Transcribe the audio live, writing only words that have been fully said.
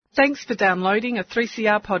Thanks for downloading a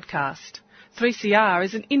 3CR podcast. 3CR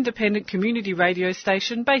is an independent community radio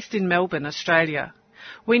station based in Melbourne, Australia.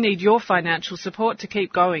 We need your financial support to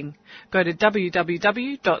keep going. Go to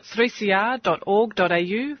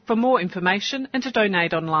www.3cr.org.au for more information and to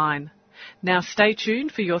donate online. Now stay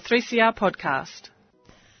tuned for your 3CR podcast.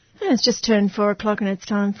 It's just turned 4 o'clock and it's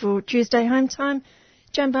time for Tuesday Home Time.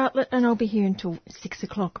 Joan Bartlett and I'll be here until 6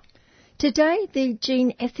 o'clock. Today, the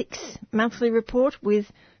Gene Ethics Monthly Report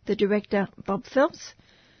with the Director, Bob Phelps.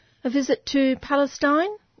 A visit to Palestine,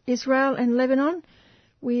 Israel and Lebanon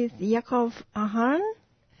with Yaakov Aharon.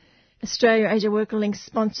 Australia Asia Worker Link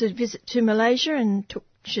sponsored visit to Malaysia and took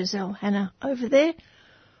Giselle Hanna over there.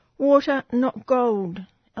 Water, not gold.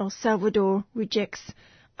 El Salvador rejects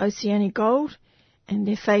Oceanic Gold and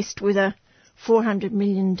they're faced with a $400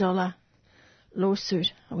 million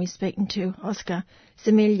lawsuit. I'll be speaking to Oscar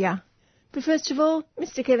Zemilja. But first of all,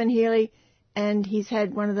 Mr. Kevin Healy, and he's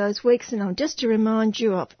had one of those weeks, and just to remind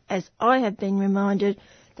you of, as I have been reminded,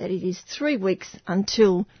 that it is 3 weeks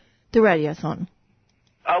until the Radiothon.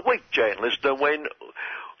 A week, Jane Lister, when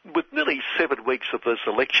with nearly 7 weeks of this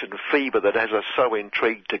election fever that has us so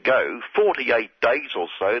intrigued to go, 48 days or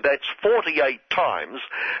so, that's 48 times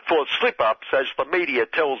for slip-ups, as the media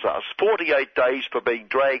tells us, 48 days for being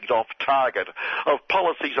dragged off target of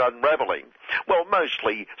policies unravelling. Well,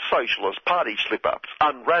 mostly Socialist Party slip-ups,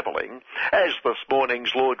 unravelling, as this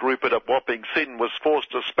morning's Lord Rupert of Wapping Sin was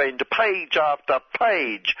forced to spend page after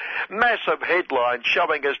page, massive headlines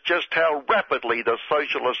showing us just how rapidly the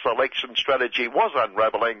Socialist election strategy was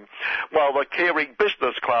unravelling, while the caring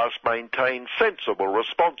business class maintained sensible,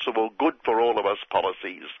 responsible, good for all of us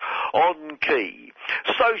policies. On key,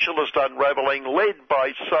 Socialist unravelling led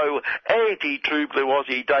by so anti-True Blue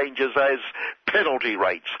Aussie dangers as penalty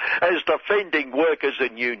rates, as defending workers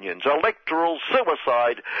and unions, electoral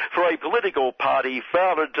suicide for a political party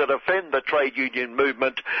founded to defend the trade union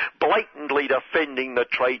movement, blatantly defending the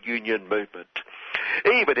trade union movement.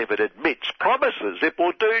 Even if it admits promises, it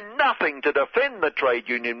will do nothing to defend the trade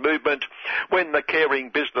union movement when the caring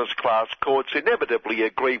business class courts inevitably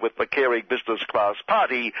agree with the caring business class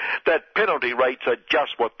party that penalty rates are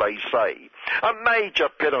just what they say. A major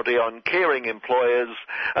penalty on caring employers,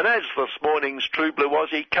 and as this morning's True Blue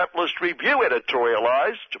Aussie Capitalist Review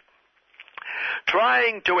editorialised,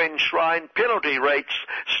 trying to enshrine penalty rates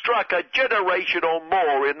struck a generation or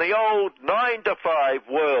more in the old 9-to-5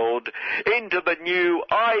 world into the new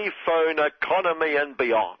iPhone economy and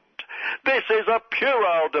beyond. This is a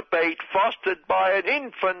puerile debate fostered by an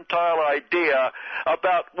infantile idea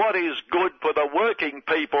about what is good for the working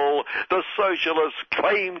people the socialists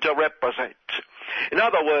claim to represent. In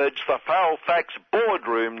other words, the Fairfax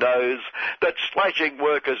boardroom knows that slashing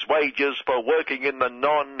workers' wages for working in the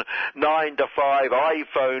non-9-to-5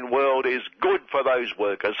 iPhone world is good for those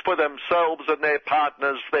workers, for themselves and their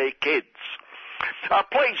partners, their kids.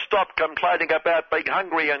 Please stop complaining about being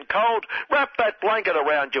hungry and cold. Wrap that blanket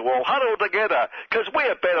around you all. Huddle together, because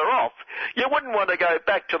we're better off. You wouldn't want to go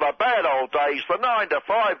back to the bad old days, the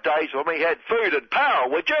 9-to-5 days when we had food and power,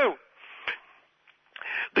 would you?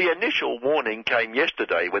 The initial warning came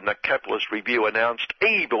yesterday when the Capitalist Review announced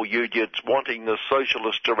evil unions wanting the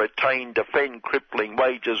socialists to retain, defend crippling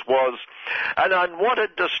wages was an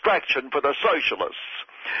unwanted distraction for the socialists.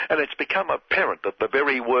 And it's become apparent that the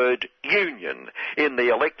very word union in the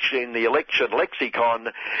election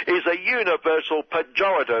lexicon is a universal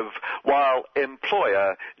pejorative, while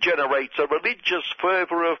employer generates a religious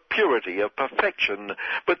fervour of purity, of perfection.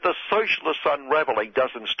 But the socialist unravelling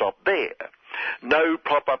doesn't stop there. No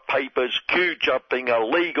proper papers, queue-jumping,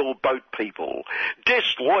 illegal boat people.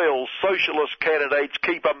 Disloyal socialist candidates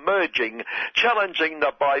keep emerging, challenging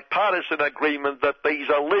the bipartisan agreement that these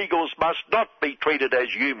illegals must not be treated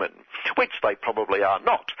as human, which they probably are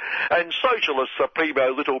not. And Socialist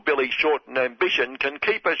Supremo Little Billy Shorten Ambition can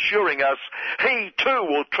keep assuring us he too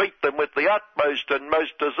will treat them with the utmost and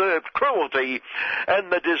most deserved cruelty,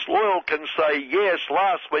 and the disloyal can say, yes,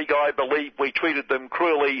 last week I believe we treated them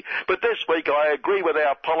cruelly, but this week I agree with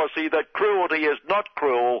our policy that cruelty is not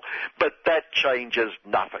cruel, but that changes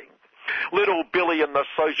nothing. Little Billy and the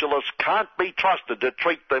socialists can't be trusted to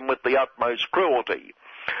treat them with the utmost cruelty.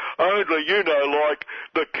 Only, like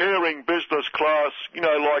the caring business class,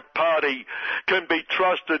 like party, can be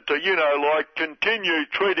trusted to, continue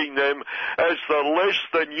treating them as the less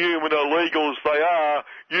than human illegals they are,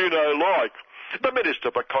 like. The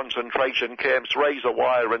Minister for Concentration Camps, Razor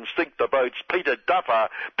Wire and Sink the Boats, Peter Duffer,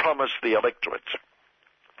 promised the electorate.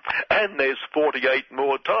 And there's 48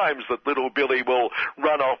 more times that little Billy will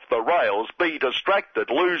run off the rails, be distracted,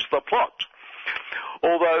 lose the plot.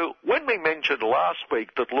 Although, when we mentioned last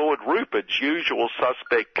week that Lord Rupert's usual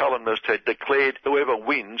suspect columnist had declared whoever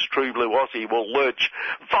wins True Blue Aussie will lurch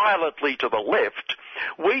violently to the left,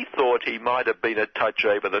 we thought he might have been a touch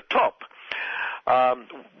over the top.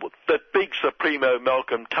 That big Supremo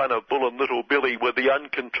Malcolm Tunner, Bull and Little Billy were the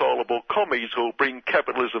uncontrollable commies who'll bring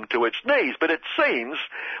capitalism to its knees, but it seems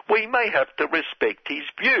we may have to respect his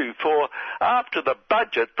view, for after the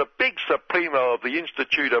budget, the big Supremo of the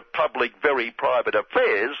Institute of Public Very Private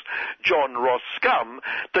Affairs, John Ross Scum,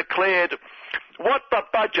 declared, "What the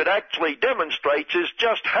budget actually demonstrates is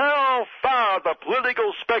just how far the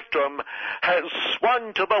political spectrum has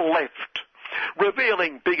swung to the left,"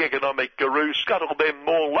 revealing big economic guru Scuttle Them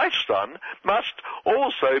More Lashson must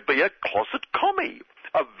also be a closet commie.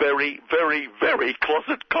 A very, very, very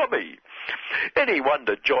closet commie. Any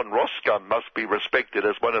wonder John Roscombe must be respected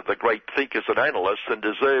as one of the great thinkers and analysts and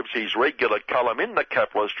deserves his regular column in the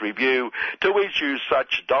Capitalist Review to issue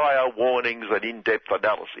such dire warnings and in-depth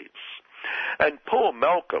analyses. And poor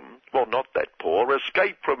Malcolm, well, not that poor,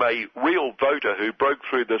 escaped from a real voter who broke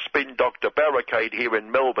through the spin doctor barricade here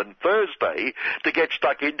in Melbourne Thursday to get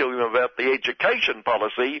stuck into him about the education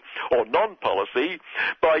policy, or non-policy,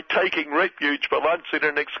 by taking refuge for lunch in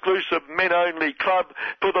an exclusive men-only club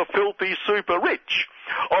for the filthy super rich,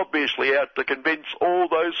 obviously out to convince all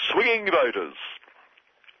those swinging voters.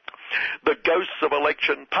 The ghosts of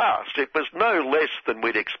election past. It was no less than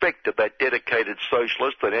we'd expected that dedicated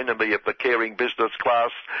socialist and enemy of the caring business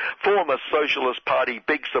class, former Socialist Party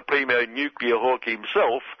big Supremo nuclear hawk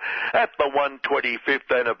himself, at the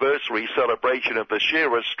 125th anniversary celebration of the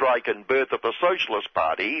shearers' strike and birth of the Socialist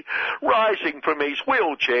Party, rising from his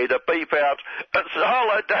wheelchair to beef out,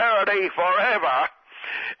 "Solidarity forever,"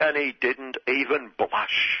 and he didn't even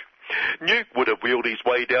blush. Nuke would have wheeled his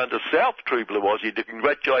way down to South True Blue Aussie to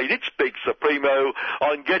congratulate its big Supremo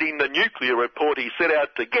on getting the nuclear report he set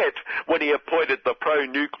out to get when he appointed the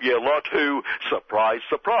pro-nuclear lot who, surprise,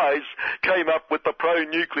 surprise, came up with the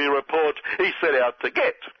pro-nuclear report he set out to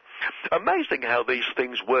get. Amazing how these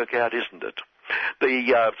things work out, isn't it?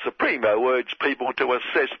 The Supremo urged people to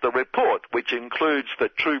assess the report, which includes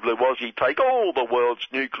that True Blue Aussie take all the world's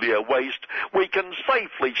nuclear waste we can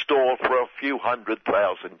safely store for a few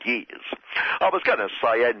 100,000 years. I was going to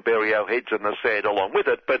say, and bury our heads in the sand along with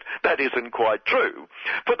it, but that isn't quite true.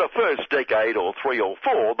 For the first decade or 3 or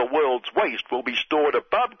 4, the world's waste will be stored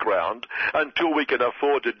above ground until we can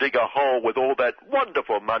afford to dig a hole with all that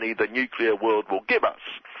wonderful money the nuclear world will give us.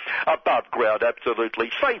 Above ground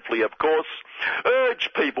absolutely safely, of course. Urge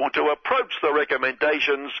people to approach the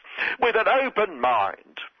recommendations with an open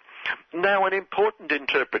mind. Now, an important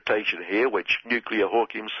interpretation here, which Nuclear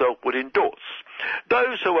Hawk himself would endorse.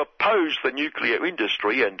 Those who oppose the nuclear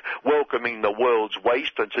industry and welcoming the world's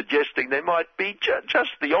waste and suggesting there might be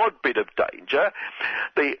just the odd bit of danger,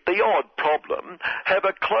 the odd problem, have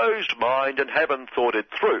a closed mind and haven't thought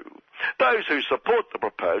it through. Those who support the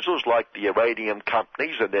proposals, like the uranium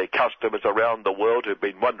companies and their customers around the world who've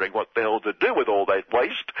been wondering what the hell to do with all that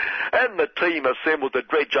waste, and the team assembled to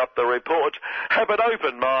dredge up the report, have an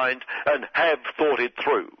open mind and have thought it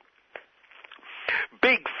through.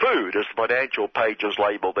 Big food, as financial pages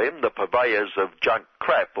label them, the purveyors of junk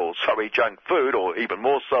crap, or junk food, or even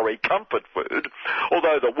more comfort food,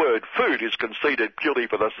 although the word food is conceded purely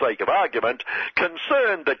for the sake of argument,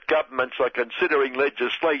 concerned that governments are considering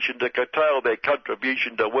legislation to curtail their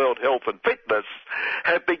contribution to World Health and Fitness,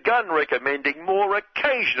 have begun recommending more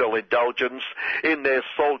occasional indulgence in their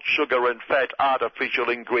salt, sugar and fat artificial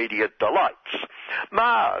ingredient delights.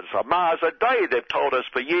 Mars a day, they've told us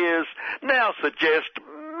for years, now suggest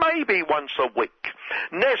maybe once a week.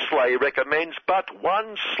 Nestle recommends but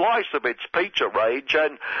one slice of its pizza range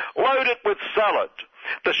and load it with salad.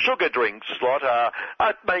 The sugar drinks slot are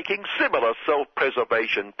making similar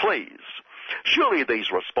self-preservation pleas. Surely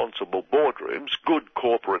these responsible boardrooms, good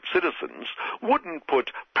corporate citizens, wouldn't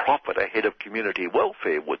put profit ahead of community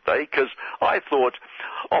welfare, would they? Because I thought,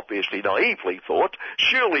 obviously naively thought,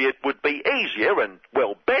 surely it would be easier and,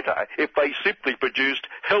 well, better if they simply produced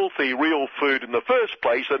healthy, real food in the first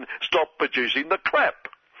place and stopped producing the crap.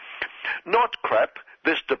 Not crap.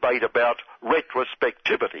 This debate about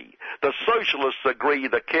retrospectivity. The socialists agree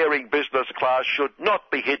the caring business class should not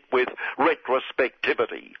be hit with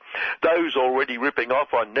retrospectivity. Those already ripping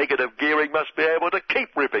off on negative gearing must be able to keep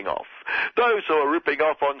ripping off. Those who are ripping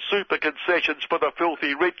off on super concessions for the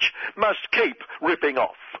filthy rich must keep ripping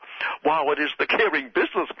off. While it is the caring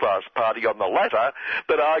business class party on the latter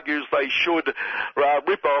that argues they should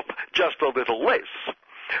rip off just a little less.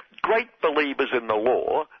 Great believers in the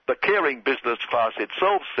law, the caring business class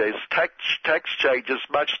itself says tax changes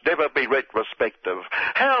must never be retrospective.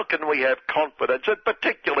 How can we have confidence and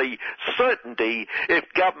particularly certainty if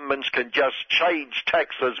governments can just change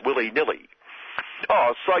taxes willy-nilly?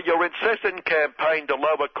 Oh, so your incessant campaign to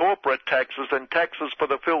lower corporate taxes and taxes for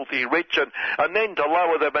the filthy rich and then to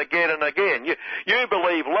lower them again and again. You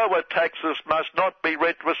believe lower taxes must not be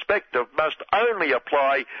retrospective, must only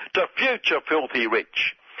apply to future filthy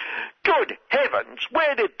rich. Good heavens,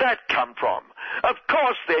 where did that come from? Of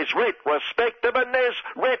course there's retrospective and there's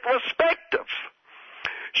retrospective.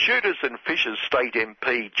 Shooters and Fishers State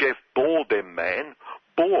MP Jeff Bourbeman,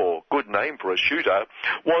 Boar, good name for a shooter,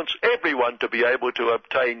 wants everyone to be able to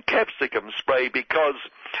obtain capsicum spray because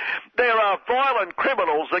there are violent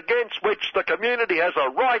criminals against which the community has a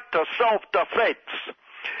right to self-defence.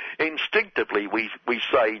 Instinctively we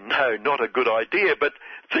say, no, not a good idea, but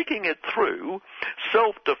thinking it through,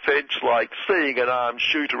 self-defence like seeing an armed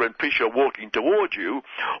shooter and fisher walking towards you,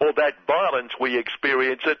 or that violence we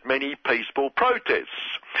experience at many peaceful protests,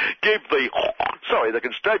 give the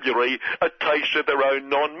constabulary a taste of their own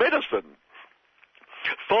non-medicine.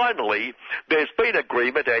 Finally, there's been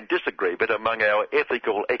agreement and disagreement among our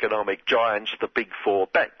ethical economic giants, the big four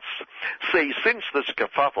banks. See, since this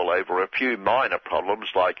kerfuffle over a few minor problems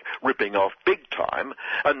like ripping off big time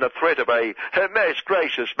and the threat of a Her Most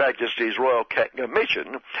Gracious Majesty's Royal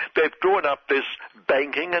Commission, they've drawn up this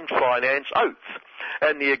banking and finance oath.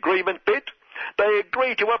 And the agreement bit? They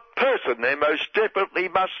agree to a person. There most definitely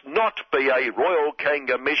must not be a Royal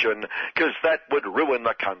Commission, because that would ruin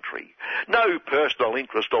the country. No personal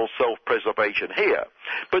interest or self-preservation here.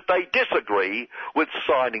 But they disagree with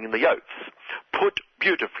signing the oath. Put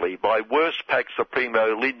beautifully by Wurstpac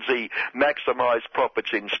Supremo Lindsay, maximise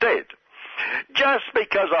profits instead. Just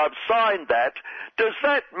because I've signed that, does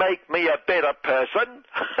that make me a better person?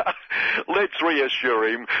 Let's reassure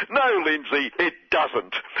him. No, Lindsay, it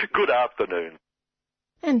doesn't. Good afternoon.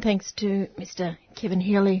 And thanks to Mr. Kevin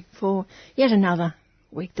Healy for yet another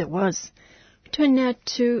week that was. We turn now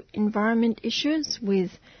to environment issues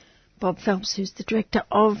with Bob Phelps, who's the director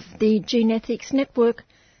of the Gene Ethics Network.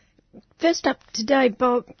 First up today,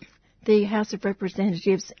 Bob, the House of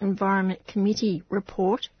Representatives Environment Committee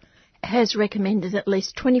report has recommended at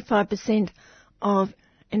least 25% of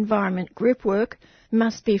environment group work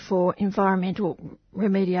must be for environmental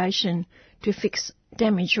remediation to fix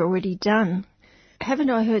damage already done. Haven't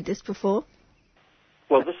I heard this before?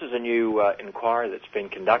 Well, this is a new inquiry that's been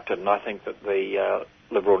conducted, and I think that the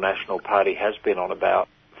Liberal National Party has been on about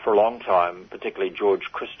for a long time. Particularly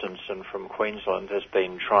George Christensen from Queensland has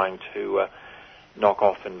been trying to knock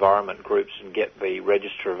off environment groups and get the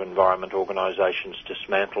Register of Environment Organisations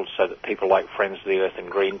dismantled so that people like Friends of the Earth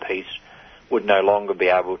and Greenpeace would no longer be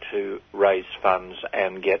able to raise funds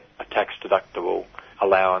and get a tax-deductible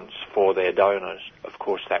allowance for their donors. Of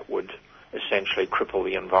course, that would essentially cripple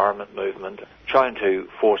the environment movement. Trying to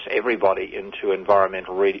force everybody into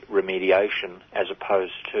environmental remediation as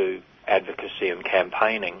opposed to advocacy and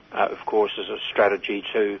campaigning, of course, is a strategy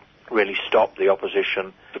to really stop the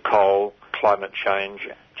opposition to coal, climate change,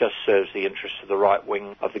 just serves the interests of the right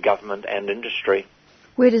wing of the government and industry.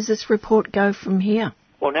 Where does this report go from here?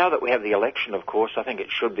 Well, now that we have the election, of course, I think it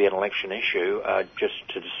should be an election issue just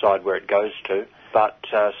to decide where it goes to. But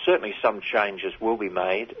certainly some changes will be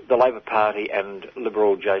made. The Labor Party and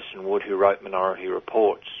Liberal Jason Wood, who wrote minority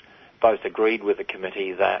reports, both agreed with the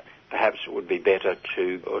committee that perhaps it would be better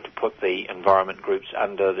to put the environment groups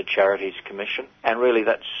under the Charities Commission. And really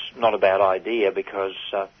that's not a bad idea because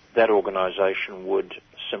that organisation would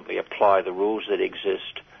simply apply the rules that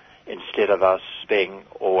exist instead of us being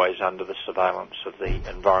always under the surveillance of the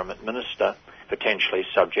Environment Minister, potentially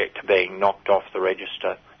subject to being knocked off the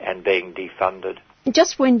register and being defunded.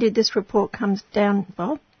 Just when did this report come down,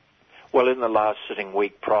 Bob? Well, in the last sitting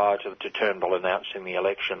week prior to Turnbull announcing the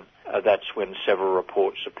election, that's when several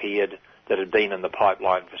reports appeared that had been in the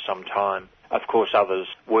pipeline for some time. Of course, others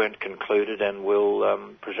weren't concluded and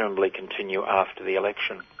will presumably continue after the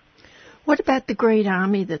election. What about the Green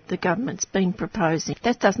Army that the government's been proposing?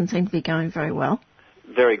 That doesn't seem to be going very well.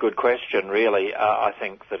 Very good question, really. I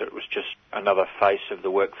think that it was just another face of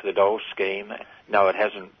the Work for the Dole scheme. No, it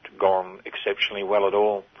hasn't gone exceptionally well at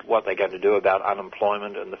all. What they're going to do about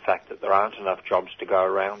unemployment and the fact that there aren't enough jobs to go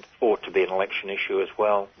around ought to be an election issue as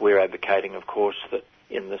well. We're advocating, of course, that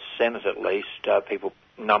in the Senate at least, people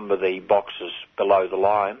number the boxes below the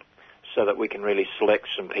line so that we can really select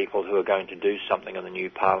some people who are going to do something in the new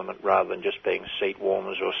Parliament rather than just being seat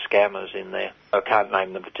warmers or scammers in there. I can't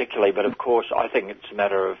name them particularly, but of course I think it's a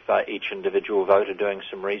matter of each individual voter doing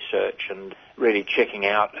some research and really checking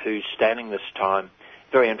out who's standing this time.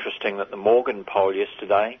 Very interesting that the Morgan poll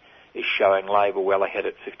yesterday is showing Labor well ahead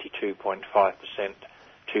at 52.5%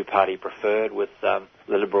 two-party preferred, with the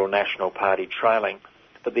Liberal National Party trailing.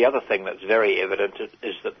 But the other thing that's very evident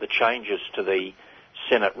is that the changes to the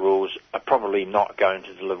Senate rules are probably not going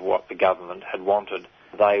to deliver what the government had wanted.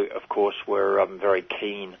 They, of course, were very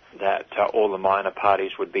keen that all the minor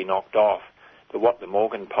parties would be knocked off. But what the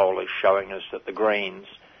Morgan poll is showing is that the Greens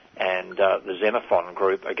and the Xenophon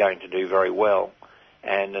group are going to do very well,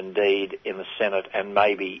 and indeed in the Senate and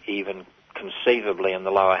maybe even conceivably in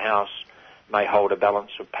the lower house may hold a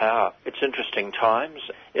balance of power. It's interesting times.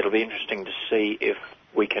 It'll be interesting to see if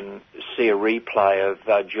we can see a replay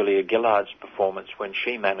of Julia Gillard's performance when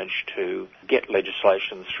she managed to get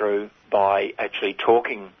legislation through by actually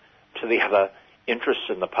talking to the other interests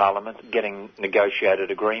in the Parliament, getting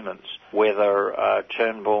negotiated agreements. Whether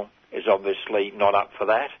Turnbull is obviously not up for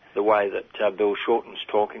that, the way that Bill Shorten's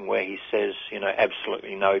talking, where he says,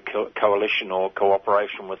 absolutely no coalition or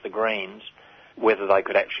cooperation with the Greens, whether they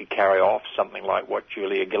could actually carry off something like what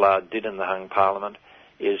Julia Gillard did in the hung Parliament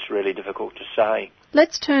is really difficult to say.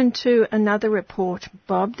 Let's turn to another report,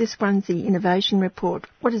 Bob. This one's the Innovation Report.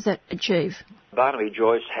 What does that achieve? Barnaby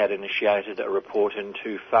Joyce had initiated a report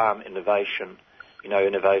into farm innovation.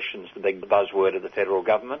 Innovation's the big buzzword of the federal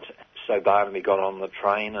government. So Barnaby got on the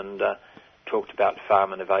train and talked about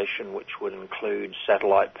farm innovation, which would include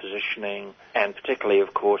satellite positioning and particularly,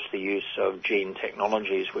 of course, the use of gene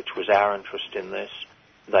technologies, which was our interest in this.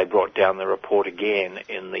 They brought down the report again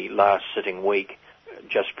in the last sitting week,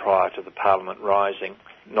 just prior to the Parliament rising.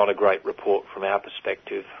 Not a great report from our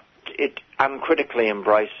perspective. It uncritically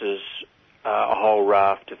embraces a whole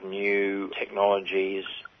raft of new technologies,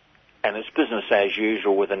 and it's business as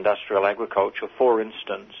usual with industrial agriculture. For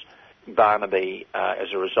instance, Barnaby, as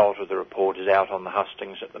a result of the report, is out on the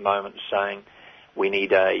hustings at the moment saying we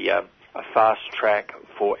need a fast track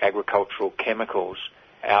for agricultural chemicals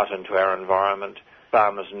out into our environment.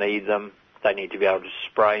 Farmers need them. They need to be able to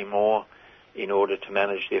spray more in order to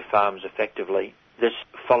manage their farms effectively. This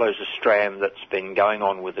follows a strand that's been going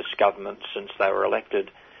on with this government since they were elected,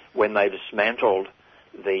 when they dismantled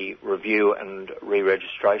the review and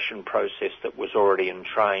re-registration process that was already in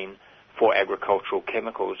train for agricultural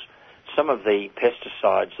chemicals. Some of the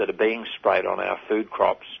pesticides that are being sprayed on our food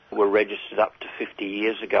crops were registered up to 50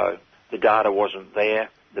 years ago. The data wasn't there.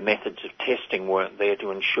 The methods of testing weren't there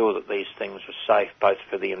to ensure that these things were safe both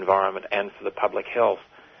for the environment and for the public health.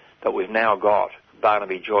 But we've now got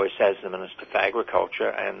Barnaby Joyce as the Minister for Agriculture,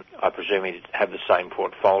 and I presume he'd have the same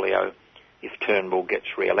portfolio if Turnbull gets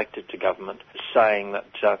re-elected to government, saying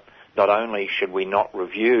that not only should we not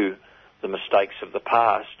review the mistakes of the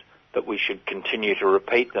past, but we should continue to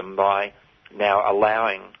repeat them by now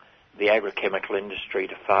allowing the agrochemical industry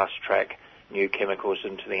to fast-track new chemicals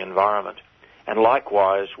into the environment. And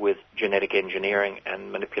likewise with genetic engineering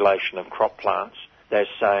and manipulation of crop plants, they're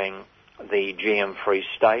saying the GM-free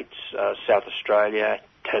states, South Australia,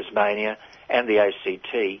 Tasmania, and the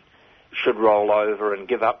ACT should roll over and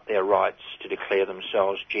give up their rights to declare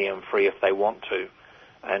themselves GM-free if they want to,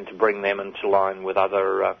 and to bring them into line with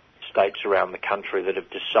other states around the country that have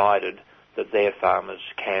decided that their farmers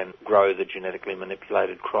can grow the genetically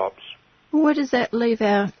manipulated crops. Where does that leave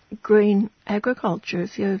our green agriculture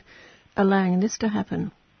if you're allowing this to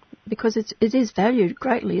happen? Because it is valued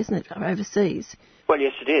greatly, isn't it, overseas? Well,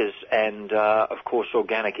 yes, it is. And, of course,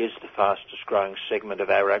 organic is the fastest growing segment of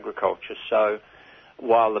our agriculture. So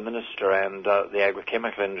while the Minister and the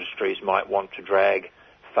agrochemical industries might want to drag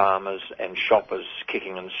farmers and shoppers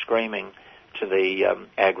kicking and screaming to the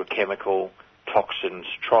agrochemical toxins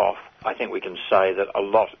trough, I think we can say that a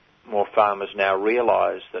lot more farmers now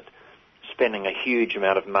realise that spending a huge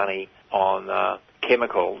amount of money on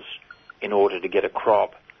chemicals in order to get a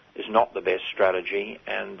crop is not the best strategy,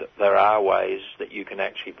 and there are ways that you can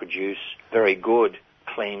actually produce very good,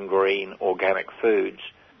 clean, green, organic foods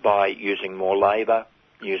by using more labour,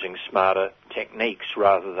 using smarter techniques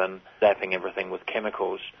rather than zapping everything with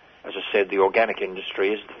chemicals. As I said, the organic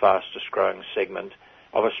industry is the fastest growing segment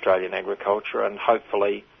of Australian agriculture, and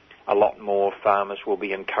hopefully a lot more farmers will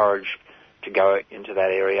be encouraged to go into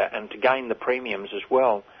that area and to gain the premiums as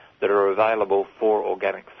well that are available for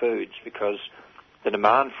organic foods, because the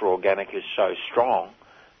demand for organic is so strong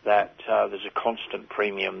that there's a constant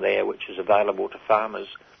premium there which is available to farmers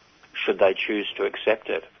should they choose to accept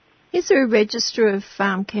it. Is there a register of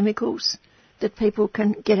farm chemicals that people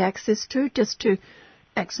can get access to just to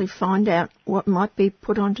actually find out what might be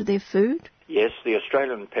put onto their food? Yes, the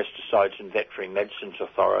Australian Pesticides and Veterinary Medicines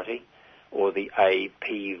Authority, or the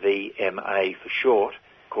APVMA for short,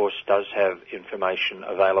 of course, does have information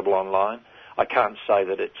available online. I can't say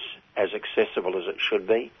that it's as accessible as it should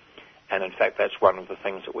be, And in fact, that's one of the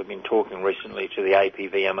things that we've been talking recently to the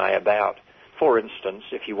APVMA about. For instance,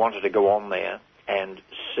 if you wanted to go on there and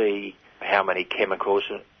see how many chemicals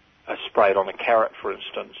are sprayed on a carrot, for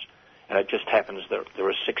instance, and it just happens that there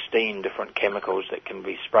are 16 different chemicals that can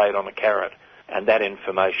be sprayed on a carrot, and that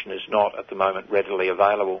information is not at the moment readily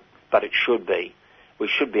available, but it should be. We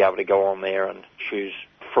should be able to go on there and choose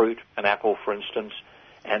fruit, an apple, for instance,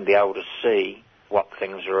 and be able to see what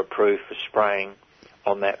things are approved for spraying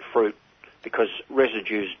on that fruit, because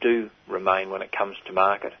residues do remain when it comes to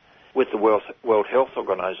market. With the World Health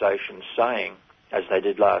Organization saying, as they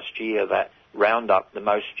did last year, that Roundup, the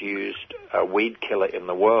most used weed killer in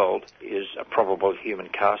the world, is a probable human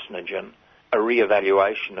carcinogen, a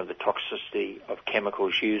re-evaluation of the toxicity of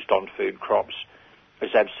chemicals used on food crops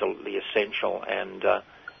is absolutely essential, and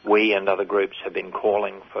we and other groups have been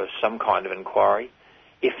calling for some kind of inquiry,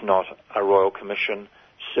 if not a Royal Commission,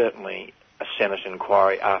 certainly a Senate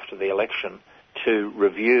inquiry after the election, to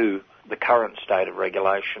review the current state of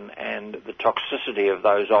regulation and the toxicity of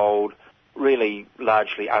those old, really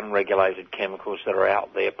largely unregulated chemicals that are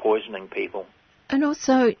out there poisoning people. And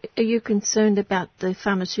also, are you concerned about the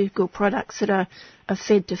pharmaceutical products that are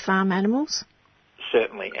fed to farm animals?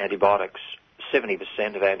 Certainly antibiotics.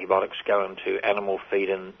 70% of antibiotics go into animal feed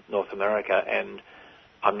in North America, and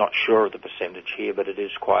I'm not sure of the percentage here, but it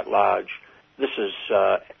is quite large. This is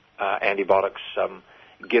antibiotics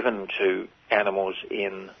given to animals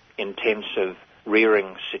in intensive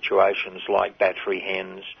rearing situations like battery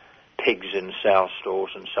hens, pigs in sow stalls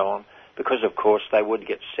and so on, because of course they would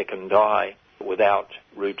get sick and die without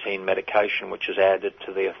routine medication which is added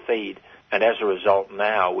to their feed. And as a result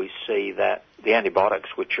now we see that the antibiotics,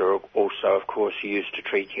 which are also of course used to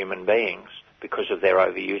treat human beings because of their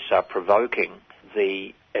overuse, are provoking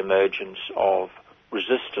the emergence of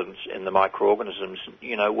resistance in the microorganisms.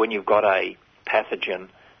 You know, when you've got a pathogen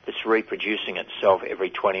that's reproducing itself every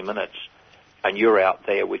 20 minutes and you're out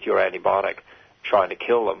there with your antibiotic trying to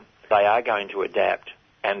kill them, they are going to adapt,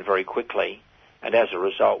 and very quickly. And as a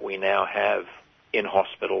result, we now have in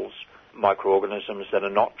hospitals microorganisms that are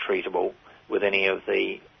not treatable with any of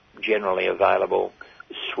the generally available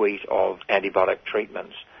suite of antibiotic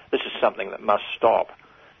treatments. This is something that must stop.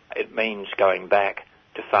 It means going back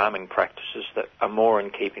to farming practices that are more in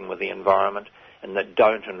keeping with the environment and that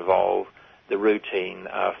don't involve the routine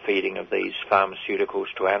feeding of these pharmaceuticals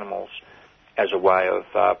to animals as a way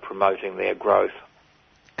of promoting their growth.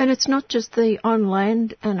 And it's not just the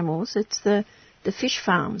on-land animals, it's the fish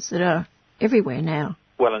farms that are everywhere now.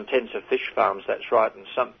 Well, intensive fish farms, that's right, and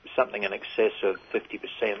something in excess of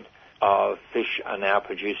 50% of fish are now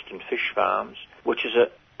produced in fish farms, which is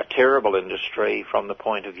a terrible industry from the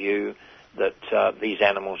point of view that these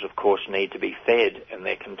animals, of course, need to be fed in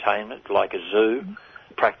their containment, like a zoo. Mm-hmm.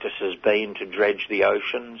 Practice has been to dredge the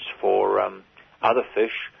oceans for other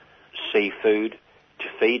fish, seafood, to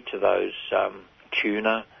feed to those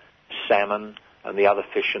tuna, salmon, and the other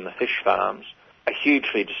fish in the fish farms. A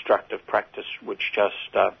hugely destructive practice which just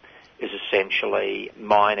is essentially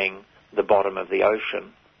mining the bottom of the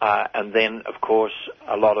ocean. And then, of course,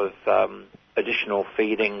 a lot of additional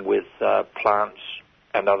feeding with plants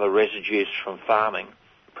and other residues from farming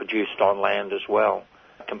produced on land as well.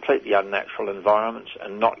 Completely unnatural environments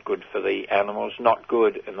and not good for the animals, not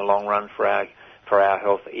good in the long run for our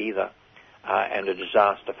health either, and a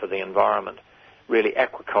disaster for the environment. Really,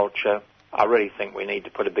 aquaculture, I really think we need to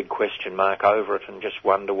put a big question mark over it and just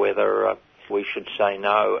wonder whether we should say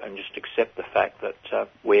no and just accept the fact that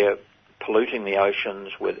we're polluting the oceans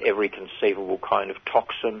with every conceivable kind of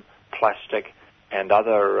toxin, plastic, and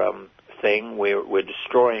other thing. We're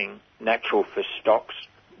destroying natural fish stocks.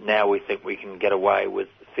 Now we think we can get away with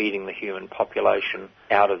feeding the human population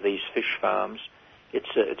out of these fish farms. It's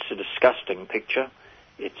a disgusting picture.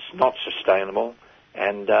 It's not sustainable,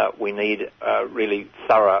 and we need a really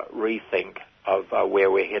thorough rethink of where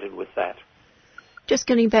we're headed with that. Just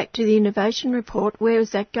getting back to the innovation report, where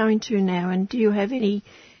is that going to now, and do you have any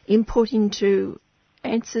input into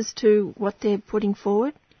answers to what they're putting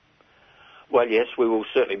forward? Well, yes, we will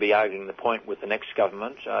certainly be arguing the point with the next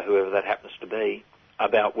government, whoever that happens to be,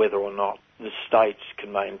 about whether or not the states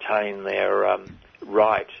can maintain their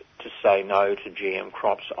right to say no to GM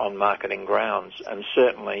crops on marketing grounds. And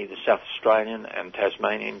certainly the South Australian and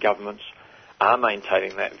Tasmanian governments are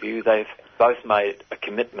maintaining that view. They've both made a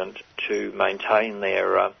commitment to maintain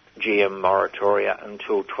their GM moratoria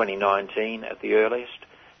until 2019 at the earliest.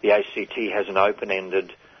 The ACT has an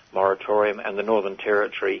open-ended moratorium, and the Northern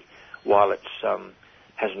Territory, while it's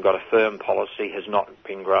hasn't got a firm policy, has not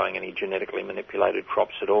been growing any genetically manipulated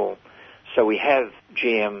crops at all. So we have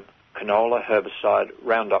GM canola, herbicide,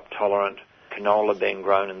 Roundup tolerant canola being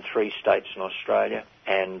grown in 3 states in Australia,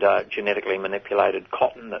 and genetically manipulated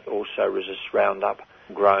cotton that also resists Roundup,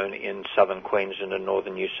 grown in southern Queensland and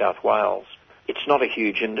northern New South Wales. It's not a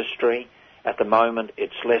huge industry. At the moment,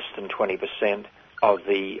 it's less than 20% of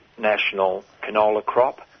the national canola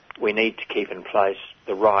crop. We need to keep in place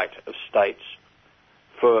the right of states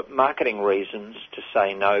for marketing reasons to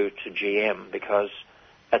say no to GM, because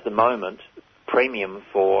at the moment, premium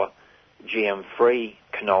for GM-free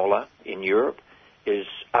canola in Europe is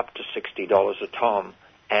up to $60 a tonne,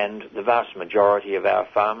 and the vast majority of our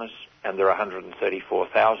farmers, and there are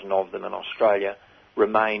 134,000 of them in Australia,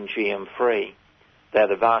 remain GM-free. They're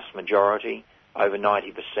the vast majority, over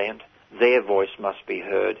 90%. Their voice must be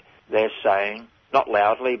heard. They're saying, not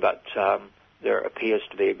loudly, but there appears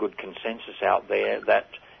to be a good consensus out there that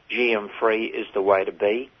GM-free is the way to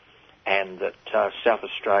be, and that South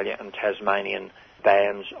Australia and Tasmanian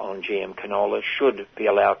bans on GM canola should be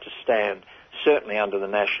allowed to stand. Certainly under the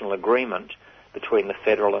national agreement between the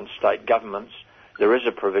federal and state governments, there is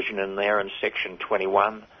a provision in there in Section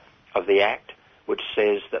 21 of the Act which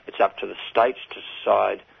says that it's up to the states to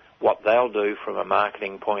decide what they'll do from a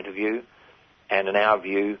marketing point of view, and in our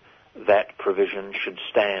view, that provision should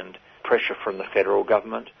stand. Pressure from the federal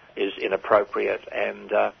government is inappropriate, and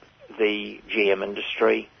the GM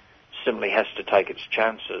industry simply has to take its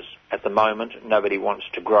chances. At the moment, nobody wants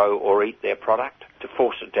to grow or eat their product. To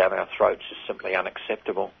force it down our throats is simply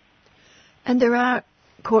unacceptable. And there are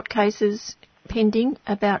court cases pending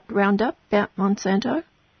about Roundup, about Monsanto?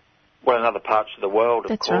 Well, in other parts of the world, of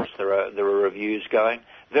That's course, right. there are reviews going.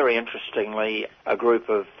 Very interestingly, a group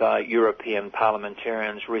of European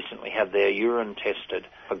parliamentarians recently had their urine tested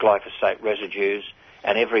for glyphosate residues,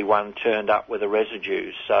 and everyone turned up with a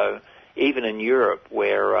residue. So even in Europe,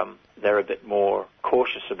 where they're a bit more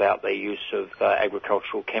cautious about their use of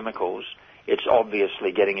agricultural chemicals, it's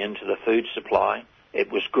obviously getting into the food supply.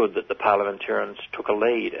 It was good that the parliamentarians took a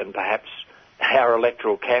lead, and perhaps our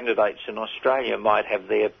electoral candidates in Australia might have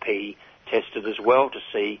their pee tested as well to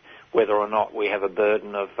see whether or not we have a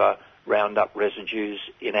burden of Roundup residues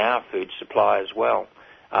in our food supply as well.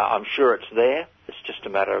 I'm sure it's there. It's just a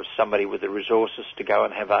matter of somebody with the resources to go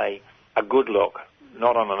and have a good look,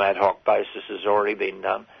 not on an ad hoc basis as already been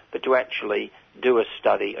done, but to actually do a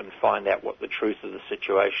study and find out what the truth of the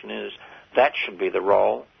situation is. That should be the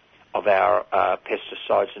role of our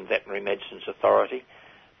Pesticides and Veterinary Medicines Authority,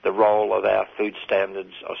 the role of our Food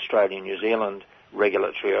Standards Australia and New Zealand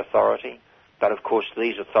Regulatory Authority. But of course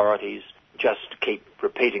these authorities just keep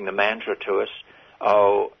repeating the mantra to us,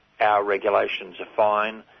 oh, our regulations are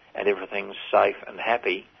fine and everything's safe and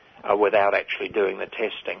happy, without actually doing the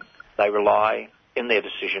testing. They rely in their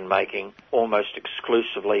decision-making almost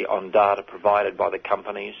exclusively on data provided by the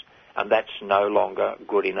companies, and that's no longer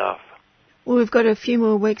good enough. Well, we've got a few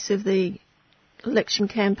more weeks of the election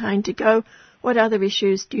campaign to go. What other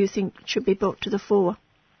issues do you think should be brought to the fore?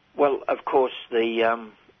 Well, of course,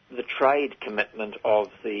 the trade commitment of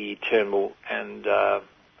the Turnbull and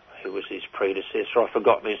who was his predecessor? I've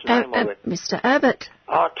forgotten his name already. Mr. Abbott.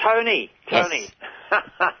 Oh, Tony. Yes.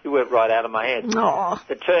 You went right out of my head. Oh.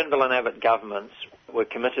 The Turnbull and Abbott governments were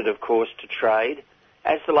committed, of course, to trade,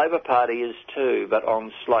 as the Labor Party is too, but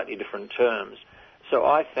on slightly different terms. So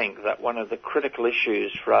I think that one of the critical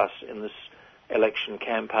issues for us in this election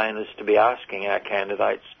campaign is to be asking our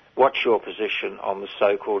candidates, what's your position on the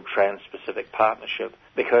so-called Trans-Pacific Partnership?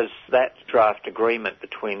 Because that draft agreement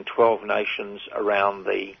between 12 nations around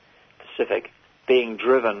the Pacific, being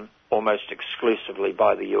driven almost exclusively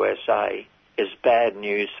by the USA, is bad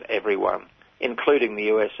news for everyone, including the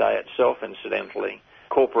USA itself, incidentally.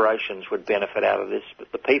 Corporations would benefit out of this,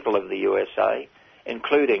 but the people of the USA,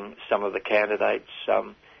 including some of the candidates,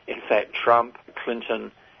 in fact Trump,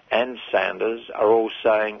 Clinton and Sanders, are all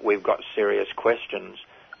saying we've got serious questions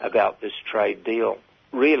about this trade deal.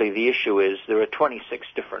 Really, the issue is there are 26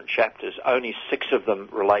 different chapters. Only 6 of them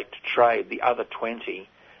relate to trade. The other 20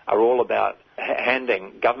 are all about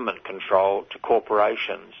handing government control to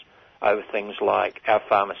corporations over things like our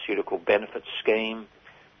pharmaceutical benefits scheme,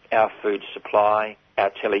 our food supply, our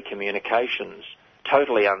telecommunications.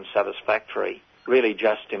 Totally unsatisfactory. Really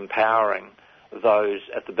just empowering those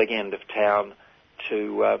at the big end of town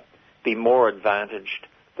to be more advantaged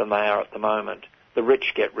than they are at the moment. The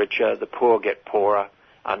rich get richer, the poor get poorer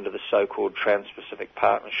under the so-called Trans-Pacific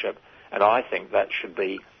Partnership, and I think that should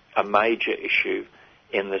be a major issue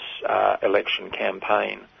in this election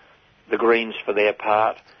campaign. The Greens, for their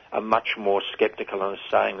part, are much more sceptical and are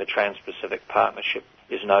saying the Trans-Pacific Partnership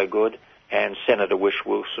is no good, and Senator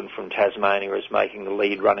Whish-Wilson from Tasmania is making the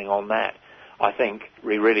lead running on that. I think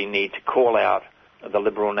we really need to call out the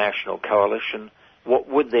Liberal National Coalition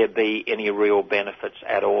would there be any real benefits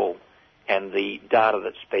at all? And the data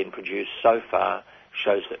that's been produced so far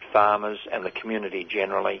shows that farmers and the community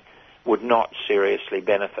generally would not seriously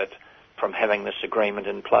benefit from having this agreement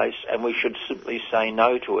in place, and we should simply say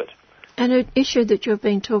no to it. And an issue that you've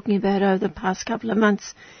been talking about over the past couple of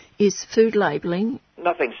months is food labelling.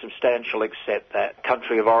 Nothing substantial except that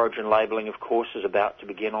country of origin labelling, of course, is about to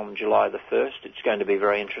begin on July the 1st. It's going to be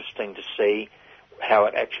very interesting to see how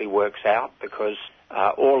it actually works out, because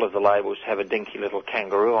all of the labels have a dinky little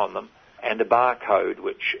kangaroo on them and a barcode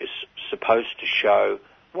which is supposed to show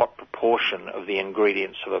what proportion of the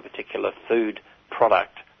ingredients of a particular food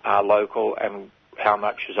product are local and how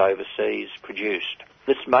much is overseas produced.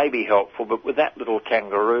 This may be helpful, but with that little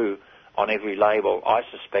kangaroo on every label, I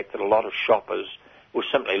suspect that a lot of shoppers will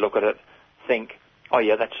simply look at it, think, oh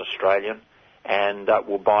yeah, that's Australian, and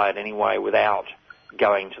will buy it anyway without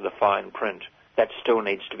going to the fine print. That still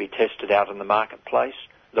needs to be tested out in the marketplace.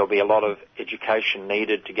 There'll be a lot of education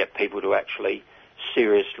needed to get people to actually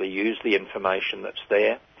seriously use the information that's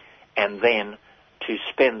there, and then to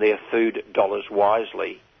spend their food dollars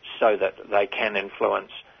wisely so that they can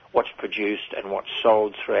influence what's produced and what's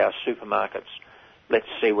sold through our supermarkets. Let's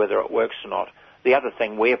see whether it works or not. The other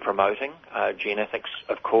thing we're promoting, Genethics,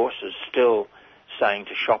 of course, is still saying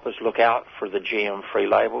to shoppers, look out for the GM-free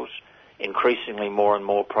labels. Increasingly more and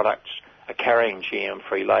more products are carrying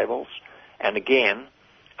GM-free labels. And again,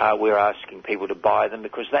 we're asking people to buy them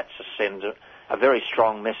because that sends a very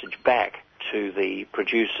strong message back to the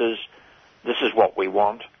producers. This is what we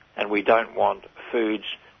want, and we don't want foods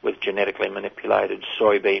with genetically manipulated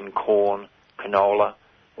soybean, corn, canola,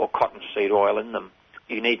 or cottonseed oil in them.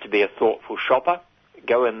 You need to be a thoughtful shopper.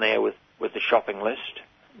 Go in there with the shopping list,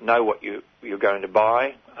 know what you're going to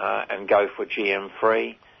buy, and go for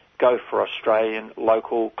GM-free. Go for Australian,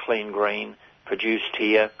 local, clean, green, produced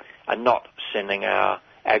here, and not sending our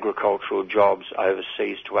agricultural jobs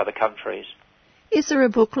overseas to other countries. Is there a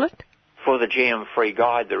booklet? For the GM-free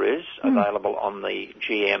guide, there is, available on the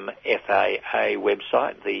GMFAA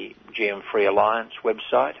website, the GM-Free Alliance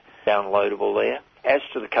website, downloadable there. As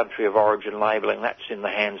to the country of origin labelling, that's in the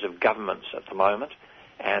hands of governments at the moment,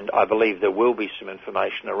 and I believe there will be some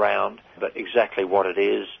information around, but exactly what it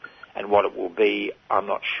is and what it will be, I'm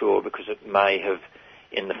not sure, because it may have,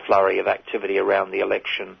 in the flurry of activity around the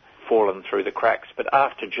election, fallen through the cracks. But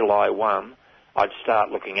after July 1, I'd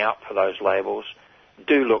start looking out for those labels.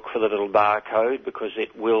 Do look for the little barcode, because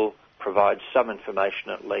it will provide some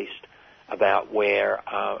information at least about where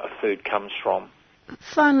a food comes from.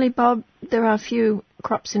 Finally, Bob, there are a few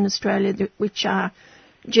crops in Australia which are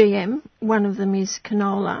GM. One of them is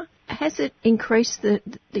canola. Has it increased, the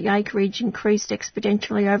acreage increased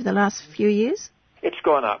exponentially over the last few years? It's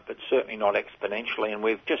gone up, but certainly not exponentially, and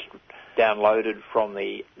we've just downloaded from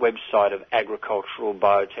the website of Agricultural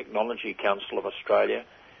Biotechnology Council of Australia,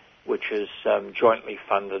 which is jointly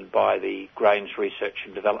funded by the Grains Research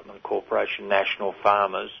and Development Corporation, National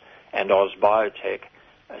Farmers, and AusBiotech,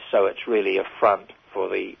 so it's really a front for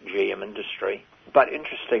the GM industry. But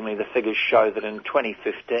interestingly, the figures show that in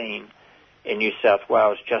 2015, in New South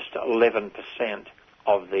Wales, just 11%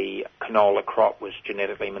 of the canola crop was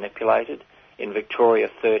genetically manipulated. In Victoria,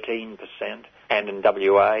 13%, and in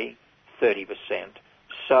WA, 30%.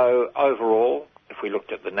 So overall, if we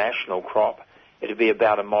looked at the national crop, it would be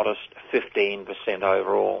about a modest 15%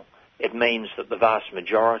 overall. It means that the vast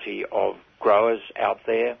majority of growers out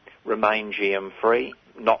there remain GM-free,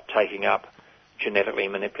 not taking up genetically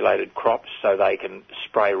manipulated crops so they can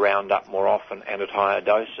spray Roundup more often and at higher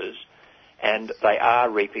doses, and they are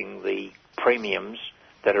reaping the premiums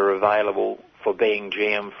that are available for being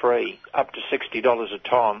GM-free, up to $60 a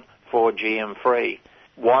tonne for GM-free.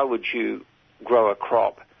 Why would you grow a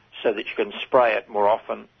crop so that you can spray it more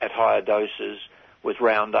often at higher doses with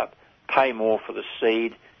Roundup, pay more for the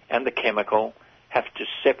seed and the chemical, have to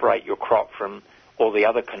separate your crop from all the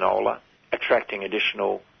other canola, attracting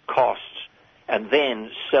additional costs, and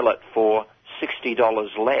then sell it for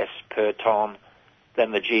 $60 less per tonne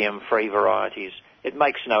than the GM-free varieties? It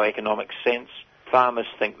makes no economic sense. Farmers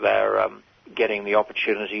think they're getting the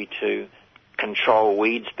opportunity to control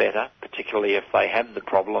weeds better, particularly if they have the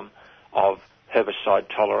problem of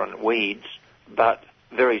herbicide-tolerant weeds, but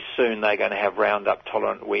very soon they're going to have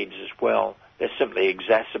Roundup-tolerant weeds as well. They're simply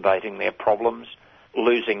exacerbating their problems,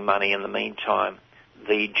 losing money in the meantime.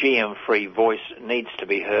 The GM-free voice needs to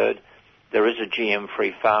be heard. There is a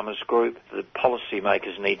GM-free farmers group. The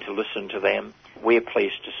policymakers need to listen to them. We're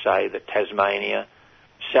pleased to say that Tasmania,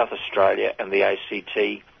 South Australia and the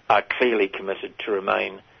ACT are clearly committed to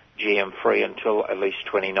remain GM-free until at least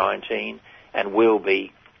 2019, and will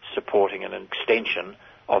be supporting an extension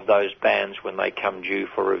of those bans when they come due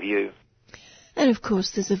for review. And of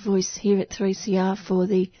course there's a voice here at 3CR for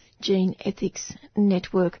the Gene Ethics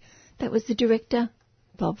Network. That was the director,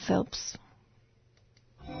 Bob Phelps.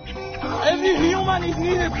 Every human is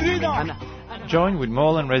needed freedom. Join with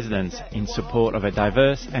Moreland residents in support of a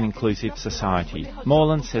diverse and inclusive society.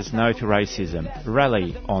 Moreland says no to racism.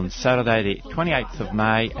 Rally on Saturday the 28th of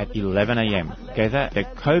May at 11 a.m. Gather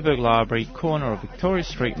at Coburg Library, corner of Victoria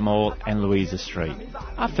Street Mall and Louisa Street.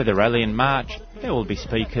 After the rally and march, there will be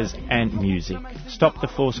speakers and music. Stop the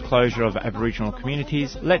forced closure of Aboriginal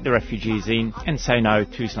communities, let the refugees in and say no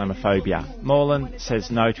to Islamophobia. Moreland says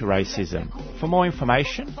no to racism. For more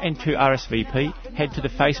information and to RSVP, head to the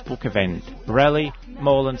Facebook event. Rally,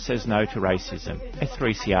 Moreland says no to racism. A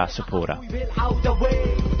 3CR supporter.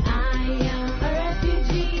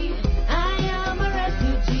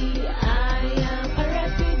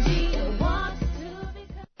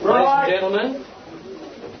 Ladies and gentlemen,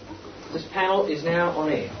 this panel is now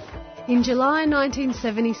on air. In July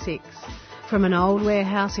 1976, from an old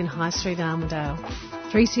warehouse in High Street, Armidale,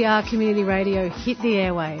 3CR Community Radio hit the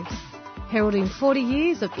airwaves, heralding 40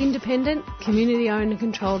 years of independent, community-owned and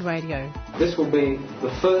controlled radio. This will be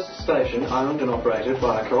the first station owned and operated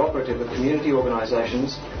by a cooperative of community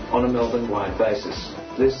organisations on a Melbourne-wide basis.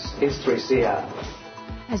 This is 3CR.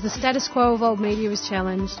 As the status quo of old media is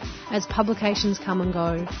challenged, as publications come and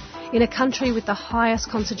go, in a country with the highest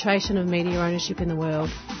concentration of media ownership in the world,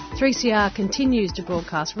 3CR continues to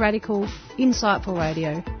broadcast radical, insightful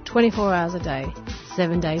radio 24 hours a day,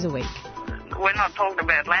 7 days a week. We're not talking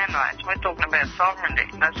about land rights, we're talking about sovereignty.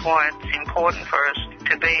 That's why it's important for us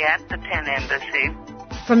to be at the 10 Embassy.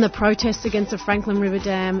 From the protests against the Franklin River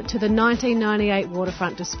Dam to the 1998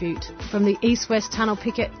 waterfront dispute, from the East-West Tunnel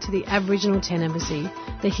picket to the Aboriginal 10 Embassy,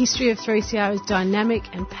 the history of 3CR is dynamic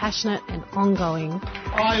and passionate and ongoing.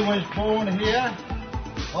 I was born here.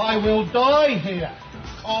 I will die here.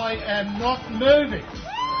 I am not moving.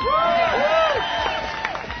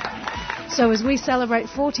 So as we celebrate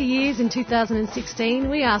 40 years in 2016,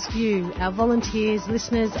 we ask you, our volunteers,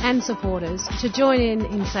 listeners and supporters, to join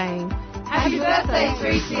in saying, Happy birthday,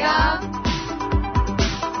 3CR!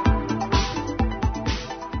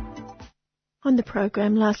 On the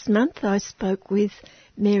program last month, I spoke with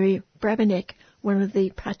Mary Brabenek, one of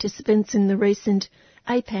the participants in the recent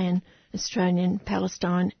APAN, Australian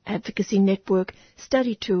Palestine Advocacy Network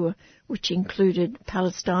study tour, which included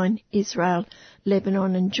Palestine, Israel,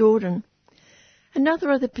 Lebanon and Jordan.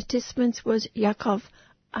 Another of the participants was Yaakov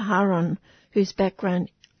Aharon, whose background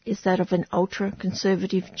is that of an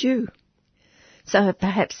ultra-conservative Jew. So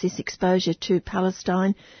perhaps this exposure to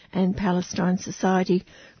Palestine and Palestine society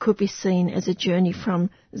could be seen as a journey from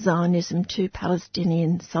Zionism to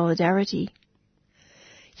Palestinian solidarity.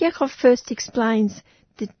 Yaakov first explains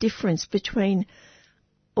the difference between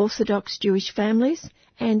Orthodox Jewish families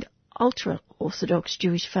and ultra-Orthodox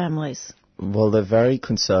Jewish families. Well, they're very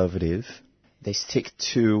conservative. They stick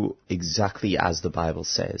to exactly as the Bible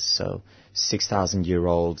says. So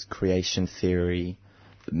 6,000-year-old creation theory.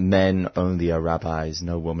 Men only are rabbis,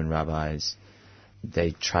 no woman rabbis.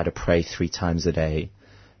 They try to pray 3 times a day.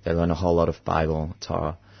 They learn a whole lot of Bible,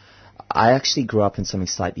 Torah. I actually grew up in something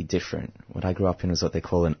slightly different. What I grew up in was what they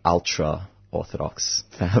call an ultra-Orthodox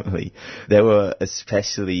family. They were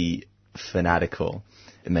especially fanatical.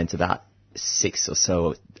 It meant about 6 or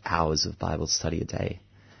so hours of Bible study a day,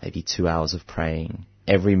 maybe 2 hours of praying.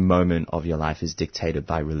 Every moment of your life is dictated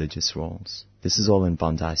by religious rules. This is all in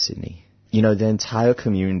Bondi, Sydney. You know, the entire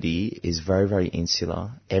community is very, very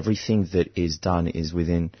insular. Everything that is done is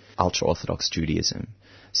within ultra-Orthodox Judaism.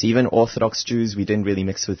 So even Orthodox Jews, we didn't really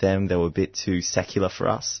mix with them. They were a bit too secular for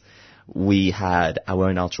us. We had our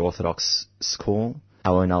own ultra-Orthodox school,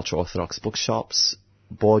 our own ultra-Orthodox bookshops,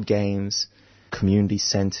 board games, community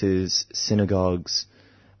centres, synagogues,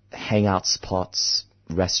 hangout spots,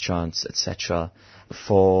 restaurants, etc.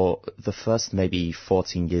 For the first maybe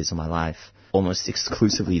 14 years of my life, almost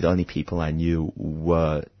exclusively the only people I knew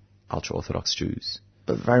were ultra-Orthodox Jews.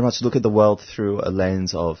 But very much look at the world through a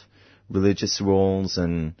lens of religious rules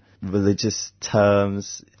and religious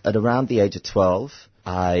terms. At around the age of 12,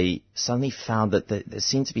 I suddenly found that there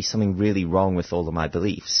seemed to be something really wrong with all of my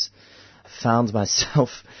beliefs. I found myself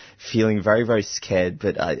feeling very, very scared,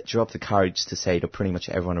 but I drew up the courage to say to pretty much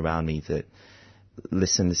everyone around me that,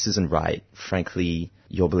 listen, this isn't right. Frankly,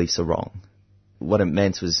 your beliefs are wrong. What it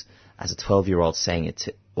meant was, as a 12-year-old, saying it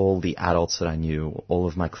to all the adults that I knew, all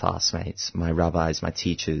of my classmates, my rabbis, my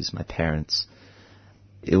teachers, my parents.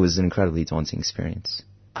 It was an incredibly daunting experience.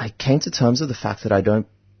 I came to terms with the fact that I don't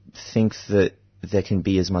think that there can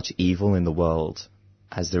be as much evil in the world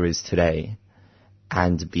as there is today.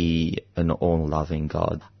 and be an all-loving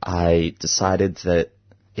God. I decided that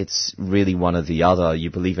it's really one or the other. You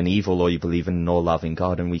believe in evil or you believe in an all-loving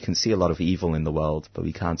God, and we can see a lot of evil in the world, but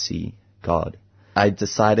we can't see God. I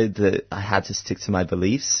decided that I had to stick to my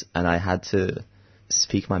beliefs and I had to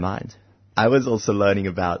speak my mind. I was also learning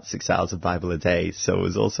about 6 hours of Bible a day, so it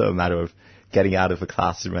was also a matter of getting out of a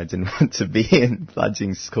classroom I didn't want to be in,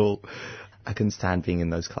 bludgeoning school. I couldn't stand being in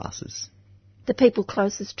those classes. The people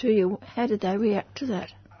closest to you, how did they react to that?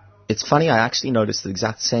 It's funny, I actually noticed the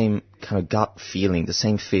exact same kind of gut feeling, the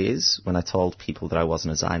same fears when I told people that I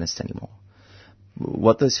wasn't a Zionist anymore.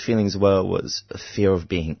 What those feelings were was a fear of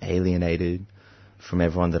being alienated from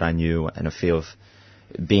everyone that I knew, and a fear of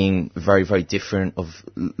being very, very different, of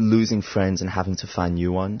losing friends and having to find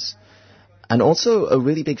new ones. And also a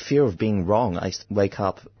really big fear of being wrong. I used to wake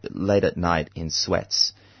up late at night in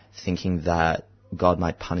sweats, thinking that God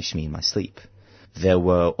might punish me in my sleep. There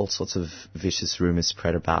were all sorts of vicious rumors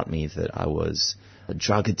spread about me that I was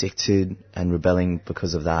drug addicted and rebelling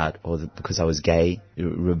because of that, or because I was gay,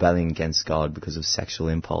 rebelling against God because of sexual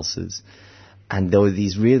impulses. And there were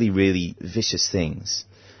these really, really vicious things,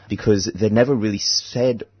 because they never really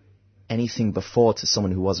said anything before to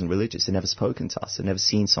someone who wasn't religious. They'd never spoken to us. They'd never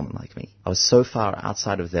seen someone like me. I was so far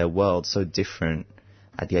outside of their world, so different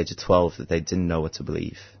at the age of 12 that they didn't know what to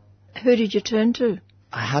believe. Who did you turn to?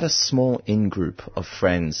 I had a small in-group of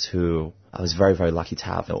friends who I was very, very lucky to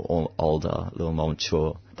have. They were all older, a little more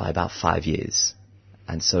mature, by about 5 years.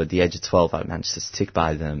 And so at the age of 12, I managed to stick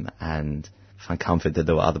by them and find comfort that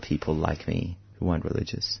there were other people like me who weren't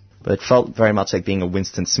religious. But it felt very much like being a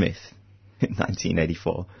Winston Smith in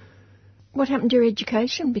 1984. What happened to your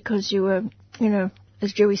education? Because you were,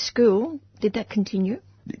 as Jewish school, did that continue?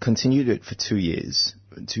 Continued it for 2 years,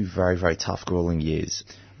 2 very, very tough, grueling years,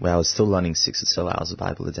 where I was still learning 6 or so hours of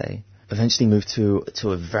Bible a day. Eventually moved to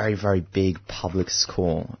a very, very big public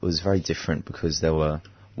school. It was very different because there were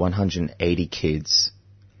 180 kids.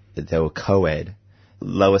 They were co-ed,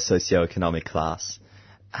 lower socioeconomic class.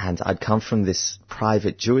 And I'd come from this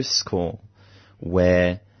private Jewish school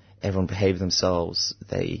where everyone behaved themselves.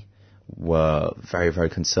 They were very, very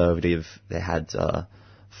conservative. They had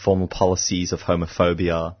formal policies of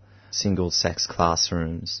homophobia, single-sex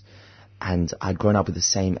classrooms. And I'd grown up with the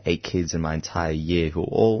same 8 kids in my entire year who were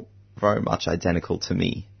all very much identical to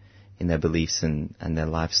me in their beliefs and their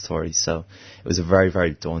life stories. So it was a very,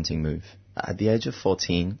 very daunting move. At the age of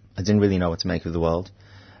 14, I didn't really know what to make of the world.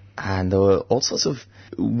 And there were all sorts of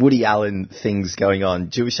Woody Allen things going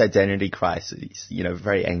on, Jewish identity crises,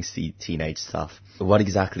 very angsty teenage stuff. What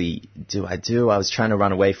exactly do? I was trying to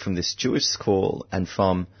run away from this Jewish school and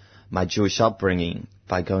from my Jewish upbringing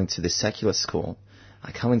by going to this secular school.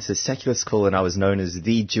 I come into the secular school and I was known as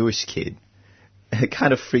the Jewish kid. It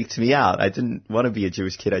kind of freaked me out. I didn't want to be a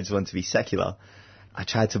Jewish kid, I just wanted to be secular. I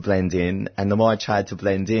tried to blend in, and the more I tried to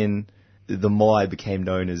blend in, the more I became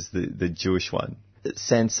known as the Jewish one. The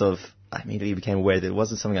sense of, I immediately became aware that it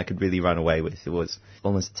wasn't something I could really run away with. It was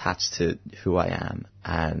almost attached to who I am,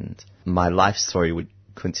 and my life story would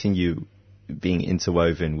continue being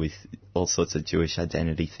interwoven with all sorts of Jewish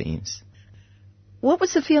identity themes. What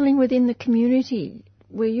was the feeling within the community?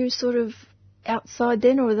 Were you sort of outside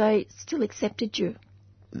then, or they still accepted you?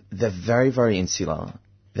 They're very, very insular.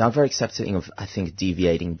 They are very accepting of, I think,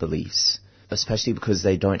 deviating beliefs, especially because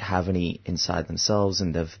they don't have any inside themselves,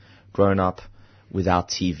 and they've grown up without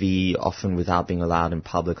TV, often without being allowed in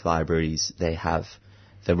public libraries. They have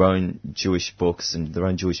their own Jewish books and their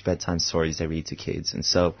own Jewish bedtime stories they read to kids. And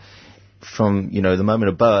so from, the moment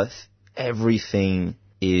of birth, everything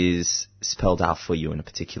is spelled out for you in a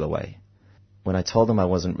particular way. When I told them I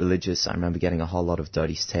wasn't religious, I remember getting a whole lot of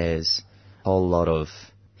dirty stares, a whole lot of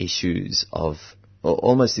issues of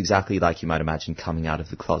almost exactly like you might imagine coming out of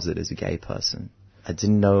the closet as a gay person. I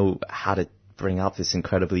didn't know how to bring up this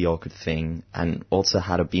incredibly awkward thing, and also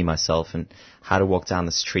how to be myself and how to walk down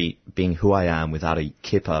the street being who I am without a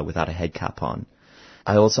kippah, without a head cap on.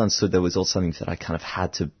 I also understood there was also something that I kind of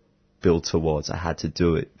had to build towards. I had to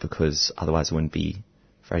do it because otherwise I wouldn't be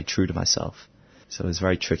very true to myself. So it was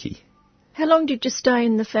very tricky. How long did you stay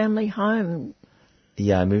in the family home?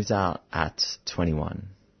 Yeah, I moved out at 21.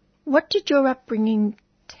 What did your upbringing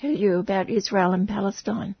tell you about Israel and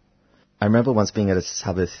Palestine? I remember once being at a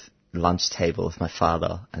Sabbath lunch table with my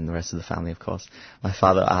father and the rest of the family, of course. My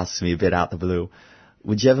father asked me a bit out the blue,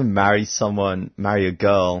 would you ever marry a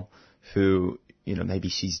girl who, maybe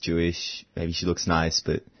she's Jewish, maybe she looks nice,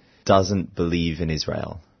 but doesn't believe in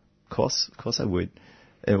Israel? Of course I would.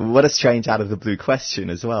 And what a strange out of the blue question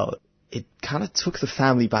as well. It kind of took the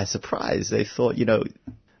family by surprise. They thought,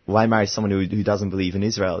 why marry someone who doesn't believe in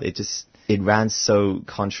Israel? It just it ran so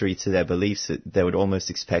contrary to their beliefs that they would almost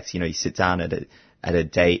expect, you sit down at a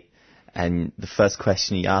date, and the first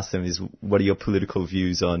question you ask them is, what are your political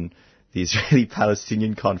views on the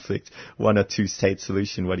Israeli-Palestinian conflict? 1 or 2 state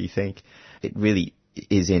solution, what do you think? It really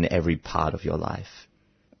is in every part of your life.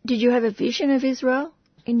 Did you have a vision of Israel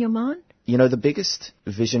in your mind? The biggest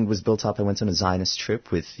vision was built up. I went on a Zionist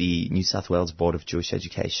trip with the New South Wales Board of Jewish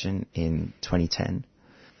Education in 2010.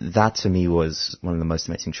 That to me was one of the most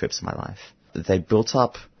amazing trips of my life. They built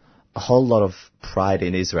up a whole lot of pride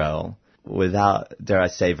in Israel without, dare I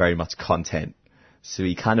say, very much content. So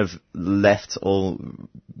we kind of left all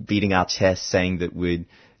beating our chests saying that we'd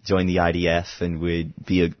join the IDF and we'd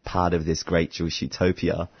be a part of this great Jewish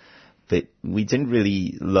utopia. But we didn't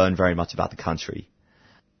really learn very much about the country.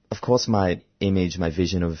 Of course, my image, my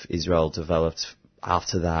vision of Israel developed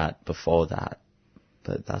after that, before that.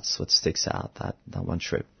 But that's what sticks out, that one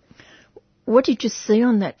trip. What did you see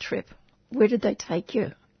on that trip? Where did they take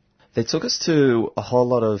you? They took us to a whole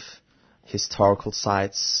lot of historical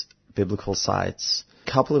sites, biblical sites.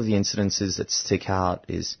 A couple of the incidences that stick out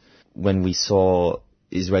is when we saw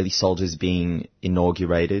Israeli soldiers being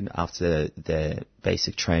inaugurated after their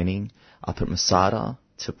basic training up at Masada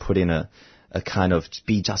to put in a kind of,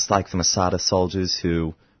 be just like the Masada soldiers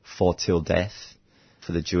who fought till death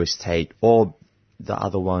for the Jewish state. Or the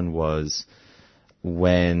other one was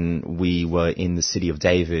when we were in the city of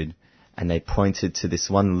David and they pointed to this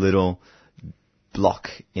one little block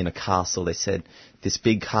in a castle. They said, this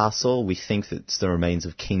big castle, we think that it's the remains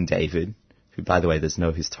of King David, who, by the way, there's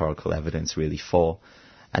no historical evidence really for.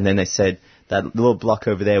 And then they said, that little block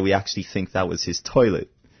over there, we actually think that was his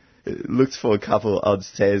toilet. Looked for a couple odd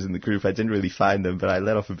stairs in the group. I didn't really find them, but I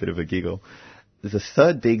let off a bit of a giggle. The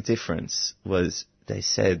third big difference was they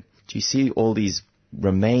said, do you see all these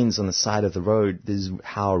remains on the side of the road? This is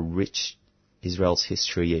how rich Israel's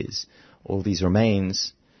history is. All these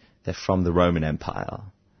remains, they're from the Roman Empire.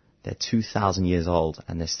 They're 2,000 years old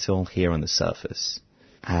and they're still here on the surface.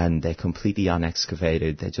 And they're completely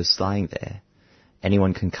unexcavated. They're just lying there.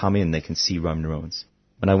 Anyone can come in, they can see Roman ruins.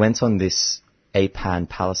 When I went on this APAN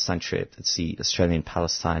Palestine trip, that's the Australian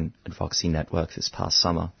Palestine Advocacy Network, this past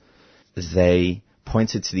summer, they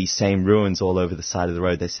pointed to these same ruins all over the side of the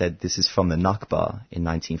road. They said, this is from the Nakba in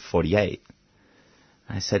 1948.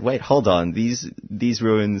 And I said, wait, hold on, these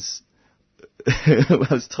ruins, I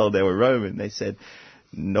was told they were Roman. They said,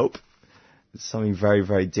 nope, it's something very,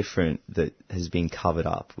 very different that has been covered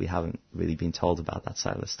up. We haven't really been told about that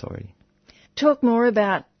side of the story. Talk more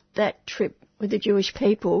about that trip with the Jewish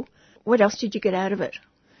people. What else did you get out of it?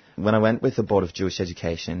 When I went with the Board of Jewish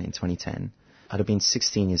Education in 2010, I'd have been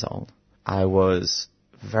 16 years old. I was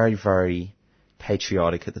very, very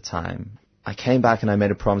patriotic at the time. I came back and I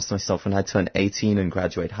made a promise to myself, when I turn 18 and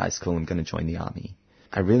graduate high school, I'm going to join the army.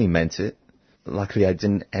 I really meant it. Luckily, I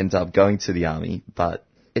didn't end up going to the army, but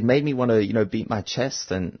it made me want to, beat my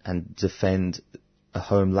chest and defend a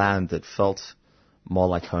homeland that felt more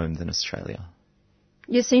like home than Australia.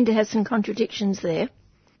 You seem to have some contradictions there.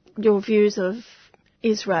 Your views of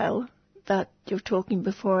Israel, that you're talking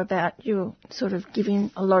before about, you're sort of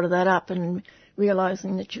giving a lot of that up and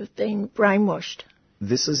realising that you've been brainwashed.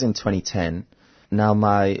 This was in 2010. Now,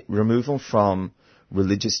 my removal from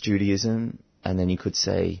religious Judaism, and then you could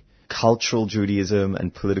say cultural Judaism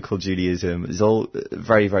and political Judaism, is all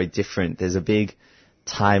very, very different. There's a big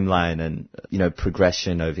timeline and,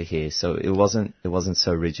 progression over here. So it wasn't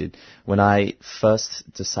so rigid. When I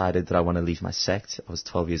first decided that I want to leave my sect, I was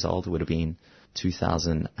 12 years old. It would have been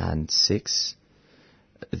 2006.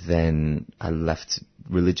 Then I left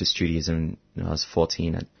religious Judaism when I was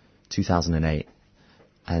 14 in 2008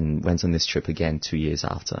 and went on this trip again 2 years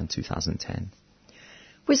after in 2010.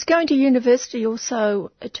 Was going to university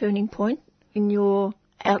also a turning point in your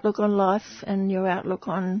outlook on life and your outlook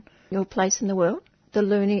on your place in the world? The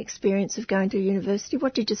learning experience of going to university?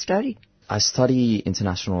 What did you study? I study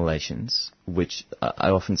international relations, which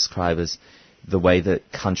I often describe as the way that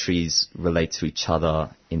countries relate to each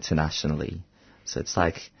other internationally. So it's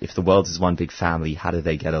like, if the world is one big family, how do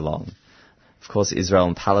they get along? Of course, Israel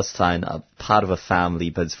and Palestine are part of a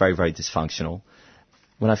family, but it's very, very dysfunctional.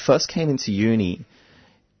 When I first came into uni,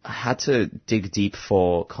 I had to dig deep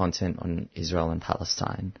for content on Israel and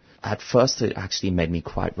Palestine. At first, it actually made me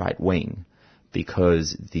quite right-wing,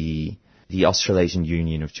 because the Australasian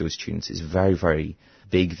Union of Jewish Students is very, very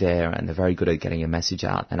big there, and they're very good at getting a message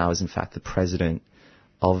out. And I was, in fact, the president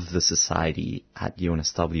of the society at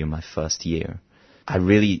UNSW my first year. I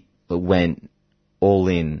really went all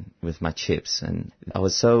in with my chips, and I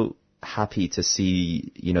was so happy to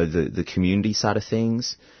see, the community side of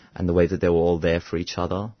things and the way that they were all there for each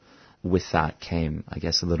other. with that came, I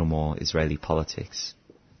guess, a little more Israeli politics.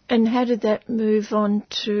 And how did that move on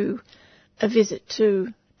to a visit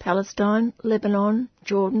to Palestine, Lebanon,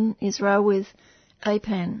 Jordan, Israel with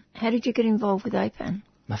APAN? How did you get involved with APAN?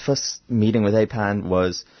 My first meeting with APAN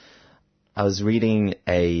was, I was reading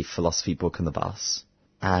a philosophy book on the bus,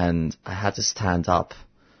 and I had to stand up,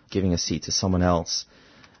 giving a seat to someone else.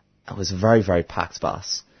 It was a very, very packed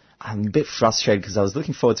bus. I'm a bit frustrated because I was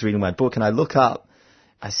looking forward to reading my book, and I look up,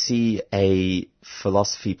 I see a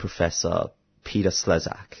philosophy professor, Peter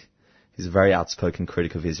Slezak, who's a very outspoken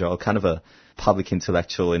critic of Israel, kind of a public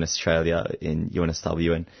intellectual in Australia, in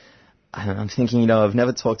UNSW, and I'm thinking, I've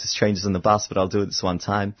never talked to strangers on the bus, but I'll do it this one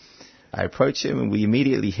time. I approach him, and we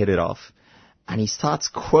immediately hit it off, and he starts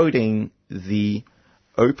quoting the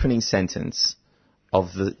opening sentence of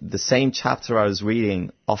the same chapter I was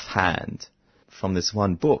reading offhand from this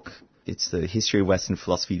one book. It's the History of Western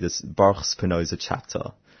Philosophy, this Baruch Spinoza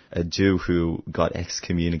chapter, a Jew who got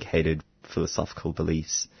excommunicated philosophical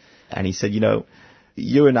beliefs. And he said,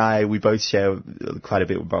 you and I, we both share quite a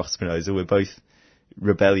bit with Baruch Spinoza. We're both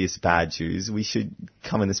rebellious bad Jews. We should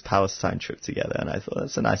come on this Palestine trip together. And I thought,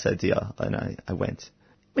 that's a nice idea. And I went.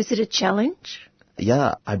 Was it a challenge?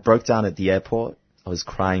 Yeah, I broke down at the airport. I was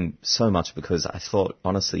crying so much because I thought,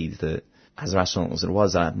 honestly, that as rational as it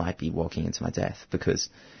was, I might be walking into my death, because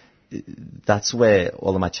that's where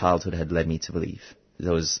all of my childhood had led me to believe.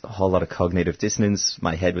 There was a whole lot of cognitive dissonance.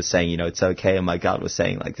 My head was saying, it's okay, and my gut was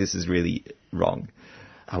saying, this is really wrong.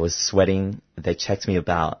 I was sweating. They checked me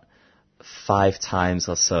about 5 times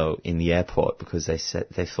or so in the airport because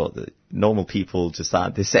they thought that normal people just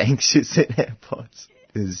aren't this anxious in airports.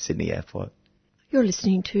 This is Sydney Airport. You're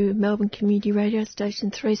listening to Melbourne Community Radio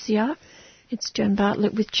Station 3CR. It's Joan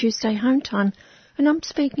Bartlett with Tuesday Home Time, and I'm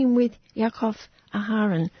speaking with Yaakov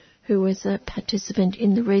Aharon, who was a participant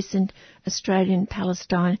in the recent Australian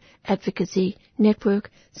Palestine Advocacy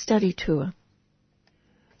Network study tour.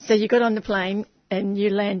 So you got on the plane and you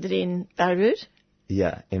landed in Beirut?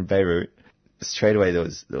 Yeah, in Beirut. Straight away there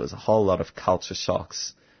was a whole lot of culture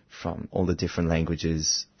shocks from all the different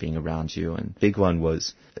languages being around you, and big one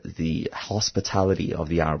was the hospitality of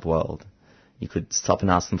the Arab world. You could stop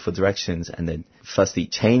and ask them for directions, and then firstly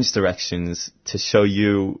change directions to show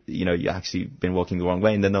you, you actually been walking the wrong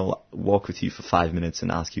way, and then they'll walk with you for 5 minutes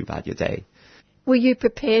and ask you about your day. Were you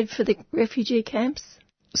prepared for the refugee camps?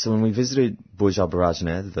 So when we visited Burj Al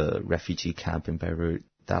Barajneh, the refugee camp in Beirut,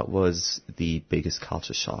 that was the biggest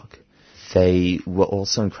culture shock. They were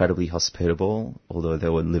also incredibly hospitable, although they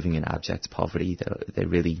were living in abject poverty. They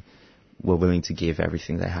really were willing to give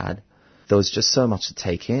everything they had. There was just so much to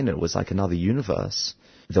take in. It was like another universe.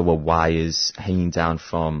 There were wires hanging down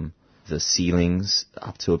from the ceilings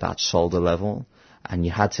up to about shoulder level, and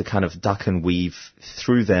you had to kind of duck and weave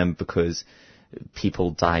through them because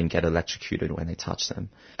people die and get electrocuted when they touch them.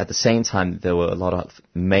 At the same time, there were a lot of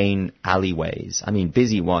main alleyways,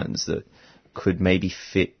 busy ones that could maybe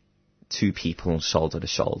fit 2 people shoulder to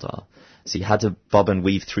shoulder. So you had to bob and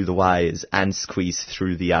weave through the wires and squeeze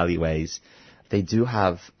through the alleyways. They do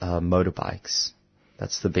have motorbikes.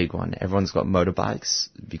 That's the big one. Everyone's got motorbikes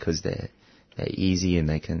because they're easy and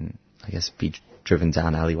they can, I guess, be driven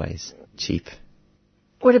down alleyways. Cheap.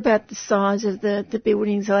 What about the size of the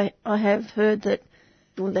buildings? I have heard that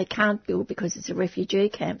they can't build because it's a refugee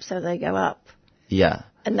camp, so they go up. Yeah.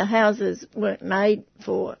 And the houses weren't made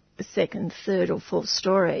for a 2nd, 3rd or 4th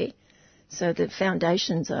story, so the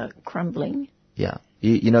foundations are crumbling. Yeah.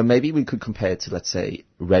 Maybe we could compare it to, let's say,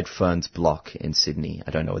 Redfern's block in Sydney.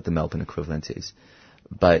 I don't know what the Melbourne equivalent is.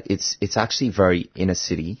 But it's actually very inner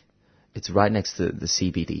city. It's right next to the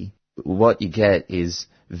CBD. What you get is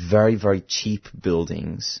very, very cheap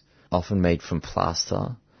buildings, often made from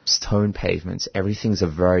plaster, stone pavements. Everything's a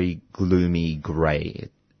very gloomy grey.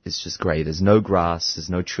 It's just grey. There's no grass. There's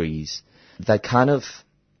no trees. That kind of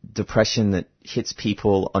depression that hits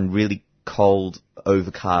people on really cold,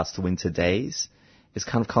 overcast winter days is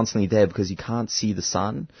kind of constantly there because you can't see the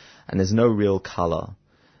sun and there's no real colour.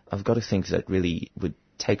 I've got to think that really would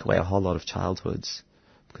take away a whole lot of childhoods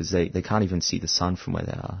because they can't even see the sun from where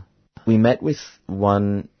they are. We met with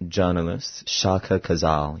one journalist, Shaka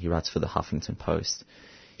Kazal. He writes for the Huffington Post.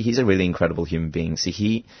 He's a really incredible human being. So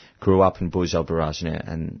he grew up in Burj Al Barajneh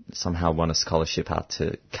and somehow won a scholarship out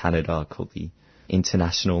to Canada called the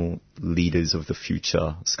International Leaders of the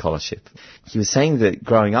Future Scholarship. He was saying that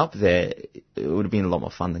growing up there, it would have been a lot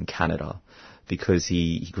more fun than Canada because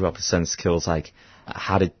he grew up with certain skills like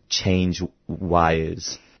how to change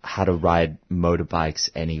wires, how to ride motorbikes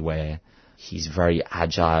anywhere. He's very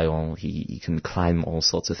agile. He can climb all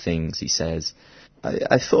sorts of things, he says.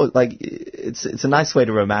 I thought, like, it's a nice way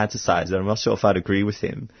to romanticize it. I'm not sure if I'd agree with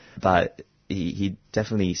him, but he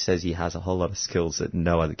definitely says he has a whole lot of skills that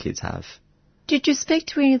no other kids have. Did you speak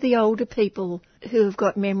to any of the older people who have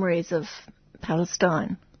got memories of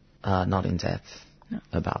Palestine? Not in depth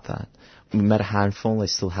about that. We met a handful. They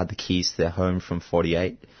still had the keys to their home from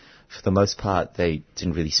 48. For the most part, they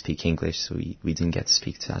didn't really speak English, so we didn't get to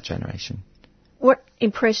speak to our generation. What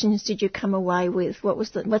impressions did you come away with?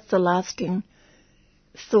 What's the lasting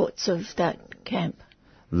thoughts of that camp?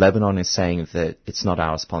 Lebanon is saying that it's not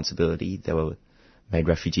our responsibility. They were made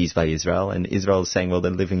refugees by Israel, and Israel is saying, well,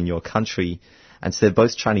 they're living in your country. And so they're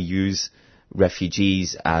both trying to use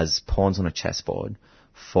refugees as pawns on a chessboard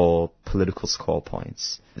for political score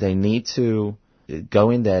points. They need to go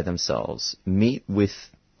in there themselves, meet with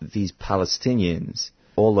these Palestinians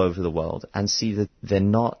all over the world, and see that they're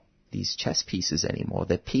not these chess pieces anymore.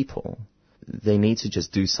 They're people. They need to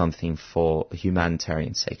just do something for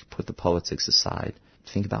humanitarian sake, put the politics aside,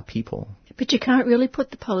 think about people. But you can't really put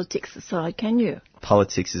the politics aside, can you?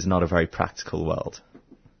 Politics is not a very practical world.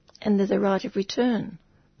 And there's a right of return.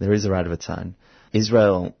 There is a right of return.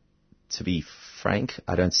 Israel, to be frank,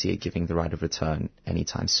 I don't see it giving the right of return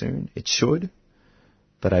anytime soon. It should,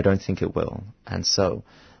 but I don't think it will. And so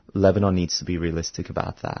Lebanon needs to be realistic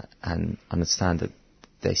about that and understand that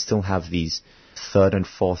they still have these third and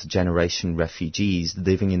fourth generation refugees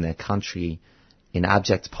living in their country in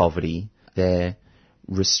abject poverty. They're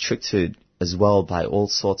restricted as well by all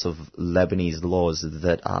sorts of Lebanese laws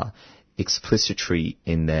that are explicitory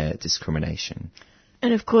in their discrimination.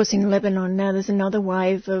 And of course in Lebanon now there's another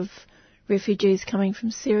wave of refugees coming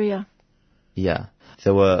from Syria. Yeah.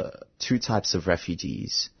 There were two types of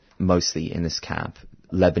refugees mostly in this camp.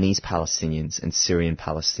 Lebanese Palestinians and Syrian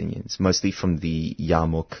Palestinians, mostly from the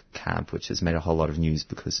Yarmouk camp, which has made a whole lot of news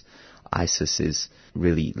because ISIS is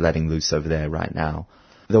really letting loose over there right now.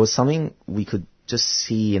 There was something we could just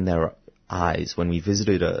see in their eyes when we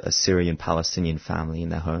visited a Syrian Palestinian family in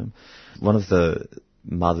their home. One of the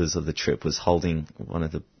mothers of the trip was holding one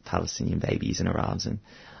of the Palestinian babies in her arms, and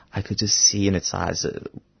I could just see in its eyes,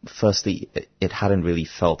 firstly, it hadn't really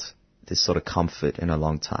felt this sort of comfort in a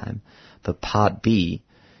long time. But part B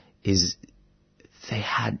is they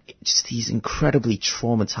had just these incredibly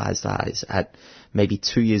traumatized eyes. At maybe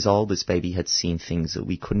 2 years old, this baby had seen things that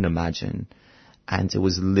we couldn't imagine. And it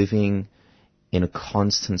was living in a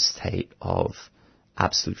constant state of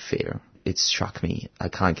absolute fear. It struck me. I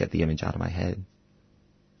can't get the image out of my head.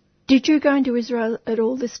 Did you go into Israel at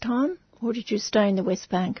all this time? Or did you stay in the West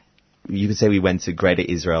Bank? You could say we went to Greater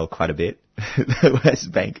Israel quite a bit. The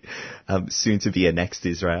West Bank, soon to be annexed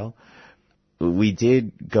Israel. We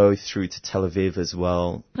did go through to Tel Aviv as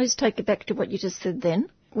well. Let's take it back to what you just said then,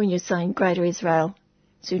 when you're saying Greater Israel,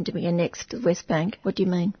 soon to be annexed to the West Bank. What do you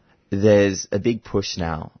mean? There's a big push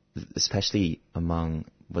now, especially among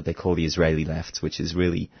what they call the Israeli left, which is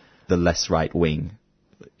really the less right-wing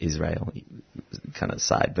Israel kind of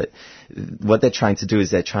side. But what they're trying to do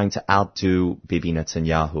is they're trying to outdo Bibi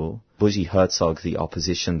Netanyahu. Buzzi Herzog, the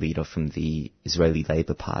opposition leader from the Israeli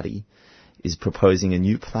Labour Party, is proposing a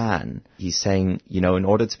new plan. He's saying, in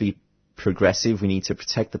order to be progressive, we need to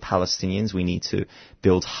protect the Palestinians. We need to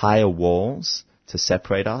build higher walls to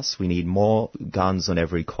separate us. We need more guns on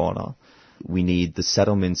every corner. We need the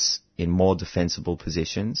settlements in more defensible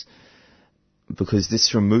positions, because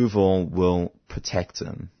this removal will protect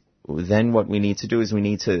them. Then what we need to do is we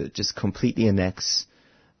need to just completely annex,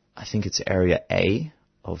 I think it's Area A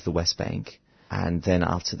of the West Bank. And then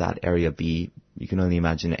after that, Area B, you can only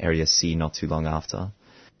imagine Area C not too long after.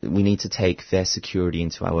 We need to take their security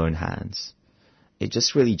into our own hands. It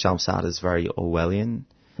just really jumps out as very Orwellian.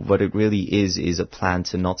 What it really is a plan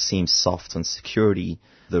to not seem soft on security.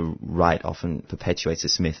 The right often perpetuates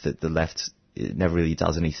this myth that the left never really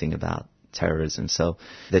does anything about terrorism. So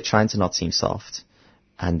they're trying to not seem soft,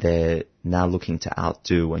 and they're now looking to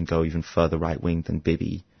outdo and go even further right-wing than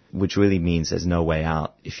Bibi, which really means there's no way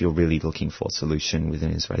out if you're really looking for a solution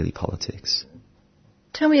within Israeli politics.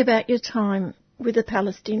 Tell me about your time with the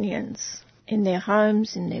Palestinians, in their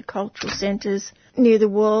homes, in their cultural centres, near the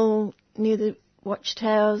wall, near the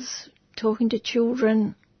watchtowers, talking to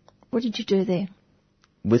children. What did you do there?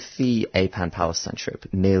 With the APAN Palestine trip,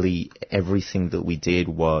 nearly everything that we did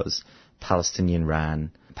was Palestinian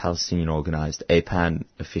ran, Palestinian organised. APAN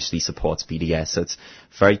officially supports BDS, so it's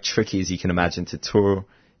very tricky, as you can imagine, to tour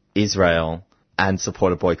Israel and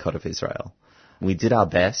support a boycott of Israel. We did our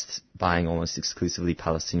best, buying almost exclusively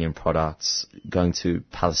Palestinian products, going to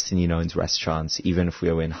Palestinian-owned restaurants, even if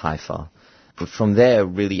we were in Haifa. But from there,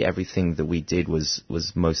 really everything that we did was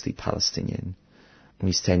mostly Palestinian.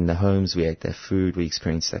 We stayed in their homes, we ate their food, we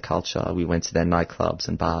experienced their culture, we went to their nightclubs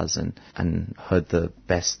and bars and heard the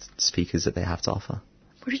best speakers that they have to offer.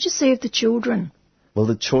 What did you see of the children? Well,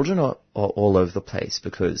 the children are all over the place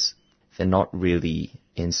because they're not really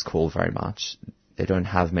in school very much. They don't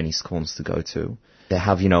have many schools to go to. They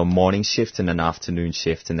have, a morning shift and an afternoon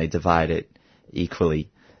shift, and they divide it equally.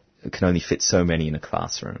 It can only fit so many in a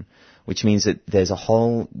classroom, which means that there's a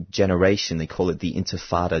whole generation, they call it the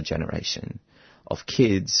Intifada generation, of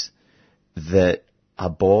kids that are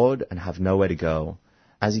bored and have nowhere to go.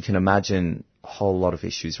 As you can imagine, a whole lot of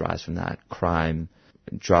issues rise from that. Crime,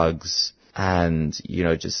 drugs, and,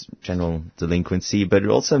 just general delinquency. But it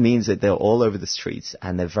also means that they're all over the streets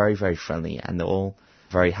and they're very, very friendly and they're all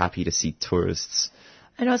very happy to see tourists.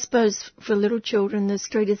 And I suppose for little children, the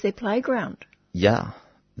street is their playground. Yeah,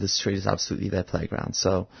 the street is absolutely their playground.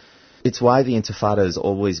 So it's why the Intifada has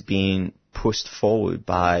always been pushed forward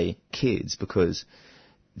by kids, because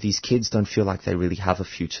these kids don't feel like they really have a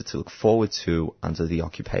future to look forward to under the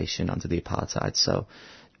occupation, under the apartheid. So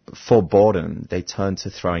for boredom, they turn to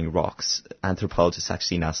throwing rocks. Anthropologists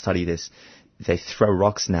actually now study this. They throw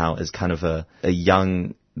rocks now as kind of a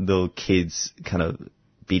young little kids kind of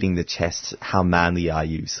beating the chest, how manly are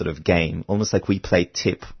you sort of game. Almost like we play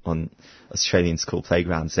tip on Australian school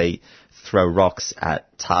playgrounds. They throw rocks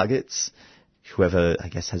at targets. Whoever, I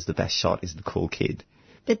guess, has the best shot is the cool kid.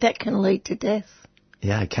 But that can lead to death.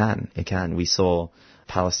 Yeah, it can. It can. We saw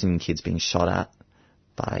Palestinian kids being shot at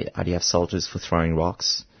by IDF soldiers for throwing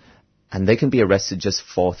rocks. And they can be arrested just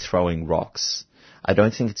for throwing rocks. I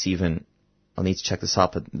don't think it's even, I'll need to check this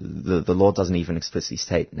up, but the law doesn't even explicitly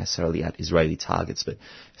state necessarily at Israeli targets, but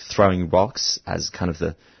throwing rocks as kind of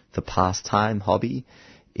the pastime hobby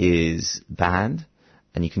is banned,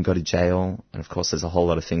 and you can go to jail. And of course there's a whole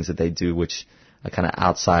lot of things that they do which are kind of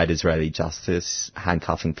outside Israeli justice,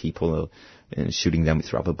 handcuffing people and shooting them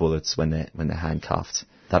with rubber bullets when they're handcuffed.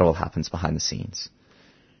 That all happens behind the scenes.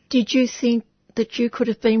 Did you think that you could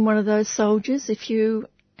have been one of those soldiers if you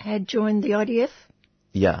had joined the IDF?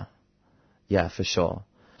 Yeah, for sure.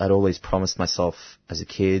 I'd always promised myself as a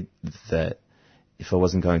kid that if I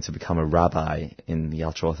wasn't going to become a rabbi in the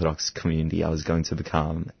ultra-Orthodox community, I was going to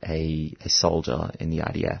become a soldier in the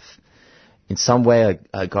IDF. In some way,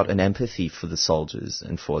 I got an empathy for the soldiers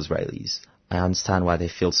and for Israelis. I understand why they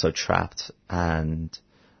feel so trapped and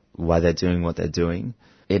why they're doing what they're doing.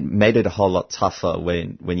 It made it a whole lot tougher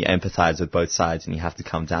when you empathize with both sides and you have to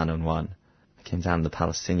come down on one. I came down on the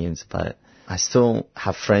Palestinians, but I still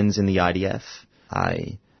have friends in the IDF.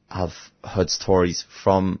 I have heard stories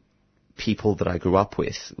from people that I grew up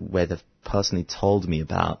with where they've personally told me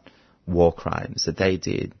about war crimes that they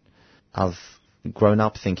did. I've grown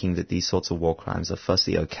up thinking that these sorts of war crimes are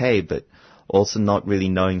firstly okay, but also not really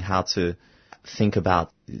knowing how to think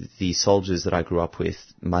about the soldiers that I grew up with,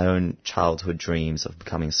 my own childhood dreams of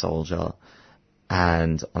becoming a soldier,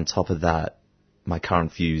 and on top of that, my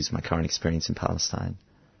current views, my current experience in Palestine.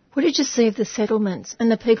 What did you see of the settlements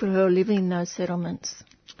and the people who are living in those settlements?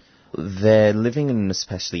 They're living in an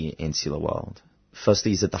especially insular world.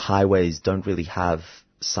 Firstly is that the highways don't really have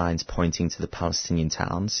signs pointing to the Palestinian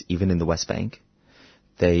towns, even in the West Bank.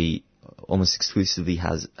 They almost exclusively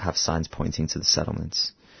have signs pointing to the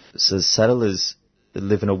settlements. So the settlers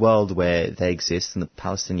live in a world where they exist and the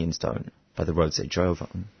Palestinians don't, by the roads they drove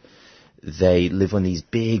on. They live on these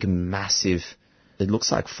big, massive, it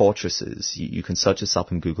looks like fortresses. You can search this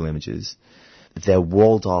up in Google Images. They're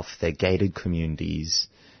walled off, they're gated communities,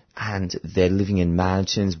 and they're living in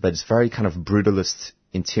mansions, but it's very kind of brutalist,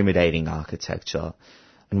 intimidating architecture.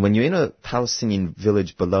 And when you're in a Palestinian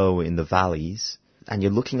village below in the valleys, and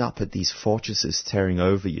you're looking up at these fortresses tearing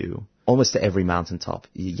over you, almost at every mountaintop,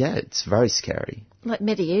 yeah, it's very scary. Like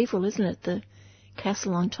medieval, isn't it? The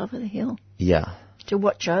castle on top of the hill. Yeah. To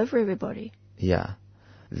watch over everybody. Yeah.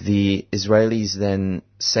 The Israelis then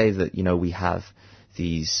say that, we have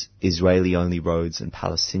these Israeli-only roads and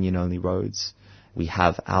Palestinian-only roads. We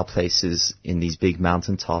have our places in these big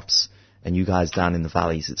mountaintops, and you guys down in the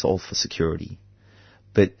valleys, it's all for security.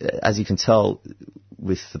 But as you can tell,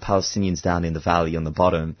 with the Palestinians down in the valley on the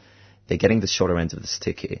bottom, they're getting the shorter end of the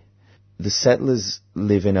stick here. The settlers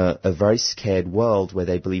live in a very scared world where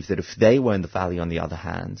they believe that if they were in the valley, on the other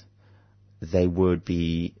hand, they would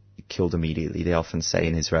be killed immediately. They often say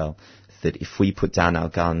in Israel that if we put down our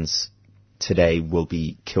guns today, we'll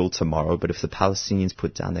be killed tomorrow. But if the Palestinians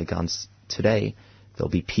put down their guns today, there'll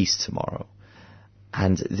be peace tomorrow.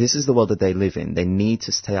 And this is the world that they live in. They need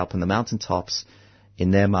to stay up on the mountaintops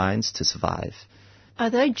in their minds to survive.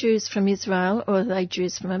 Are they Jews from Israel or are they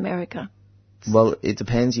Jews from America? Well, it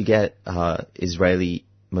depends. You get most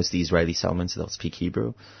of the Israeli settlements, they'll speak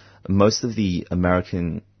Hebrew. Most of the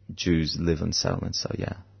American Jews live in settlements, so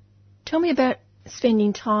yeah. Tell me about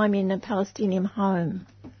spending time in a Palestinian home.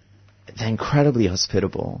 They're incredibly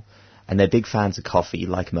hospitable, and they're big fans of coffee,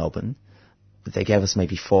 like Melbourne. They gave us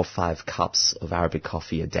maybe 4 or 5 cups of Arabic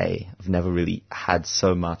coffee a day. I've never really had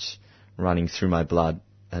so much running through my blood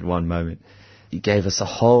at one moment. He gave us a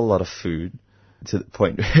whole lot of food to the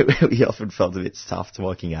point where we often felt a bit stuffed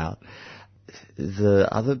walking out. The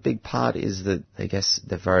other big part is that I guess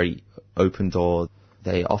they're very open door.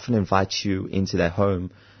 They often invite you into their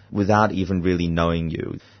home without even really knowing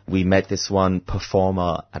you. We met this one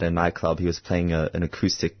performer at a nightclub. He was playing an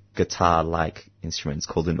acoustic guitar-like instrument. It's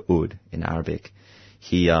called an oud in Arabic.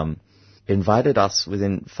 He invited us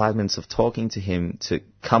within 5 minutes of talking to him to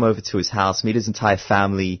come over to his house, meet his entire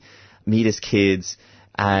family, meet his kids,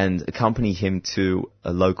 and accompany him to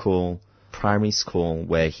a local primary school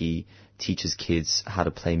where he teaches kids how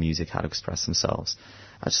to play music, how to express themselves.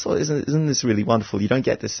 I just thought, isn't this really wonderful? You don't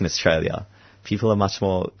get this in Australia. People are much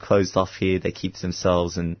more closed off here. They keep to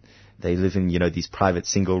themselves and they live in, these private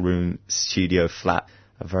single-room studio flat,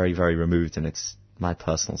 are very, very removed, and it's my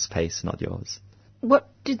personal space, not yours. What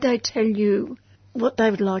did they tell you what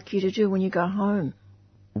they would like you to do when you go home?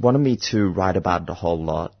 Wanted me to write about it a whole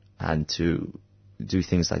lot and to do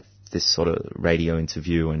things like this sort of radio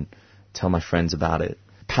interview and tell my friends about it.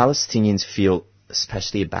 Palestinians feel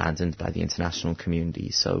especially abandoned by the international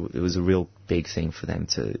community, so it was a real big thing for them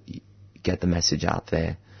to get the message out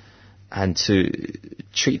there and to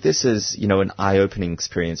treat this as, an eye-opening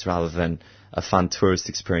experience rather than a fun tourist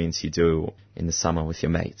experience you do in the summer with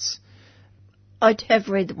your mates. I have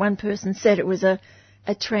read that one person said it was a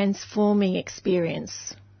transforming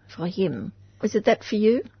experience for him. Was it that for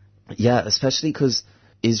you? Yeah, especially because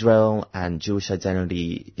Israel and Jewish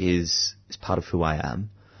identity is part of who I am.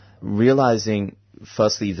 Realizing,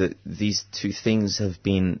 firstly, that these two things have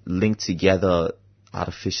been linked together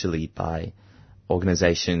artificially by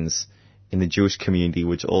organizations in the Jewish community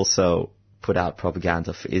which also put out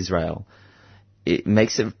propaganda for Israel. It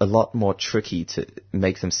makes it a lot more tricky to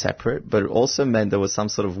make them separate, but it also meant there was some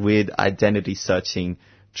sort of weird identity searching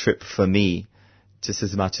trip for me, just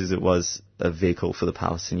as much as it was a vehicle for the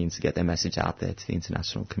Palestinians to get their message out there to the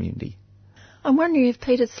international community. I'm wondering if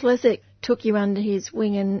Peter Slezak took you under his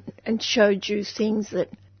wing and showed you things that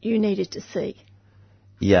you needed to see.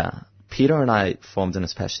 Yeah. Peter and I formed an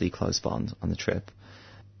especially close bond on the trip.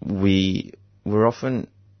 We were often,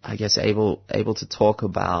 I guess, able to talk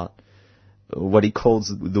about what he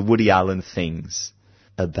calls the Woody Allen things,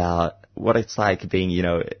 about what it's like being,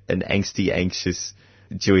 an angsty, anxious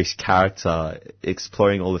Jewish character,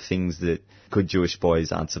 exploring all the things that good Jewish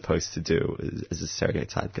boys aren't supposed to do, as the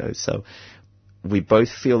stereotype goes. So we both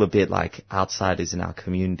feel a bit like outsiders in our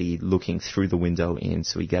community looking through the window in,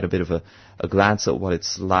 so we get a bit of a glance at what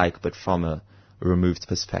it's like, but from a removed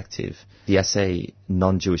perspective. The essay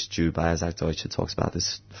Non-Jewish Jew by Isaac Deutscher talks about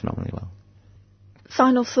this phenomenally well.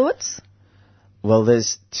 Final thoughts? Well,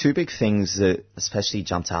 there's 2 big things that especially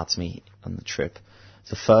jumped out to me on the trip.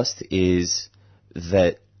 The first is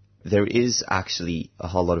that there is actually a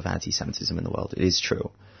whole lot of anti-Semitism in the world. It is true.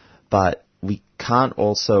 But we can't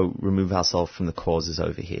also remove ourselves from the causes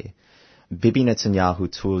over here. Bibi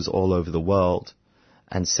Netanyahu tours all over the world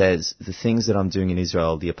and says the things that I'm doing in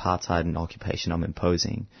Israel, the apartheid and occupation I'm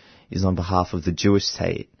imposing, is on behalf of the Jewish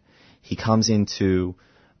state. He comes into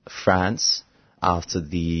France after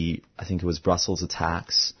I think it was Brussels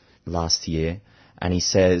attacks last year, and he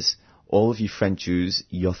says, all of you French Jews,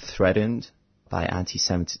 you're threatened by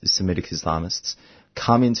anti-Semitic Islamists.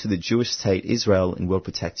 Come into the Jewish state, Israel, and we'll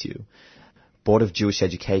protect you. Board of Jewish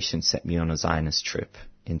Education sent me on a Zionist trip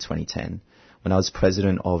in 2010. When I was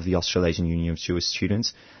president of the Australasian Union of Jewish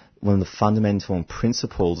Students, one of the fundamental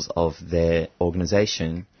principles of their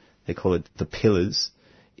organization, they call it the pillars,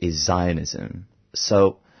 is Zionism.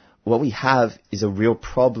 So what we have is a real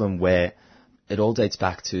problem where it all dates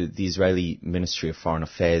back to the Israeli Ministry of Foreign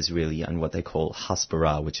Affairs, really, and what they call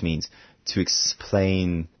hasbara, which means to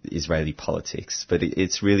explain Israeli politics. But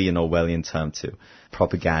it's really an Orwellian term to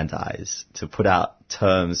propagandize, to put out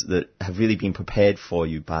terms that have really been prepared for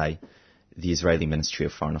you by the Israeli Ministry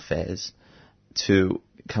of Foreign Affairs, to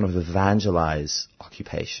kind of evangelize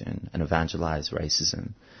occupation and evangelize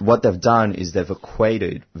racism. What they've done is they've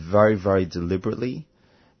equated very, very deliberately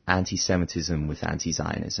anti-Semitism with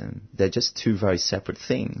anti-Zionism. They're just 2 very separate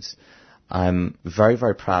things. I'm very,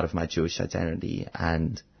 very proud of my Jewish identity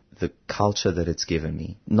and the culture that it's given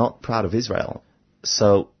me. Not proud of Israel.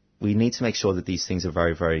 So we need to make sure that these things are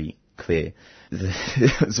very, very clear.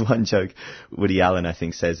 There's one joke Woody Allen, I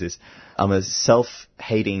think, says is, I'm a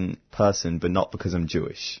self-hating person, but not because I'm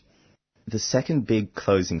Jewish. the second big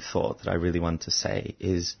closing thought that I really want to say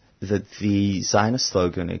is that the Zionist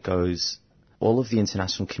slogan, it goes, all of the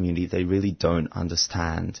international community, they really don't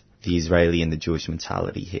understand the Israeli and the Jewish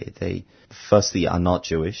mentality here. They, firstly, are not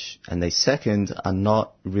Jewish, and they, second, are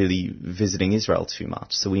not really visiting Israel too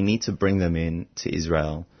much. So we need to bring them in to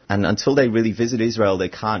Israel. And until they really visit Israel, they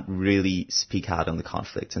can't really speak out on the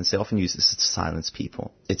conflict. And so they often use this to silence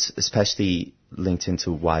people. It's especially linked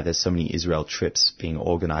into why there's so many Israel trips being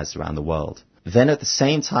organized around the world. Then at the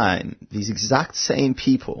same time, these exact same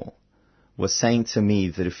people were saying to me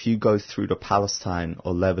that if you go through to Palestine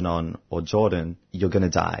or Lebanon or Jordan, you're going to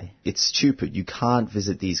die. It's stupid. You can't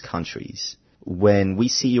visit these countries. When we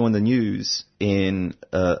see you on the news in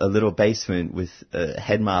a little basement with a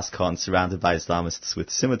head mask on surrounded by Islamists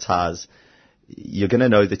with scimitars, you're going to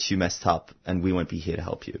know that you messed up and we won't be here to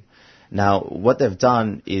help you. Now, what they've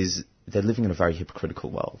done is they're living in a very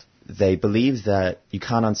hypocritical world. They believe that you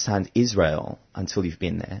can't understand Israel until you've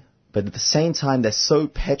been there. But at the same time, they're so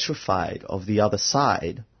petrified of the other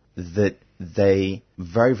side that they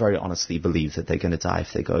very, very honestly believe that they're going to die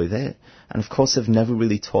if they go there. And of course, they've never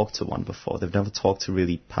really talked to one before. They've never talked to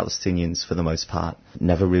really Palestinians for the most part,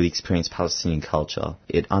 never really experienced Palestinian culture.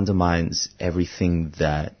 It undermines everything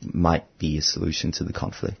that might be a solution to the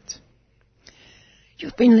conflict.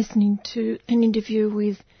 You've been listening to an interview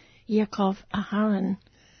with Yaakov Aharon,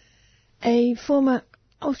 a former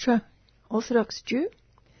ultra-Orthodox Jew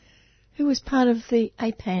who was part of the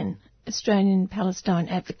APAN, Australian Palestine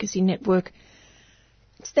Advocacy Network,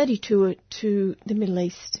 study tour to the Middle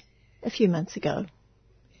East a few months ago.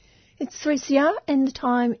 It's 3CR and the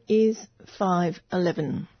time is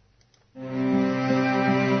 5:11.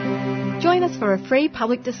 Join us for a free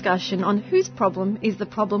public discussion on whose problem is the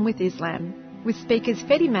problem with Islam, with speakers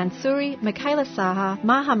Fedi Mansouri, Michaela Saha,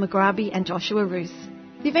 Maha Maghrabi and Joshua Roos.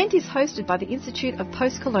 The event is hosted by the Institute of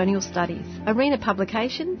Postcolonial Studies, Arena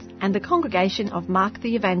Publications and the Congregation of Mark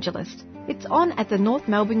the Evangelist. It's on at the North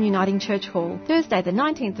Melbourne Uniting Church Hall, Thursday the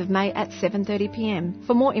 19th of May at 7:30pm.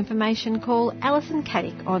 For more information, call Alison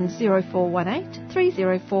Caddick on 0418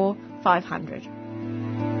 304 500.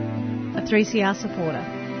 A 3CR supporter.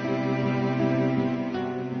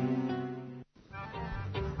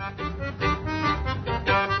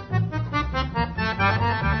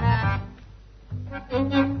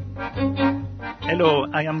 Hello,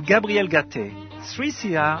 I am Gabriel Gatté.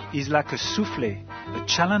 3CR is like a souffle, a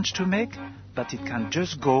challenge to make, but it can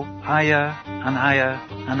just go higher and higher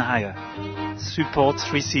and higher. Support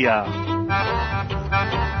 3CR.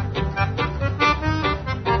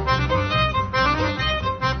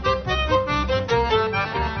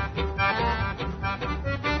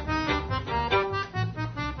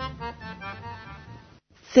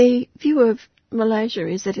 The view of Malaysia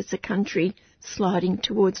is that it's a country sliding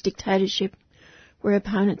towards dictatorship, where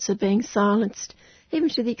opponents are being silenced, even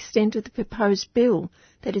to the extent of the proposed bill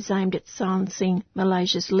that is aimed at silencing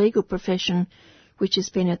Malaysia's legal profession, which has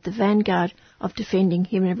been at the vanguard of defending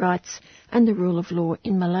human rights and the rule of law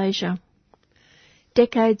in Malaysia.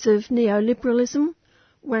 Decades of neoliberalism,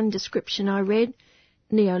 one description I read,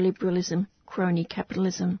 neoliberalism, crony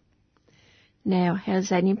capitalism. Now, how has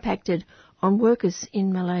that impacted on workers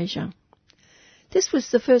in Malaysia? This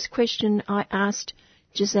was the first question I asked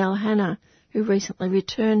Giselle Hanna, who recently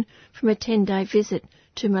returned from a 10-day visit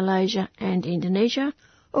to Malaysia and Indonesia,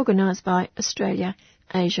 organised by Australia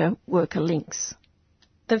Asia Worker Links.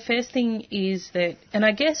 The first thing is that, and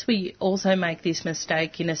I guess we also make this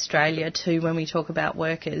mistake in Australia too when we talk about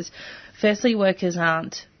workers. Firstly, workers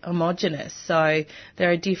aren't homogenous, so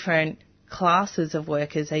there are different classes of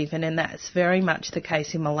workers even, and that's very much the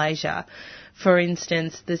case in Malaysia. For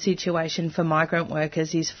instance, the situation for migrant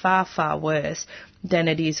workers is far, far worse than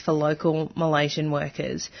it is for local Malaysian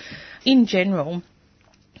workers. In general,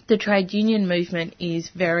 the trade union movement is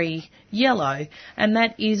very yellow, and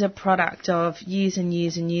that is a product of years and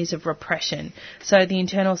years and years of repression. So the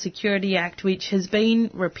Internal Security Act, which has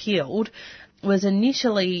been repealed, was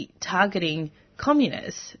initially targeting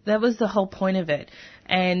communists. That was the whole point of it.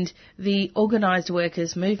 And the organised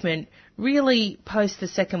workers movement really post the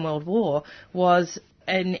Second World War was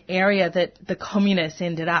an area that the communists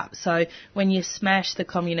ended up. So when you smash the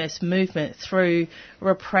communist movement through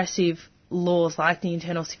repressive laws like the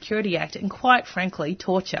Internal Security Act and quite frankly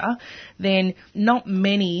torture, then not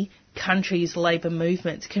many countries' labour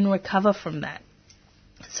movements can recover from that.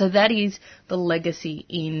 So that is the legacy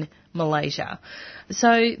in Malaysia.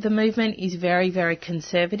 So the movement is very, very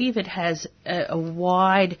conservative. It has a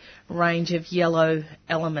wide range of yellow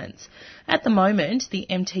elements. At the moment, the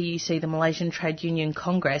MTUC, the Malaysian Trade Union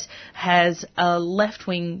Congress, has a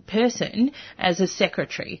left-wing person as a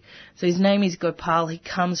secretary. So his name is Gopal. He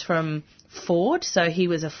comes from Ford. So he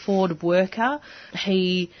was a Ford worker.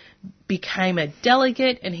 He became a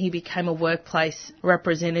delegate and he became a workplace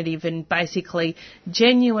representative and basically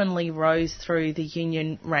genuinely rose through the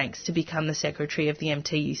union ranks to become the secretary of the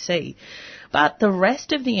MTUC. But the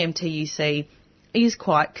rest of the MTUC is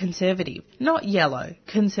quite conservative, not yellow,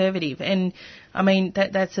 conservative. And I mean,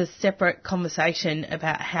 that's a separate conversation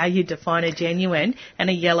about how you define a genuine and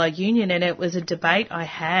a yellow union. And it was a debate I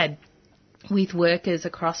had with workers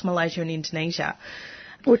across Malaysia and Indonesia.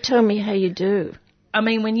 Well, tell me how you do. I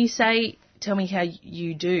mean, when you say, tell me how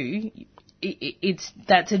you do,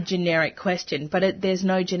 that's a generic question, but there's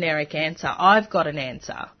no generic answer. I've got an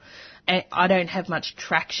answer. And I don't have much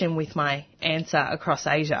traction with my answer across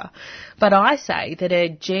Asia. But I say that a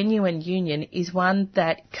genuine union is one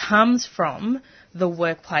that comes from the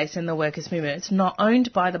workplace and the workers' movement. It's not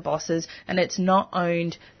owned by the bosses and it's not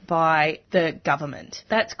owned by the government.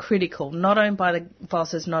 That's critical. Not owned by the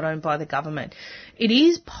bosses, not owned by the government. It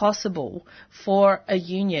is possible for a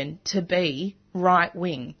union to be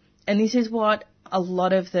right-wing. And this is what a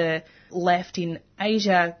lot of the left in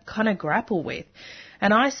Asia kind of grapple with.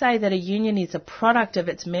 And I say that a union is a product of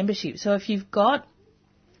its membership. So if you've got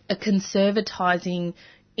a conservatising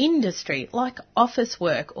industry, like office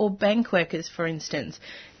work or bank workers, for instance,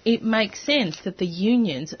 it makes sense that the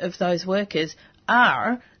unions of those workers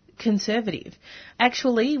are conservative.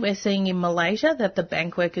 Actually, we're seeing in Malaysia that the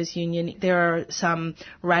bank workers union, there are some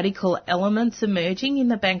radical elements emerging in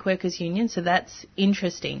the bank workers union, so that's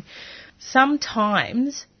interesting.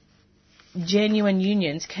 Sometimes genuine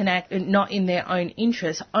unions can act not in their own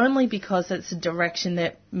interest only because it's a direction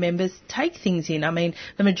that members take things in. I mean,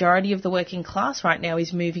 the majority of the working class right now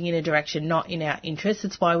is moving in a direction not in our interest.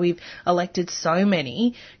 It's why we've elected so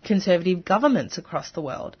many conservative governments across the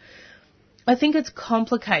world. I think it's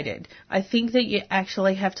complicated. I think that you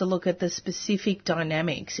actually have to look at the specific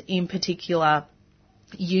dynamics in particular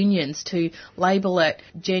unions to label it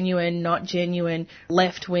genuine, not genuine,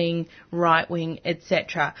 left-wing, right-wing,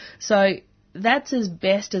 etc. So that's as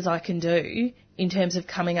best as I can do in terms of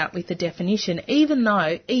coming up with the definition, even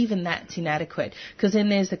though even that's inadequate, because then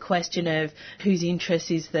there's the question of whose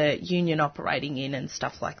interest is the union operating in and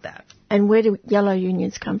stuff like that. And where do yellow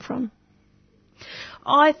unions come from?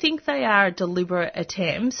 I think they are deliberate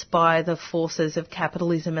attempts by the forces of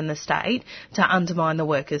capitalism and the state to undermine the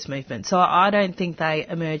workers' movement. So I don't think they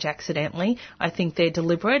emerge accidentally. I think they're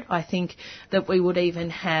deliberate. I think that we would even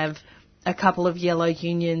have a couple of yellow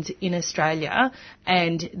unions in Australia,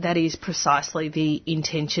 and that is precisely the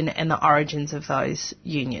intention and the origins of those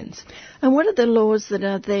unions. And what are the laws that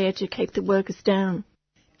are there to keep the workers down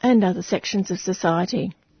and other sections of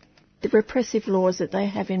society? The repressive laws that they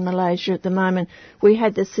have in Malaysia at the moment. We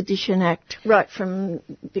had the Sedition Act right from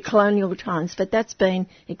the colonial times, but that's been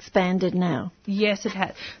expanded now. Yes, it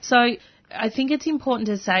has. So I think it's important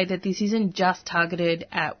to say that this isn't just targeted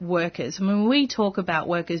at workers. I mean, we talk about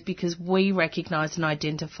workers because we recognise and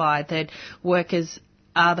identify that workers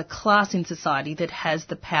are the class in society that has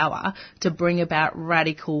the power to bring about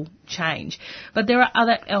radical change. But there are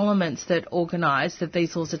other elements that organise that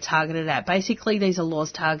these laws are targeted at. Basically, these are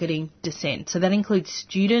laws targeting dissent. So that includes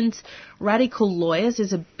students, radical lawyers.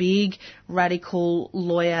 There's a big radical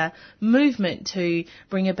lawyer movement to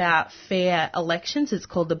bring about fair elections. It's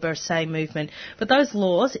called the Bersih movement. But those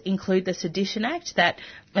laws include the Sedition Act that,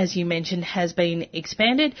 as you mentioned, has been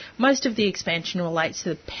expanded. Most of the expansion relates to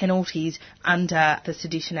the penalties under the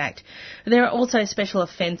Sedition Act. There are also special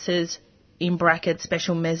offences, in brackets,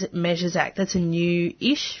 Special Measures Act. That's a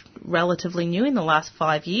new-ish, relatively new in the last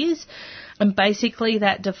 5 years. And basically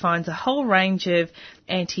that defines a whole range of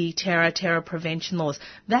anti-terror, terror prevention laws.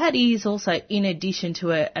 That is also in addition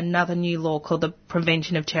to another new law called the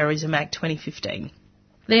Prevention of Terrorism Act 2015.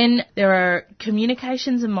 Then there are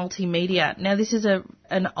communications and multimedia. Now, this is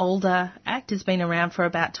an older act. It's been around for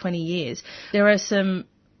about 20 years. There are some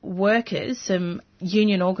workers, some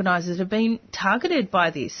union organisers have been targeted by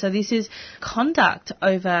this. So this is conduct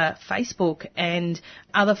over Facebook and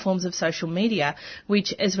other forms of social media,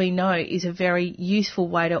 which, as we know, is a very useful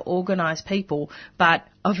way to organise people. But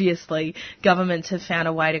obviously, governments have found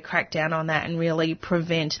a way to crack down on that and really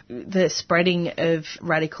prevent the spreading of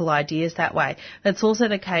radical ideas that way. That's also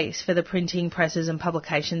the case for the Printing Presses and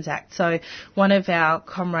Publications Act. So one of our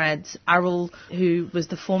comrades, Arul, who was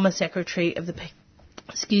the former secretary of the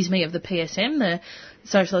PSM, the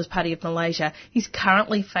Socialist Party of Malaysia, is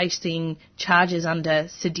currently facing charges under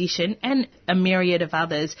sedition and a myriad of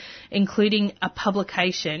others, including a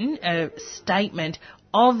publication, a statement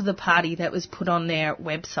of the party that was put on their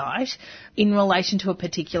website in relation to a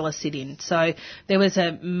particular sit-in. So there was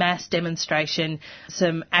a mass demonstration,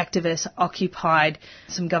 some activists occupied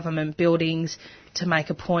some government buildings to make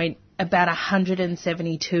a point. About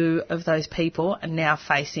 172 of those people are now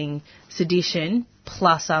facing sedition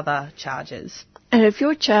plus other charges. And if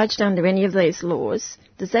you're charged under any of these laws,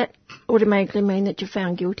 does that automatically mean that you're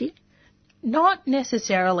found guilty? Not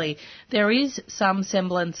necessarily. There is some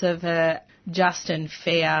semblance of a just and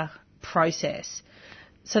fair process.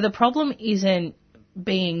 So the problem isn't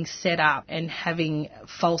being set up and having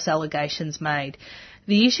false allegations made.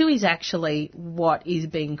 The issue is actually what is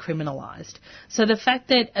being criminalised. So the fact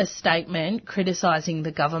that a statement criticising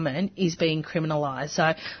the government is being criminalised.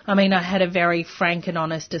 So, I mean, I had a very frank and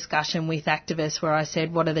honest discussion with activists where I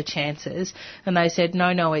said, what are the chances? And they said,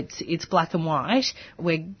 no, it's black and white.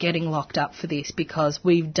 We're getting locked up for this because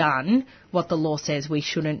we've done what the law says we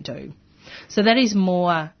shouldn't do. So that is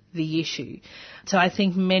more the issue. So I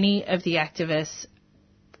think many of the activists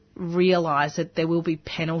realise that there will be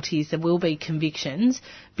penalties, there will be convictions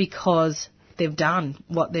because they've done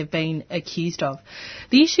what they've been accused of.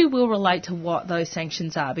 The issue will relate to what those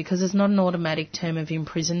sanctions are because it's not an automatic term of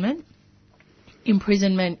imprisonment.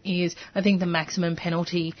 Imprisonment is, I think, the maximum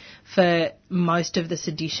penalty for most of the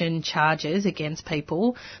sedition charges against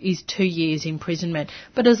people is 2 years imprisonment,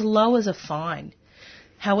 but as low as a fine.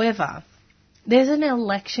 However, there's an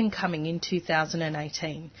election coming in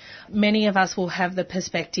 2018. Many of us will have the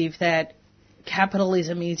perspective that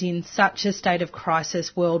capitalism is in such a state of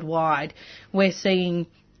crisis worldwide. We're seeing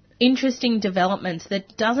interesting developments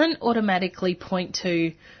that doesn't automatically point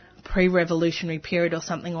to pre-revolutionary period or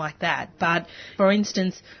something like that. But, for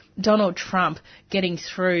instance, Donald Trump getting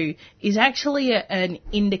through is actually an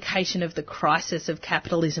indication of the crisis of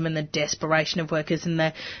capitalism and the desperation of workers and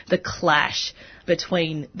the clash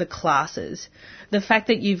between the classes. The fact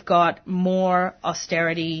that you've got more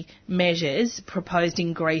austerity measures proposed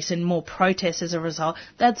in Greece and more protests as a result,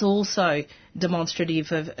 that's also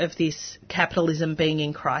demonstrative of this capitalism being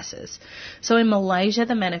in crisis. So in Malaysia,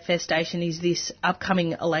 the manifestation is this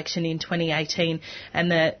upcoming election in 2018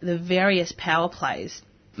 and the various power plays.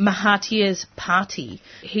 Mahathir's party,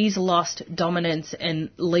 he's lost dominance and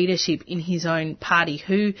leadership in his own party.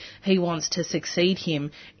 Who he wants to succeed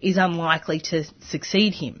him is unlikely to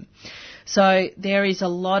succeed him. So there is a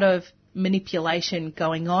lot of manipulation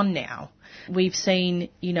going on now. We've seen,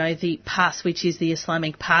 the PAS, which is the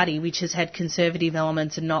Islamic Party, which has had conservative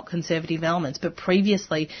elements and not conservative elements, but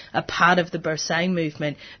previously a part of the Bersih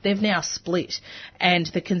movement. They've now split, and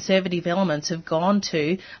the conservative elements have gone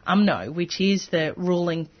to UMNO, which is the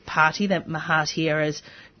ruling party that Mahathir has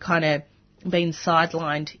kind of been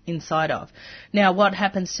sidelined inside of. Now, what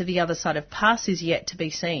happens to the other side of PAS is yet to be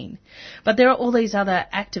seen. But there are all these other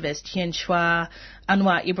activists, Tien Chua,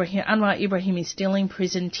 Anwar Ibrahim. Anwar Ibrahim is still in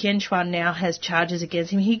prison. Tien Chua now has charges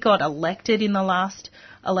against him. He got elected in the last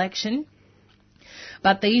election.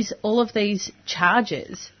 But all of these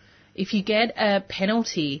charges, if you get a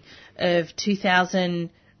penalty of 2,000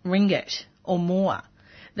 ringgit or more,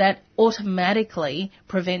 that automatically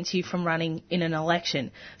prevents you from running in an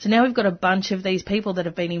election. So now we've got a bunch of these people that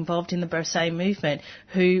have been involved in the Bersih movement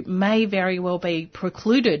who may very well be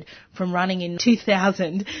precluded from running in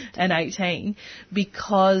 2018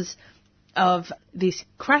 because of this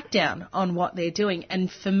crackdown on what they're doing. And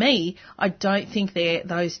for me, I don't think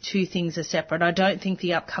those two things are separate. I don't think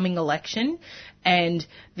the upcoming election and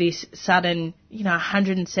this sudden,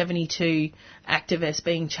 172 activists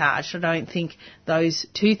being charged, I don't think those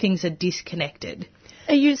two things are disconnected.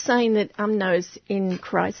 Are you saying that UMNO's in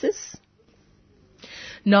crisis?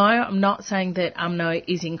 No, I'm not saying that UMNO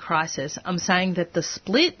is in crisis. I'm saying that the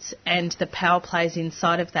splits and the power plays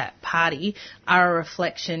inside of that party are a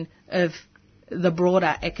reflection of the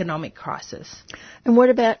broader economic crisis. And what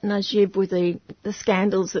about Najib with the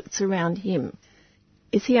scandals that surround him?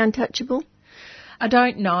 Is he untouchable? I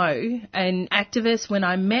don't know. And activists, when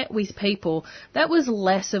I met with people, that was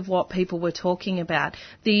less of what people were talking about.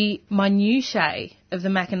 The minutiae of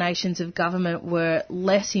the machinations of government were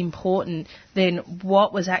less important than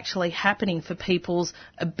what was actually happening for people's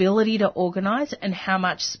ability to organise and how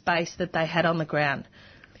much space that they had on the ground.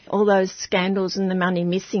 All those scandals and the money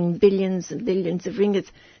missing, billions and billions of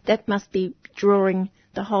ringgits, that must be drawing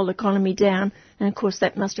the whole economy down. And, of course,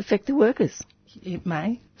 that must affect the workers. It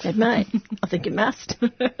may. It may. I think it must.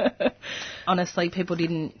 Honestly, people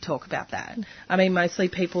didn't talk about that. I mean, mostly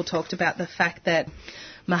people talked about the fact that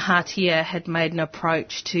Mahathir had made an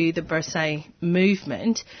approach to the Bersih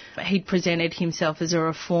movement. He'd presented himself as a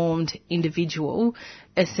reformed individual,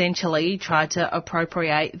 essentially tried to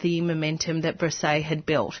appropriate the momentum that Bersih had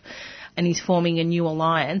built. and he's forming a new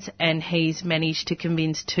alliance, and he's managed to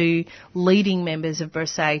convince 2 leading members of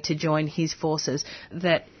Bersay to join his forces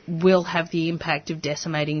that will have the impact of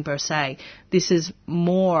decimating Bersay. This is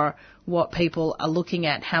more what people are looking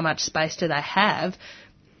at. How much space do they have?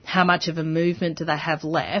 How much of a movement do they have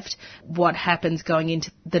left? What happens going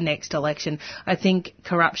into the next election? I think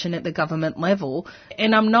corruption at the government level,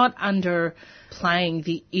 and I'm not underplaying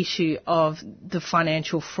the issue of the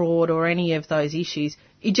financial fraud or any of those issues,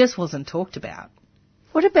 it just wasn't talked about.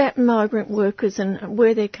 What about migrant workers and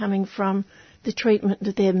where they're coming from, the treatment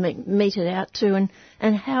that they're meted out to,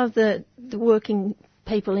 and how the working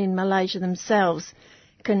people in Malaysia themselves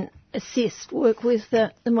can work with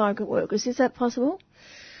the migrant workers? Is that possible?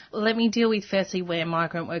 Let me deal with firstly where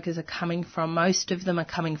migrant workers are coming from. Most of them are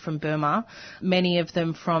coming from Burma, many of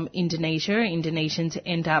them from Indonesia. Indonesians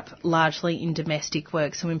end up largely in domestic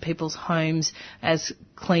work, so in people's homes as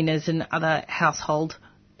cleaners and other household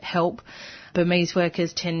help. Burmese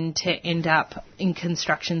workers tend to end up in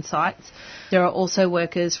construction sites. There are also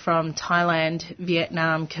workers from Thailand,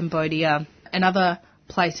 Vietnam, Cambodia and other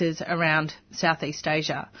places around Southeast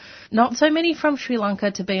Asia. Not so many from Sri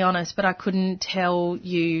Lanka, to be honest, but I couldn't tell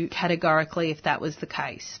you categorically if that was the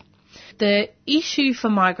case. The issue for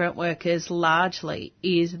migrant workers largely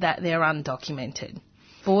is that they're undocumented.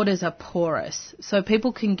 Borders are porous, so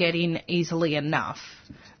people can get in easily enough.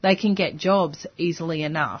 They can get jobs easily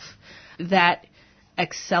enough. That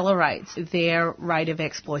accelerates their rate of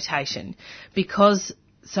exploitation. Because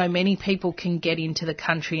so many people can get into the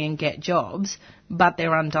country and get jobs, but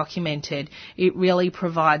they're undocumented, it really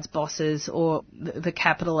provides bosses or the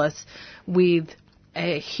capitalists with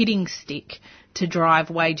a hitting stick to drive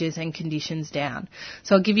wages and conditions down.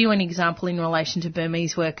 So I'll give you an example in relation to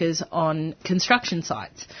Burmese workers on construction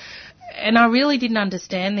sites. And I really didn't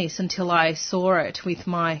understand this until I saw it with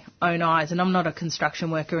my own eyes. And I'm not a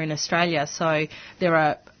construction worker in Australia, so there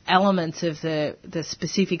are elements of the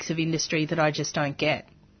specifics of industry that I just don't get.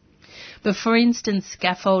 But for instance,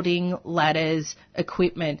 scaffolding, ladders,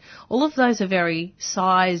 equipment, all of those are very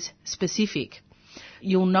size specific.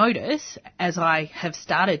 You'll notice, as I have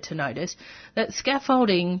started to notice, that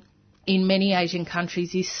scaffolding in many Asian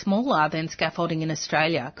countries is smaller than scaffolding in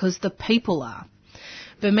Australia because the people are.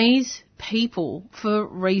 Burmese people, for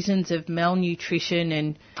reasons of malnutrition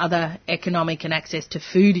and other economic and access to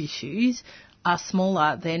food issues, are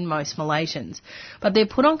smaller than most Malaysians. But they're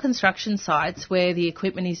put on construction sites where the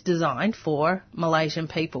equipment is designed for Malaysian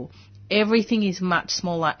people. Everything is much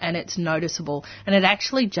smaller and it's noticeable, and it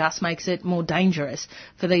actually just makes it more dangerous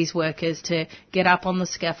for these workers to get up on the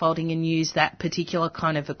scaffolding and use that particular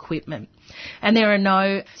kind of equipment. And there are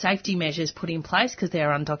no safety measures put in place because they're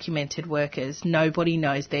undocumented workers. Nobody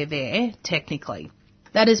knows they're there, technically.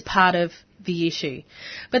 That is part of the issue.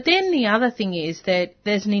 But then the other thing is that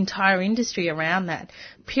there's an entire industry around that.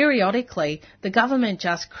 Periodically, the government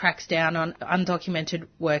just cracks down on undocumented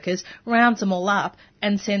workers, rounds them all up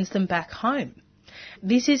and sends them back home.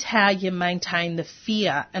 This is how you maintain the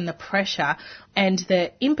fear and the pressure and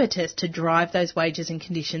the impetus to drive those wages and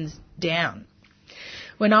conditions down.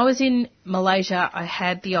 When I was in Malaysia, I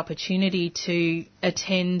had the opportunity to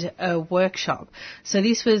attend a workshop. So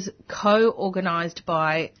this was co-organised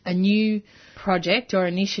by a new project or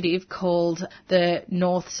initiative called the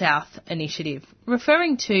North-South Initiative,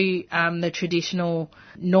 referring to the traditional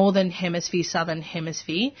Northern Hemisphere, Southern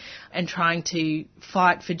Hemisphere, and trying to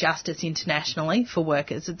fight for justice internationally for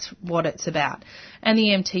workers. It's what it's about. And the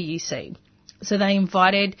MTUC. So they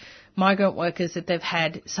invited migrant workers that they've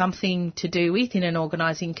had something to do with in an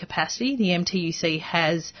organising capacity. The MTUC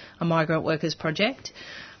has a migrant workers project,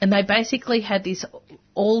 and they basically had this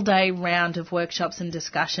all-day round of workshops and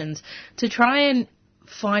discussions to try and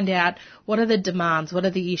find out what are the demands, what are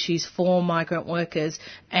the issues for migrant workers,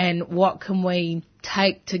 and what can we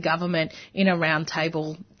take to government in a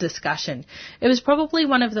roundtable discussion. It was probably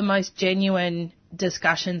one of the most genuine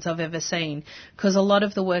discussions I've ever seen, because a lot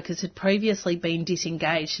of the workers had previously been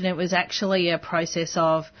disengaged, and it was actually a process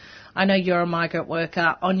of, I know you're a migrant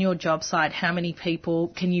worker, on your job site, how many people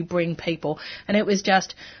can you bring people? And it was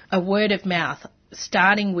just a word of mouth,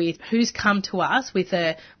 starting with who's come to us with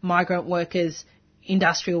a migrant workers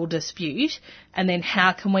industrial dispute, and then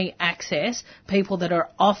how can we access people that are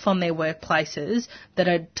off on their workplaces that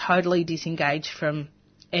are totally disengaged from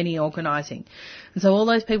any organising. And so all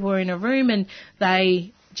those people were in a room, and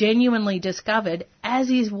they genuinely discovered, as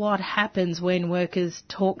is what happens when workers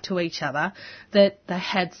talk to each other, that they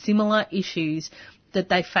had similar issues, that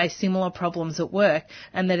they faced similar problems at work,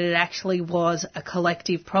 and that it actually was a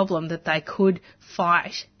collective problem that they could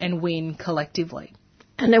fight and win collectively.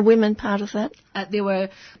 And are women part of that? There were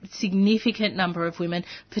a significant number of women,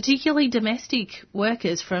 particularly domestic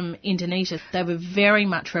workers from Indonesia. They were very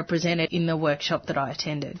much represented in the workshop that I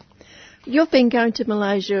attended. You've been going to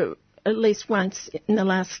Malaysia at least once in the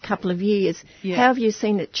last couple of years. Yeah. How have you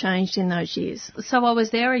seen it changed in those years? So I was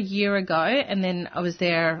there a year ago, and then I was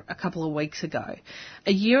there a couple of weeks ago.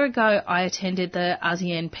 A year ago, I attended the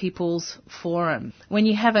ASEAN People's Forum. When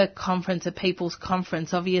you have a conference, a people's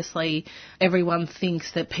conference, obviously everyone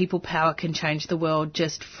thinks that people power can change the world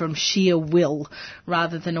just from sheer will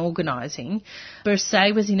rather than organising.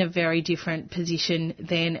 Bersih was in a very different position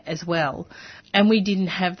then as well. And we didn't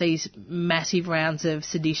have these massive rounds of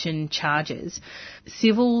sedition charges.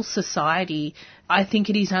 Civil society, I think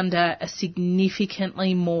it is under a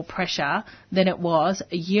significantly more pressure than it was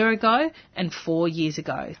a year ago and 4 years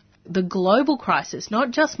ago. The global crisis,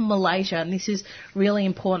 not just Malaysia, and this is really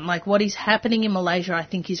important, like what is happening in Malaysia I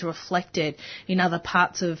think is reflected in other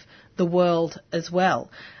parts of the world as well.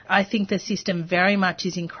 I think the system very much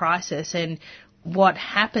is in crisis, and what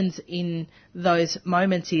happens in those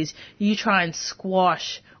moments is you try and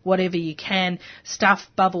squash whatever you can. Stuff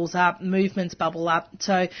bubbles up, movements bubble up.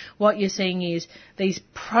 So what you're seeing is these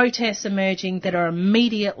protests emerging that are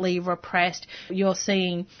immediately repressed. You're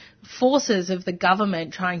seeing forces of the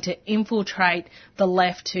government trying to infiltrate the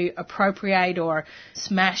left to appropriate or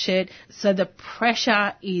smash it. So the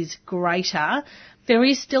pressure is greater. There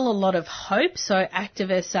is still a lot of hope, so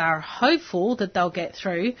activists are hopeful that they'll get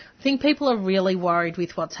through. I think people are really worried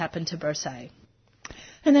with what's happened to Bersih.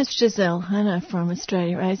 And that's Giselle Hanna from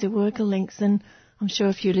Australia Asia Worker Links, and I'm sure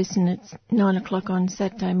if you listen at 9 o'clock on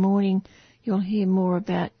Saturday morning, you'll hear more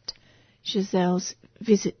about Giselle's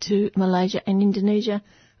visit to Malaysia and Indonesia,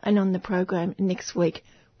 and on the program next week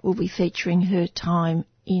we'll be featuring her time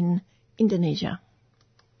in Indonesia.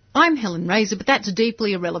 I'm Helen Razor, but that's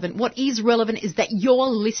deeply irrelevant. What is relevant is that you're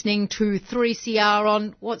listening to 3CR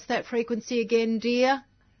on, what's that frequency again, dear?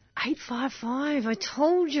 855, I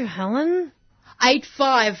told you, Helen.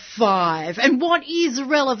 855. And what is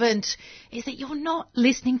relevant is that you're not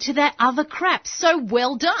listening to that other crap. So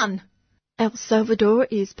well done. El Salvador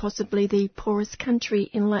is possibly the poorest country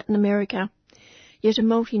in Latin America, yet a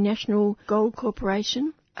multinational gold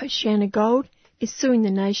corporation, OceanaGold, is suing the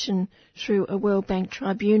nation through a World Bank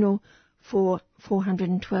tribunal for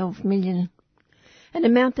 $412 million, an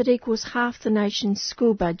amount that equals half the nation's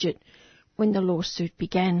school budget when the lawsuit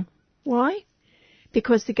began. Why?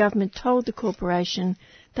 Because the government told the corporation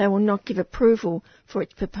they will not give approval for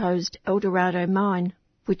its proposed El Dorado mine,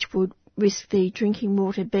 which would risk the drinking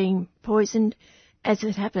water being poisoned, as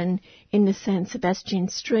it happened in the San Sebastian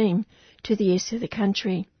stream to the east of the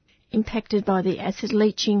country, impacted by the acid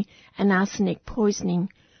leaching and arsenic poisoning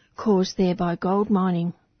caused there by gold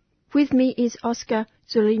mining. With me is Oscar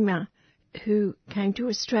Zulema, who came to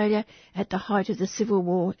Australia at the height of the Civil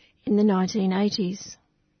War in the 1980s.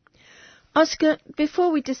 Oscar,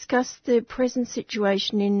 before we discuss the present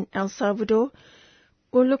situation in El Salvador,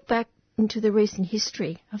 we'll look back into the recent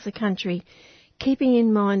history of the country, keeping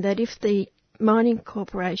in mind that if the mining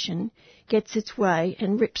corporation gets its way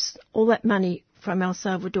and rips all that money from El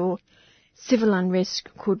Salvador, civil unrest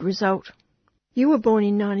could result. You were born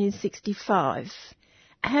in 1965.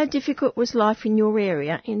 How difficult was life in your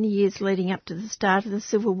area in the years leading up to the start of the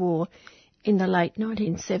Civil War in the late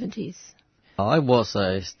 1970s? I was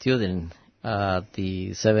a student at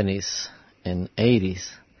the 70s and 80s.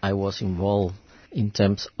 I was involved in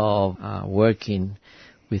terms of working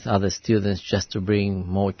with other students just to bring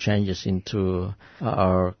more changes into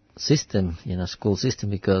our system, school system,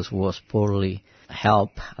 because it was poorly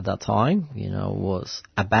helped at that time, was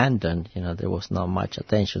abandoned, there was not much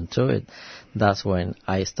attention to it. That's when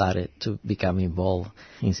I started to become involved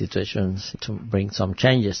in situations to bring some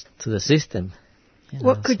changes to the system.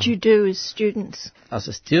 What could you do as students? As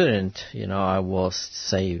a student, I was,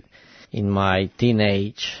 say, in my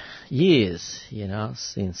teenage years,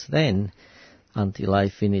 since then, until I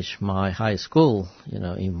finished my high school,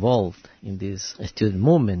 involved in this student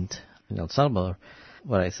movement in El Salvador.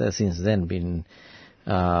 What I said since then, been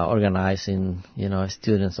organizing,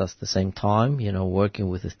 students at the same time, working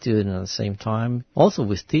with the students at the same time, also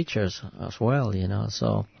with teachers as well,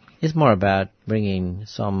 so it's more about bringing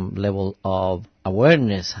some level of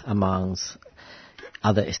awareness amongst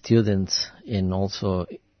other students and also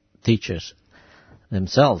teachers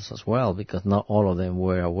themselves as well, because not all of them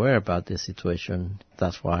were aware about this situation.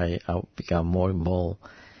 That's why I became more involved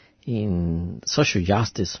in social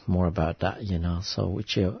justice, more about that, so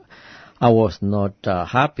which I was not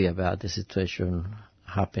happy about the situation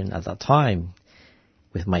happened at that time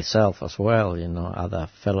with myself as well, other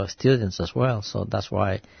fellow students as well. So that's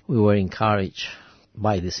why we were encouraged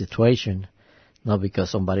by the situation, not because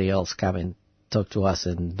somebody else come and talk to us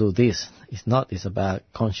and do this. It's not. It's about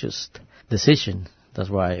conscious decision. That's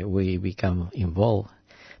why we become involved.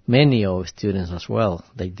 Many of students as well,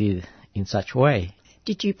 they did in such way.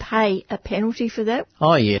 Did you pay a penalty for that?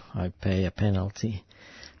 Oh, yeah, I pay a penalty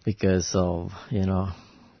because of,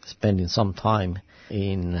 spending some time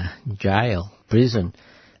in jail, prison.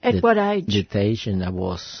 At what age? Detention. I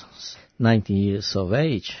was 19 years of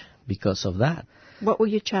age because of that. What were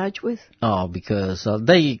you charged with? Oh, because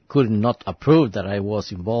they could not approve that I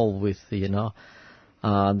was involved with,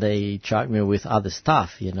 they charged me with other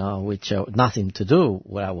stuff, which nothing to do with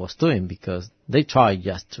what I was doing, because they tried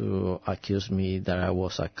just to accuse me that I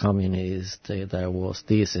was a communist, that I was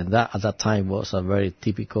this and that. At that time was a very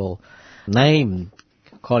typical name,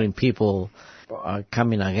 calling people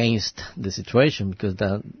coming against the situation, because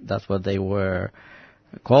that's what they were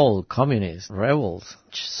called, communists, rebels.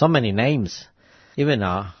 So many names. Even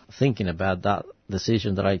thinking about that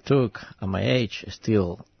decision that I took at my age,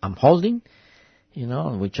 still I'm holding,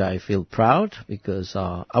 which I feel proud, because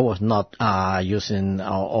I was not using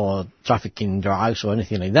or trafficking drugs or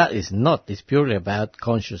anything like that. It's not. It's purely about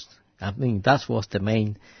conscious. I think that was the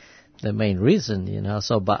main reason,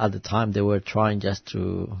 So, but at the time they were trying just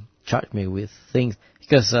to charge me with things,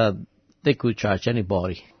 because they could charge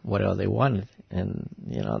anybody whatever they wanted, and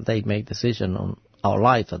they made decision on our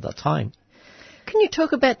lives at that time. Can you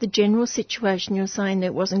talk about the general situation? You're saying that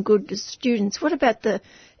it wasn't good to students. What about the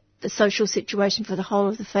social situation for the whole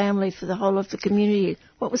of the family, for the whole of the community?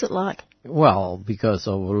 What was it like? Well, because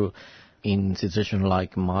of in situation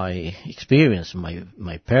like my experience,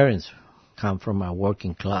 my parents come from a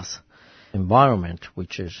working class environment,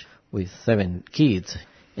 which is with 7 kids.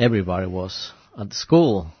 Everybody was at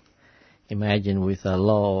school. Imagine with a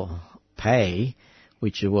low pay,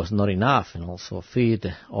 which was not enough, and also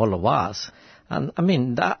feed all of us. And I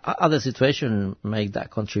mean, that other situation make that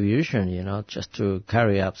contribution, just to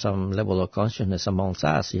carry up some level of consciousness amongst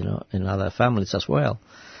us, and other families as well.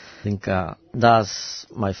 I think that's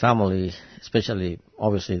my family, especially,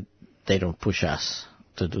 obviously, they don't push us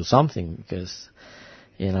to do something because,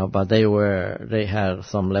 but they had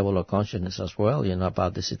some level of consciousness as well,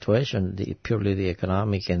 about the situation, purely the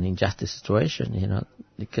economic and injustice situation,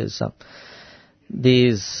 because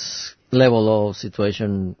this level of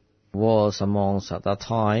situation was amongst, at that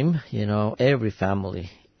time, every family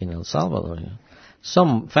in El Salvador.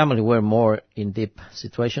 Some family were more in deep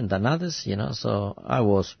situation than others, so I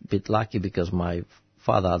was a bit lucky because my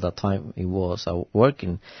father at that time, he was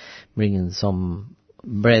working, bringing some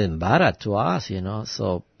bread and butter to us,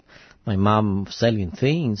 so my mom selling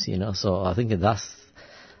things, so I think that's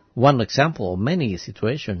one example of many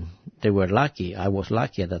situations. They were lucky. I was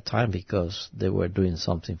lucky at that time because they were doing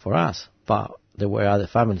something for us, but there were other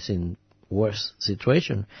families in worse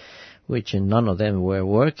situation, which none of them were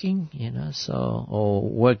working, or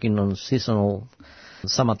working on seasonal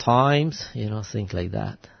summer times, things like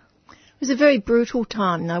that. It was a very brutal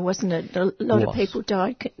time, though, wasn't it? A lot of people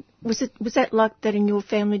died. Was that like that in your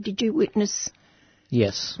family? Did you witness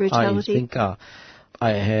brutality? I think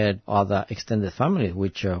I had other extended family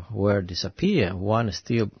which were disappeared. One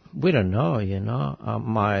still, we don't know,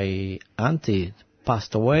 my auntie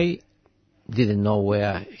passed away. Didn't know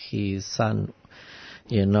where his son,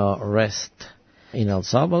 rest in El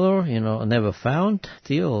Salvador, never found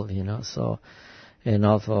still, so, and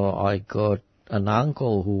also I got an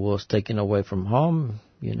uncle who was taken away from home,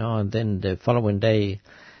 and then the following day,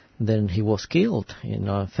 then he was killed,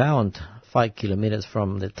 found 5 kilometers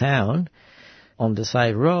from the town on the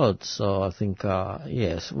side road. So I think,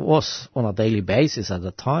 yes, it was on a daily basis at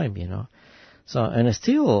the time, So, and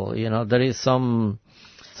still, there is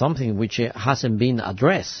something which hasn't been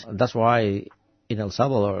addressed. That's why in El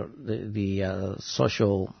Salvador the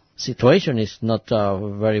social situation is not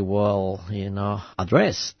very well,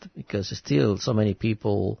 addressed, because still so many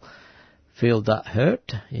people feel that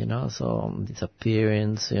hurt, so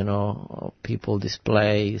disappearance, people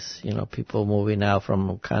displaced, people moving out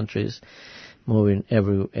from countries, moving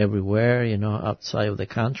everywhere, outside of the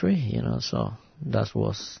country, so that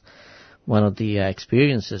was one of the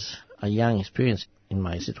experiences, a young experience in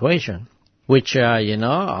my situation, which, at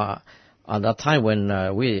that time when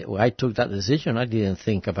I took that decision, I didn't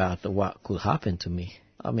think about what could happen to me.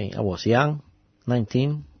 I mean, I was young,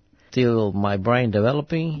 19, still my brain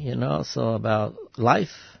developing, so about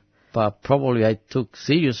life. But probably I took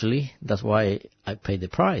seriously. That's why I paid the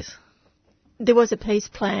price. There was a peace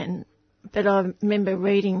plan, but I remember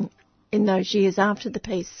reading in those years after the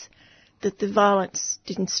peace that the violence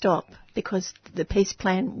didn't stop because the peace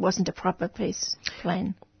plan wasn't a proper peace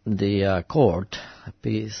plan. The court,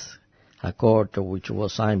 peace accord which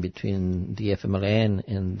was signed between the FMLN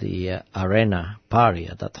and the Arena party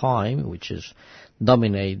at that time, which is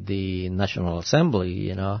dominate the National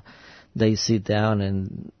Assembly, they sit down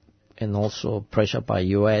and also pressure by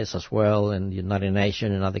US as well and the United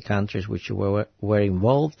Nations and other countries which were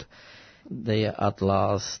involved. They at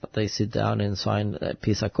last they sit down and sign a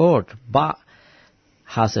peace accord, but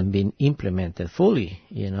hasn't been implemented fully.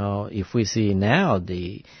 If we see now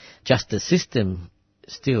the justice system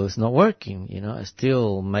still is not working,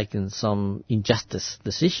 still making some injustice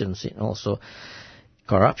decisions, and also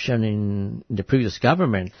corruption in the previous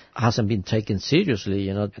government hasn't been taken seriously,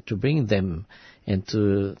 to bring them and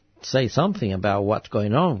to say something about what's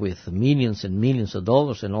going on with millions and millions of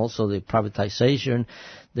dollars, and also the privatization.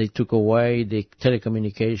 They took away the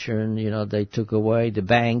telecommunication, they took away the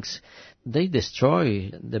banks. They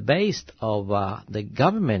destroy the base of the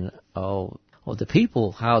government, of the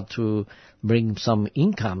people, how to bring some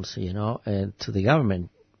incomes, to the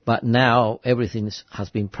government. But now everything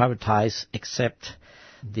has been privatized except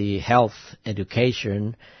the health,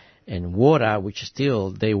 education, and water, which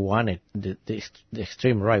still they wanted, the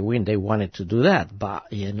extreme right wing, they wanted to do that. But,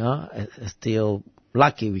 still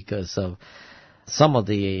lucky because of some of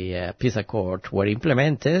the peace accords were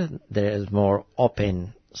implemented. There is more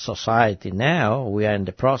open society now. We are in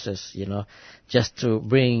the process, just to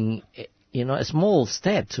bring, a small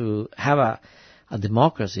step to have a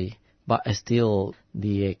democracy, but still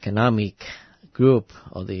the economic group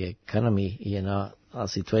or the economy, our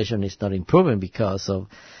situation is not improving because of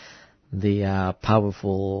the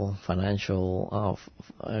powerful financial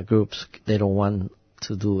groups. They don't want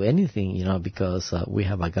to do anything, because we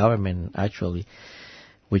have a government actually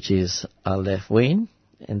which is a left wing,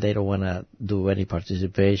 and they don't want to do any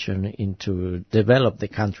participation into develop the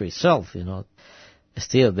country itself,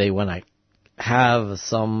 Still, they want to have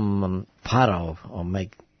some power or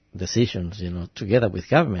make decisions, together with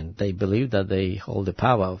government. They believe that they hold the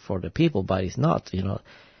power for the people, but it's not,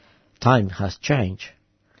 Time has changed.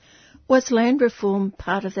 Was land reform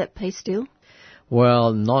part of that peace deal?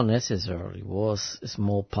 Well, not necessarily. It was a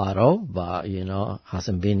small part of, but,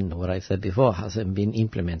 hasn't been, what I said before, hasn't been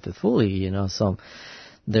implemented fully, So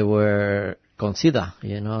they were consider,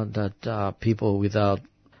 that people without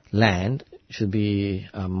land should be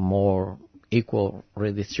a more equal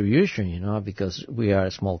redistribution, because we are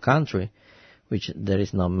a small country, which there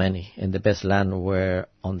is not many, and the best land were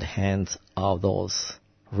on the hands of those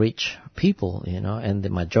rich people, and the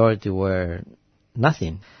majority were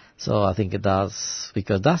nothing. So I think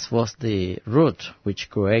because that was the root which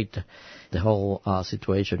created the whole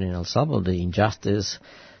situation in El Salvador, the injustice,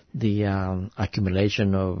 the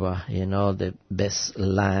accumulation of, the best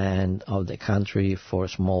land of the country for a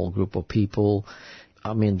small group of people.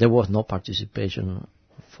 I mean, there was no participation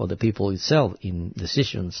for the people itself in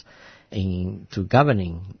decisions to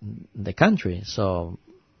governing the country. So,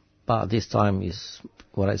 but this time is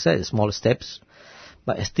what I said, small steps,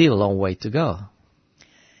 but still a long way to go.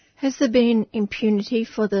 Has there been impunity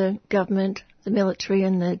for the government, the military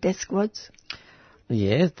and the death squads?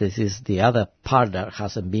 Yes, this is the other part that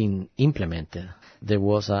hasn't been implemented. There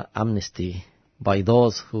was an amnesty by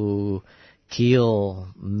those who kill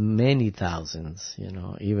many thousands,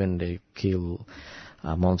 even they kill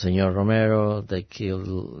Monsignor Romero, they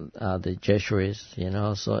kill the Jesuits,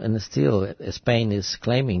 so, and still Spain is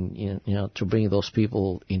claiming, to bring those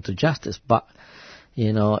people into justice, but,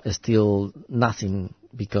 still nothing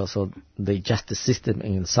because of the justice system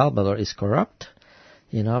in El Salvador is corrupt,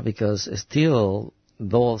 because still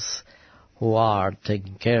those who are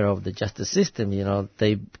taking care of the justice system,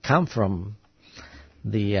 they come from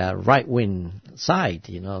the right-wing side,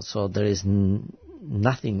 so there is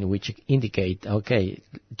nothing which indicate, okay,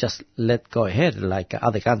 just let go ahead, like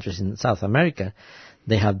other countries in South America.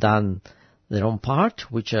 They have done their own part,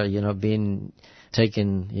 which are, been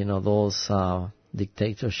taken, those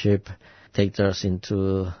dictators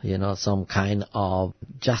into, some kind of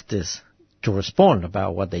justice to respond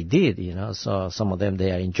about what they did, So some of them, they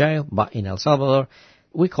are in jail, but in El Salvador,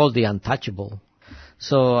 we call the untouchable.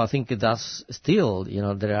 So I think that's still,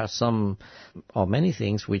 there are some or many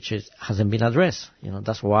things which hasn't been addressed.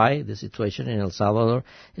 That's why the situation in El Salvador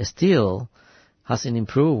still hasn't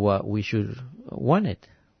improved what we should want it.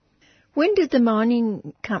 When did the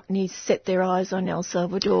mining companies set their eyes on El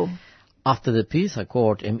Salvador? After the peace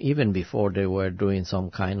accord, and even before they were doing some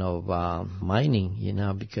kind of mining,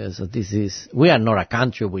 because we are not a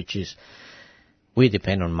country we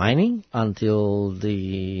depend on mining until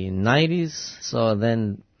the 90s. So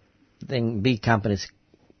then big companies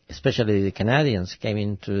especially the Canadians, came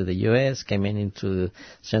into the U.S., came into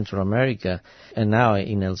Central America, and now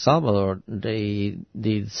in El Salvador they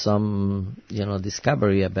did some,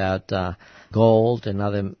 discovery about gold and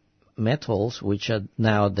other metals, which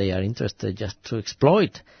now they are interested just to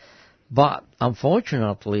exploit. But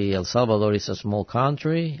unfortunately, El Salvador is a small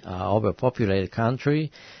country, overpopulated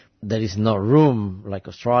country. There is no room like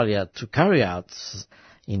Australia to carry out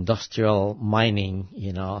industrial mining,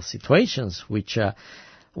 situations, which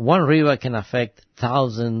one river can affect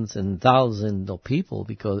thousands and thousands of people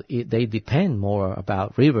because they depend more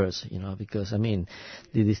about rivers, because, the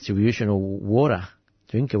distribution of water,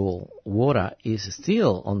 drinkable water, is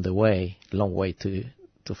still on the way, long way to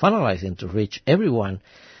finalize and to reach everyone,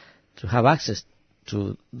 to have access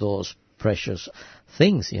to those precious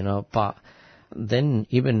things, but then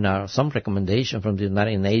even some recommendation from the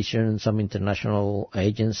United Nations, some international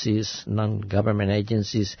agencies, non-government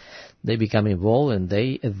agencies, they become involved and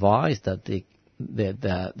they advise that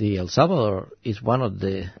the El Salvador is one of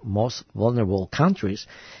the most vulnerable countries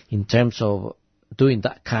in terms of doing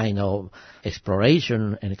that kind of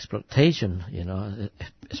exploration and exploitation,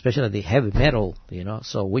 especially the heavy metal,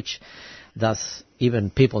 so which does even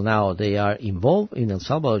people now, they are involved in El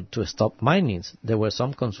Salvador to stop mining. There were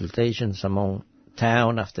some consultations among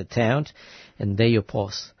town after town, and they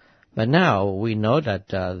oppose. But now we know that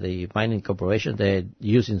the mining corporation, they're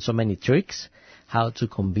using so many tricks how to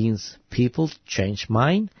convince people to change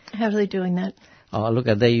mind. How are they doing that?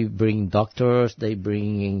 They bring doctors, they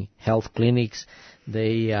bring in health clinics,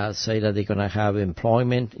 they say that they're going to have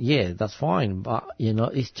employment. Yeah, that's fine, but,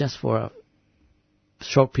 it's just for a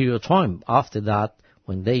short period of time. After that,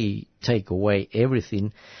 when they take away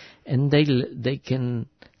everything, and they can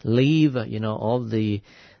leave, all the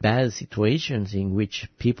bad situations in which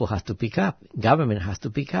people have to pick up, government has to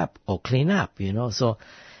pick up or clean up, so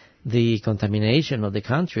the contamination of the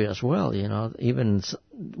country as well, even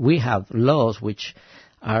we have laws which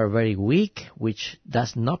are very weak, which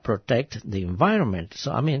does not protect the environment.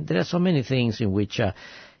 So, there are so many things in which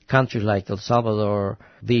countries like El Salvador,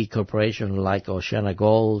 big corporations like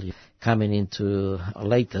OceanaGold coming into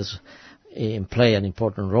latest and play an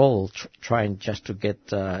important role, trying just to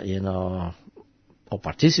get, or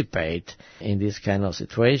participate in these kind of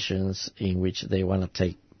situations in which they want to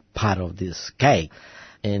take part of this cake.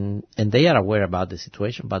 And they are aware about the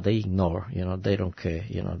situation, but they ignore, they don't care,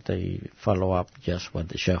 they follow up just what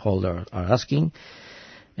the shareholders are asking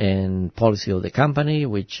and policy of the company,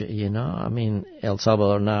 which, El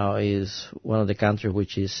Salvador now is one of the countries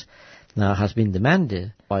which is now has been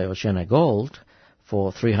demanded by OceanaGold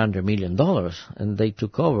for $300 million, and they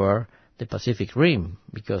took over the Pacific Rim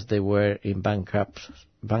because they were in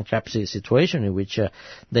bankruptcy situation in which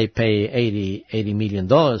they pay $80 million,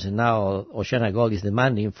 and now OceanaGold is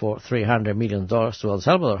demanding for $300 million to El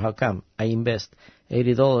Salvador. How come I invest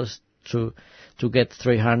 $80 to get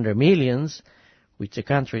 $300 million, which the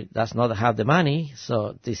country does not have the money?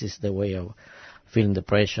 So this is the way of feeling the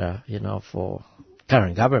pressure, for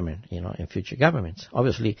current government, and future governments.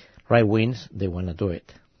 Obviously, right wings, they want to do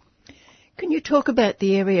it. Can you talk about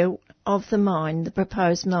the area of the mine, the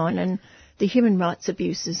proposed mine, and the human rights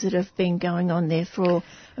abuses that have been going on there for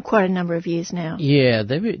quite a number of years now? Yeah,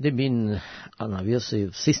 they've been an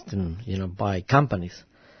abusive system, by companies,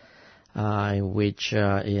 in which,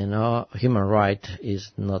 human right is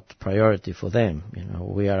not priority for them.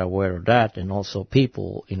 We are aware of that, and also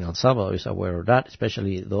people in El Salvador is aware of that,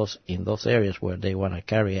 especially in those areas where they want to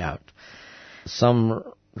carry out. Some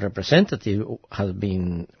representatives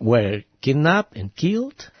were kidnapped and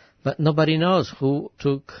killed, but nobody knows who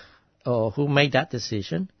took or who made that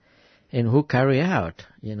decision and who carried out,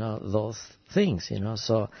 those things,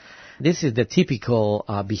 So this is the typical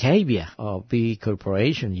behavior of big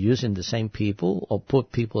corporations using the same people or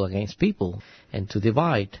put people against people and to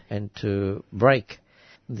divide and to break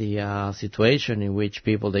the situation in which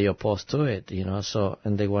people, they oppose to it, So,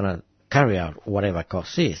 and they want to carry out whatever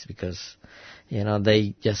cost is because,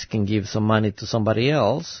 they just can give some money to somebody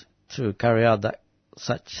else to carry out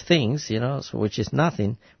such things, so which is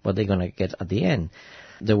nothing, what they're going to get at the end.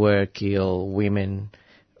 They were killed women,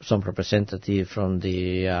 some representative from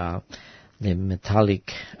the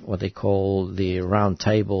metallic, what they call the round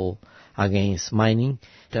table against mining.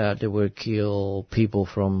 They were killed people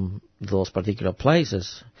from those particular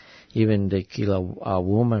places. Even they killed a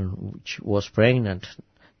woman which was pregnant.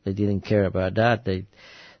 They didn't care about that.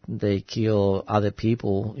 They kill other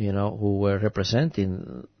people, who were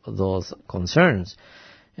representing those concerns,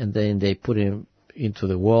 and then they put in into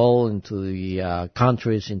the world, into the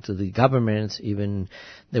countries, into the governments. Even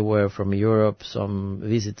there were from Europe some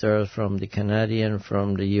visitors, from the Canadian,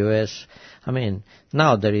 from the U.S. I mean,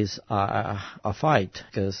 now there is a fight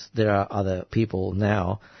because there are other people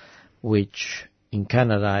now, which in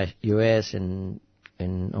Canada, U.S. and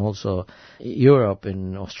also Europe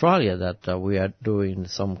and Australia, that we are doing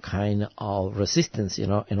some kind of resistance,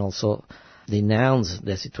 and also denounce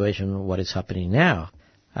the situation, what is happening now.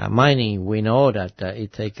 Mining, we know that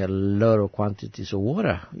it takes a lot of quantities of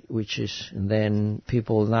water, and then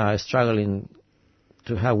people now are struggling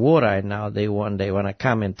to have water, and now they want to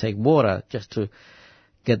come and take water just to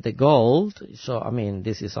get the gold. So, I mean,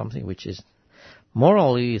 this is something which is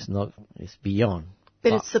morally is beyond.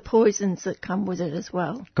 But it's the poisons that come with it as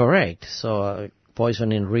well. Correct. So,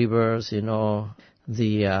 poison in rivers,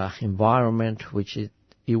 the environment, which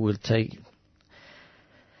it will take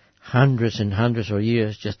hundreds and hundreds of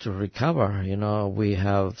years just to recover. We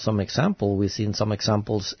have some examples. We've seen some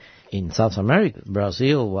examples in South America,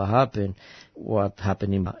 Brazil, what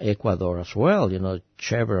happened in Ecuador as well,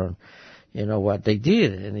 Chevron, what they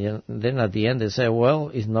did. And then at the end they say,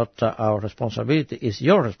 well, it's not our responsibility, it's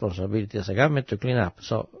your responsibility as a government to clean up.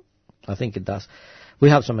 So I think it does.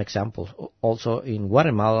 We have some examples. Also in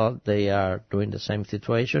Guatemala, they are doing the same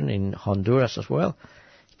situation, in Honduras as well.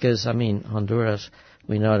 Because, Honduras,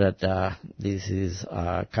 we know that this is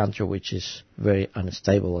a country which is very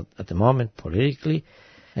unstable at the moment politically.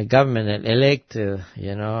 A government elected,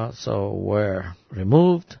 so were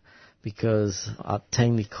removed because a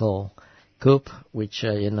technical coup, which,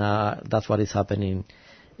 that's what is happening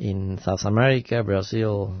in South America,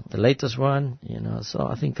 Brazil, the latest one, so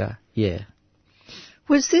I think, yeah.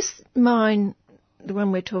 Was this mine, the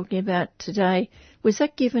one we're talking about today, was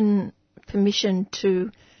that given permission to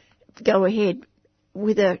go ahead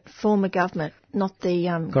with a former government, not the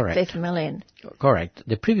FMLN? Correct.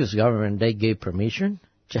 The previous government, they gave permission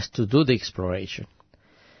just to do the exploration.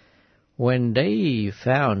 When they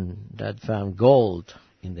found gold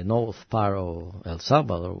in the north part of El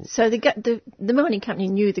Salvador. So the mining company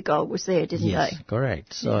knew the gold was there, didn't they? Yes,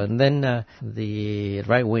 correct. So and then the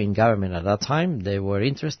right-wing government at that time, they were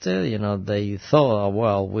interested. They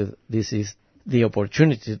thought, this is the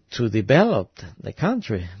opportunity to develop the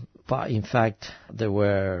country. But in fact, they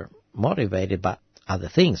were motivated by other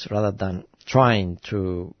things rather than trying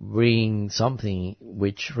to bring something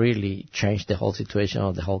which really changed the whole situation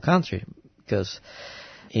of the whole country. Because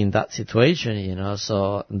in that situation,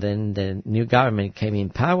 so then the new government came in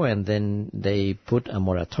power and then they put a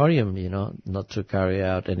moratorium, not to carry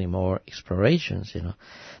out any more explorations,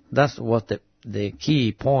 That's what the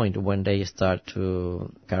key point when they start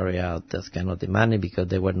to carry out this kind of demanding, because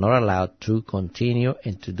they were not allowed to continue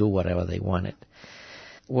and to do whatever they wanted.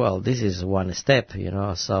 Well, this is one step,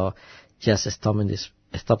 so just stopping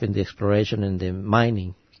the exploration and the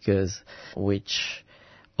mining, which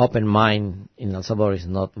open mine in El Salvador is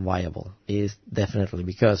not viable. Is definitely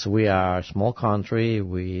because we are a small country,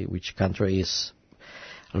 which country is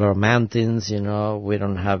a lot of mountains, we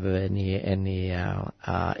don't have any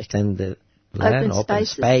extended land, open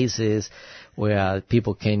spaces where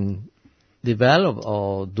people can develop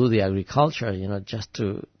or do the agriculture, just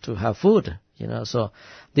to have food, So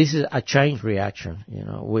this is a chain reaction,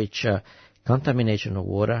 which contamination of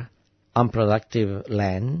water, unproductive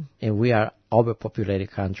land, and we are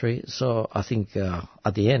overpopulated country. So I think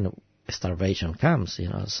at the end, starvation comes,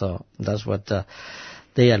 So that's what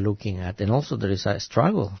they are looking at. And also there is a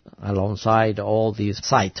struggle alongside all these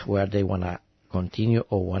sites where they want to continue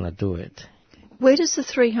or want to do it. Where does the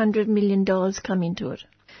 $300 million come into it?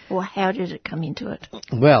 Or how did it come into it?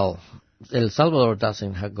 Well, El Salvador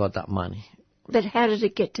doesn't have got that money. But how did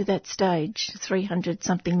it get to that stage,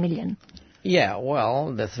 300-something million? Yeah,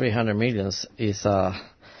 well, the 300 million is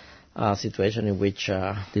a situation in which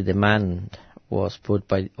the demand was put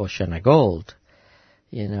by OceanaGold,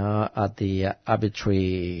 at the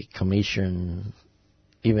arbitrary commission,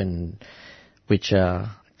 even which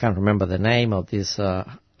can't remember the name of this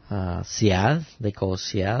CIAD, they call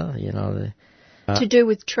CIAD, to do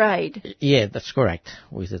with trade. Yeah, that's correct,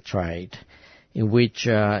 with the trade, in which,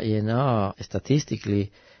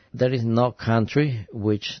 statistically, there is no country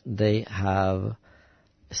which they have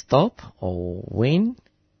stopped or win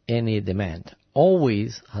any demand.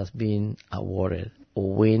 Always has been awarded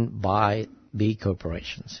or win by big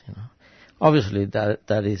corporations. Obviously,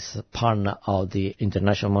 that is part of the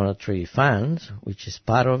International Monetary Fund, which is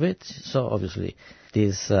part of it. So obviously,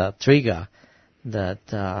 this trigger that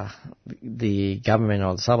the government of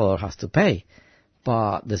El Salvador has to pay.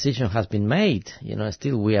 But decision has been made.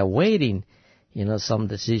 Still we are waiting. Some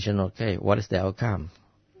decision. Okay, what is the outcome?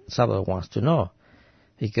 El Salvador wants to know.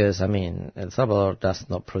 Because, I mean, El Salvador does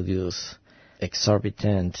not produce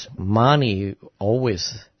exorbitant money, always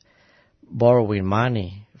borrowing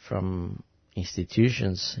money from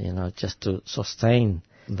institutions, just to sustain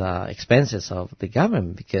the expenses of the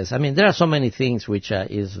government. Because, I mean, there are so many things which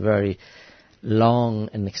is very long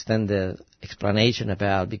and extended explanation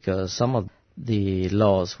about, because some of the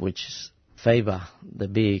laws which favor the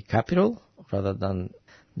big capital rather than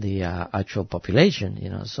the actual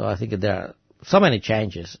population, so I think there are so many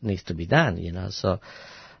changes needs to be done, so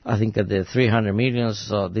I think that the 300 million,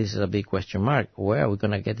 so this is a big question mark. Where are we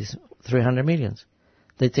going to get these 300 millions?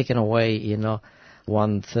 They've taken away,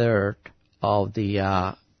 1/3 of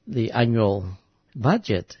the annual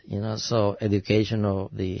budget, so education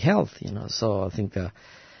of the health, so I think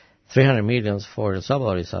 300 million for El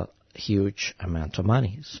Salvador is a huge amount of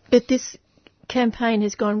money. But this campaign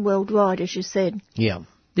has gone worldwide, as you said. Yeah.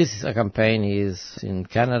 This is a campaign is in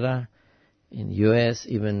Canada, in US,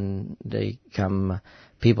 even they come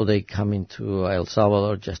into El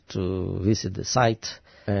Salvador just to visit the site,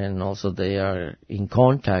 and also they are in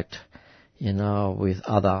contact, with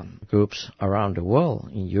other groups around the world,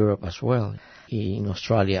 in Europe as well, in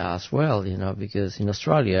Australia as well, because in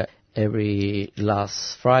Australia, every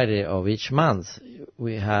last Friday of each month,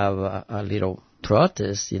 we have a little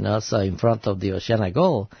protest, so in front of the Oceana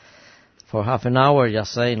Gold, for half an hour,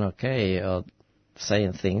 just saying,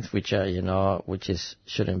 saying things which are,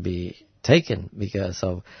 shouldn't be taken, because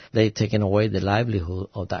of they taken away the livelihood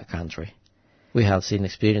of that country. We have seen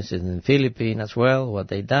experiences in the Philippines as well, what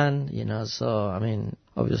they done, so, I mean,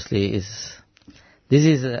 obviously this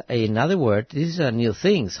is in other words, these are new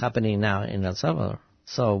things happening now in El Salvador.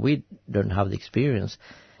 So we don't have the experience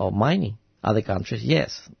of mining. Other countries,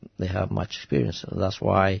 yes, they have much experience. So that's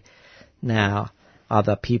why now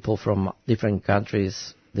other people from different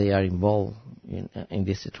countries, they are involved in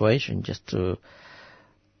this situation just to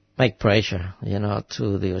make pressure,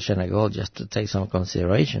 to the Oceana Gold just to take some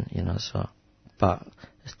consideration, so, but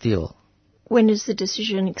still. When is the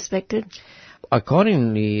decision expected?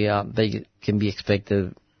 Accordingly, they can be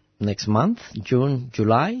expected next month, June,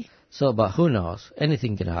 July. So, but who knows?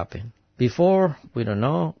 Anything can happen. Before, we don't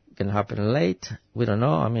know. Can happen late. We don't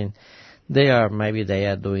know. I mean, maybe they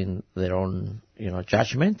are doing their own,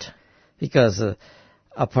 judgment. Because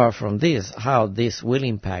apart from this, how this will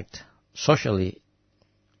impact socially,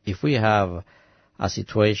 if we have a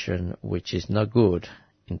situation which is not good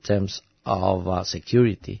in terms of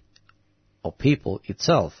security of people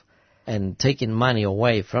itself, and taking money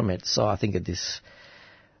away from it. So I think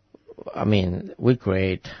we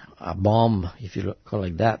create a bomb, if you call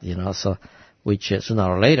it that, so which sooner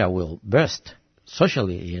or later will burst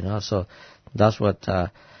socially, so that's what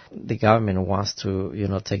the government wants to,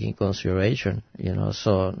 take in consideration,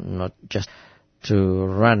 so not just to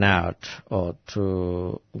run out or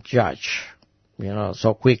to judge,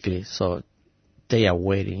 so quickly. So they are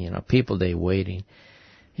waiting, people they're waiting.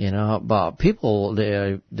 But people,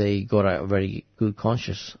 they got a very good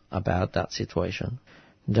conscience about that situation.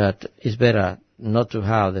 That it's better not to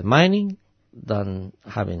have the mining than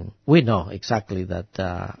having... We know exactly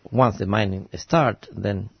that once the mining starts,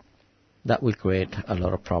 then that will create a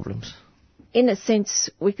lot of problems. In a sense,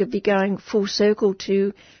 we could be going full circle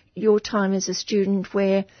to your time as a student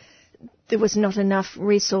where there was not enough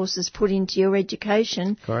resources put into your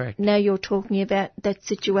education. Correct. Now you're talking about that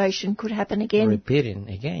situation could happen again. Repeating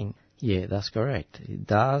again. Yeah, that's correct. It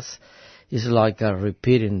does. It's like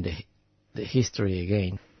repeating the history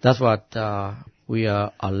again. That's what we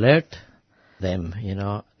alert them,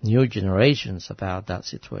 new generations about that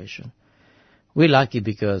situation. We're lucky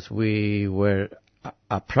because we were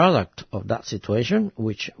a product of that situation,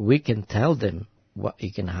 which we can tell them what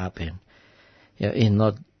it can happen. And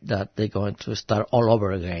not that they're going to start all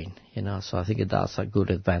over again, So I think that's a good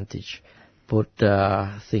advantage. Put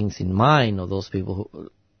things in mind of those people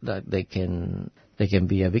that they can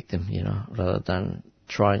be a victim, rather than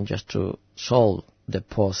trying just to solve the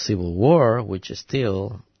post-Civil War, which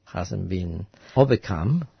still hasn't been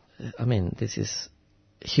overcome. I mean, this is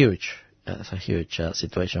huge. It's a huge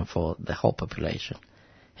situation for the whole population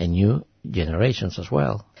and new generations as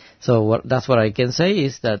well. So that's what I can say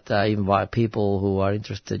is that I invite people who are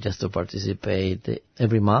interested just to participate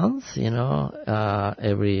every month,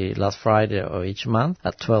 every last Friday of each month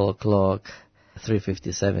at 12 o'clock,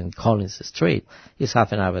 357 Collins Street. It's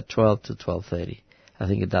half an hour, 12 to 12:30. I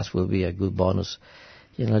think that will be a good bonus,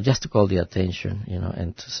 just to call the attention,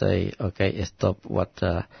 and to say, okay, stop what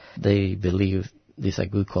they believe is a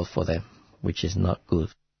good cause for them, which is not good.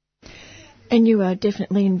 And you are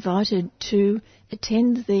definitely invited to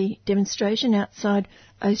attend the demonstration outside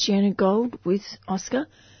Oceana Gold with Oscar.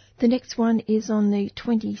 The next one is on the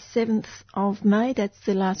 27th of May. That's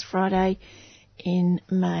the last Friday in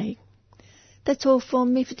May. That's all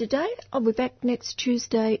from me for today. I'll be back next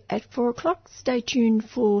Tuesday at 4 o'clock. Stay tuned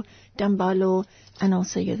for Done by Law, and I'll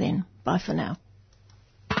see you then. Bye for now.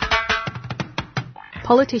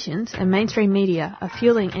 Politicians and mainstream media are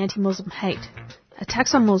fueling anti-Muslim hate.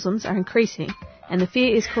 Attacks on Muslims are increasing, and the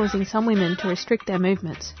fear is causing some women to restrict their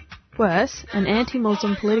movements. Worse, an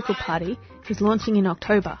anti-Muslim political party is launching in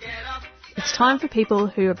October. It's time for people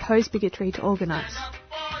who oppose bigotry to organise.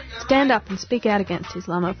 Stand up and speak out against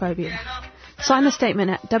Islamophobia. Sign the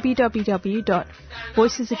statement at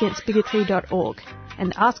www.voicesagainstbigotry.org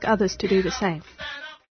and ask others to do the same.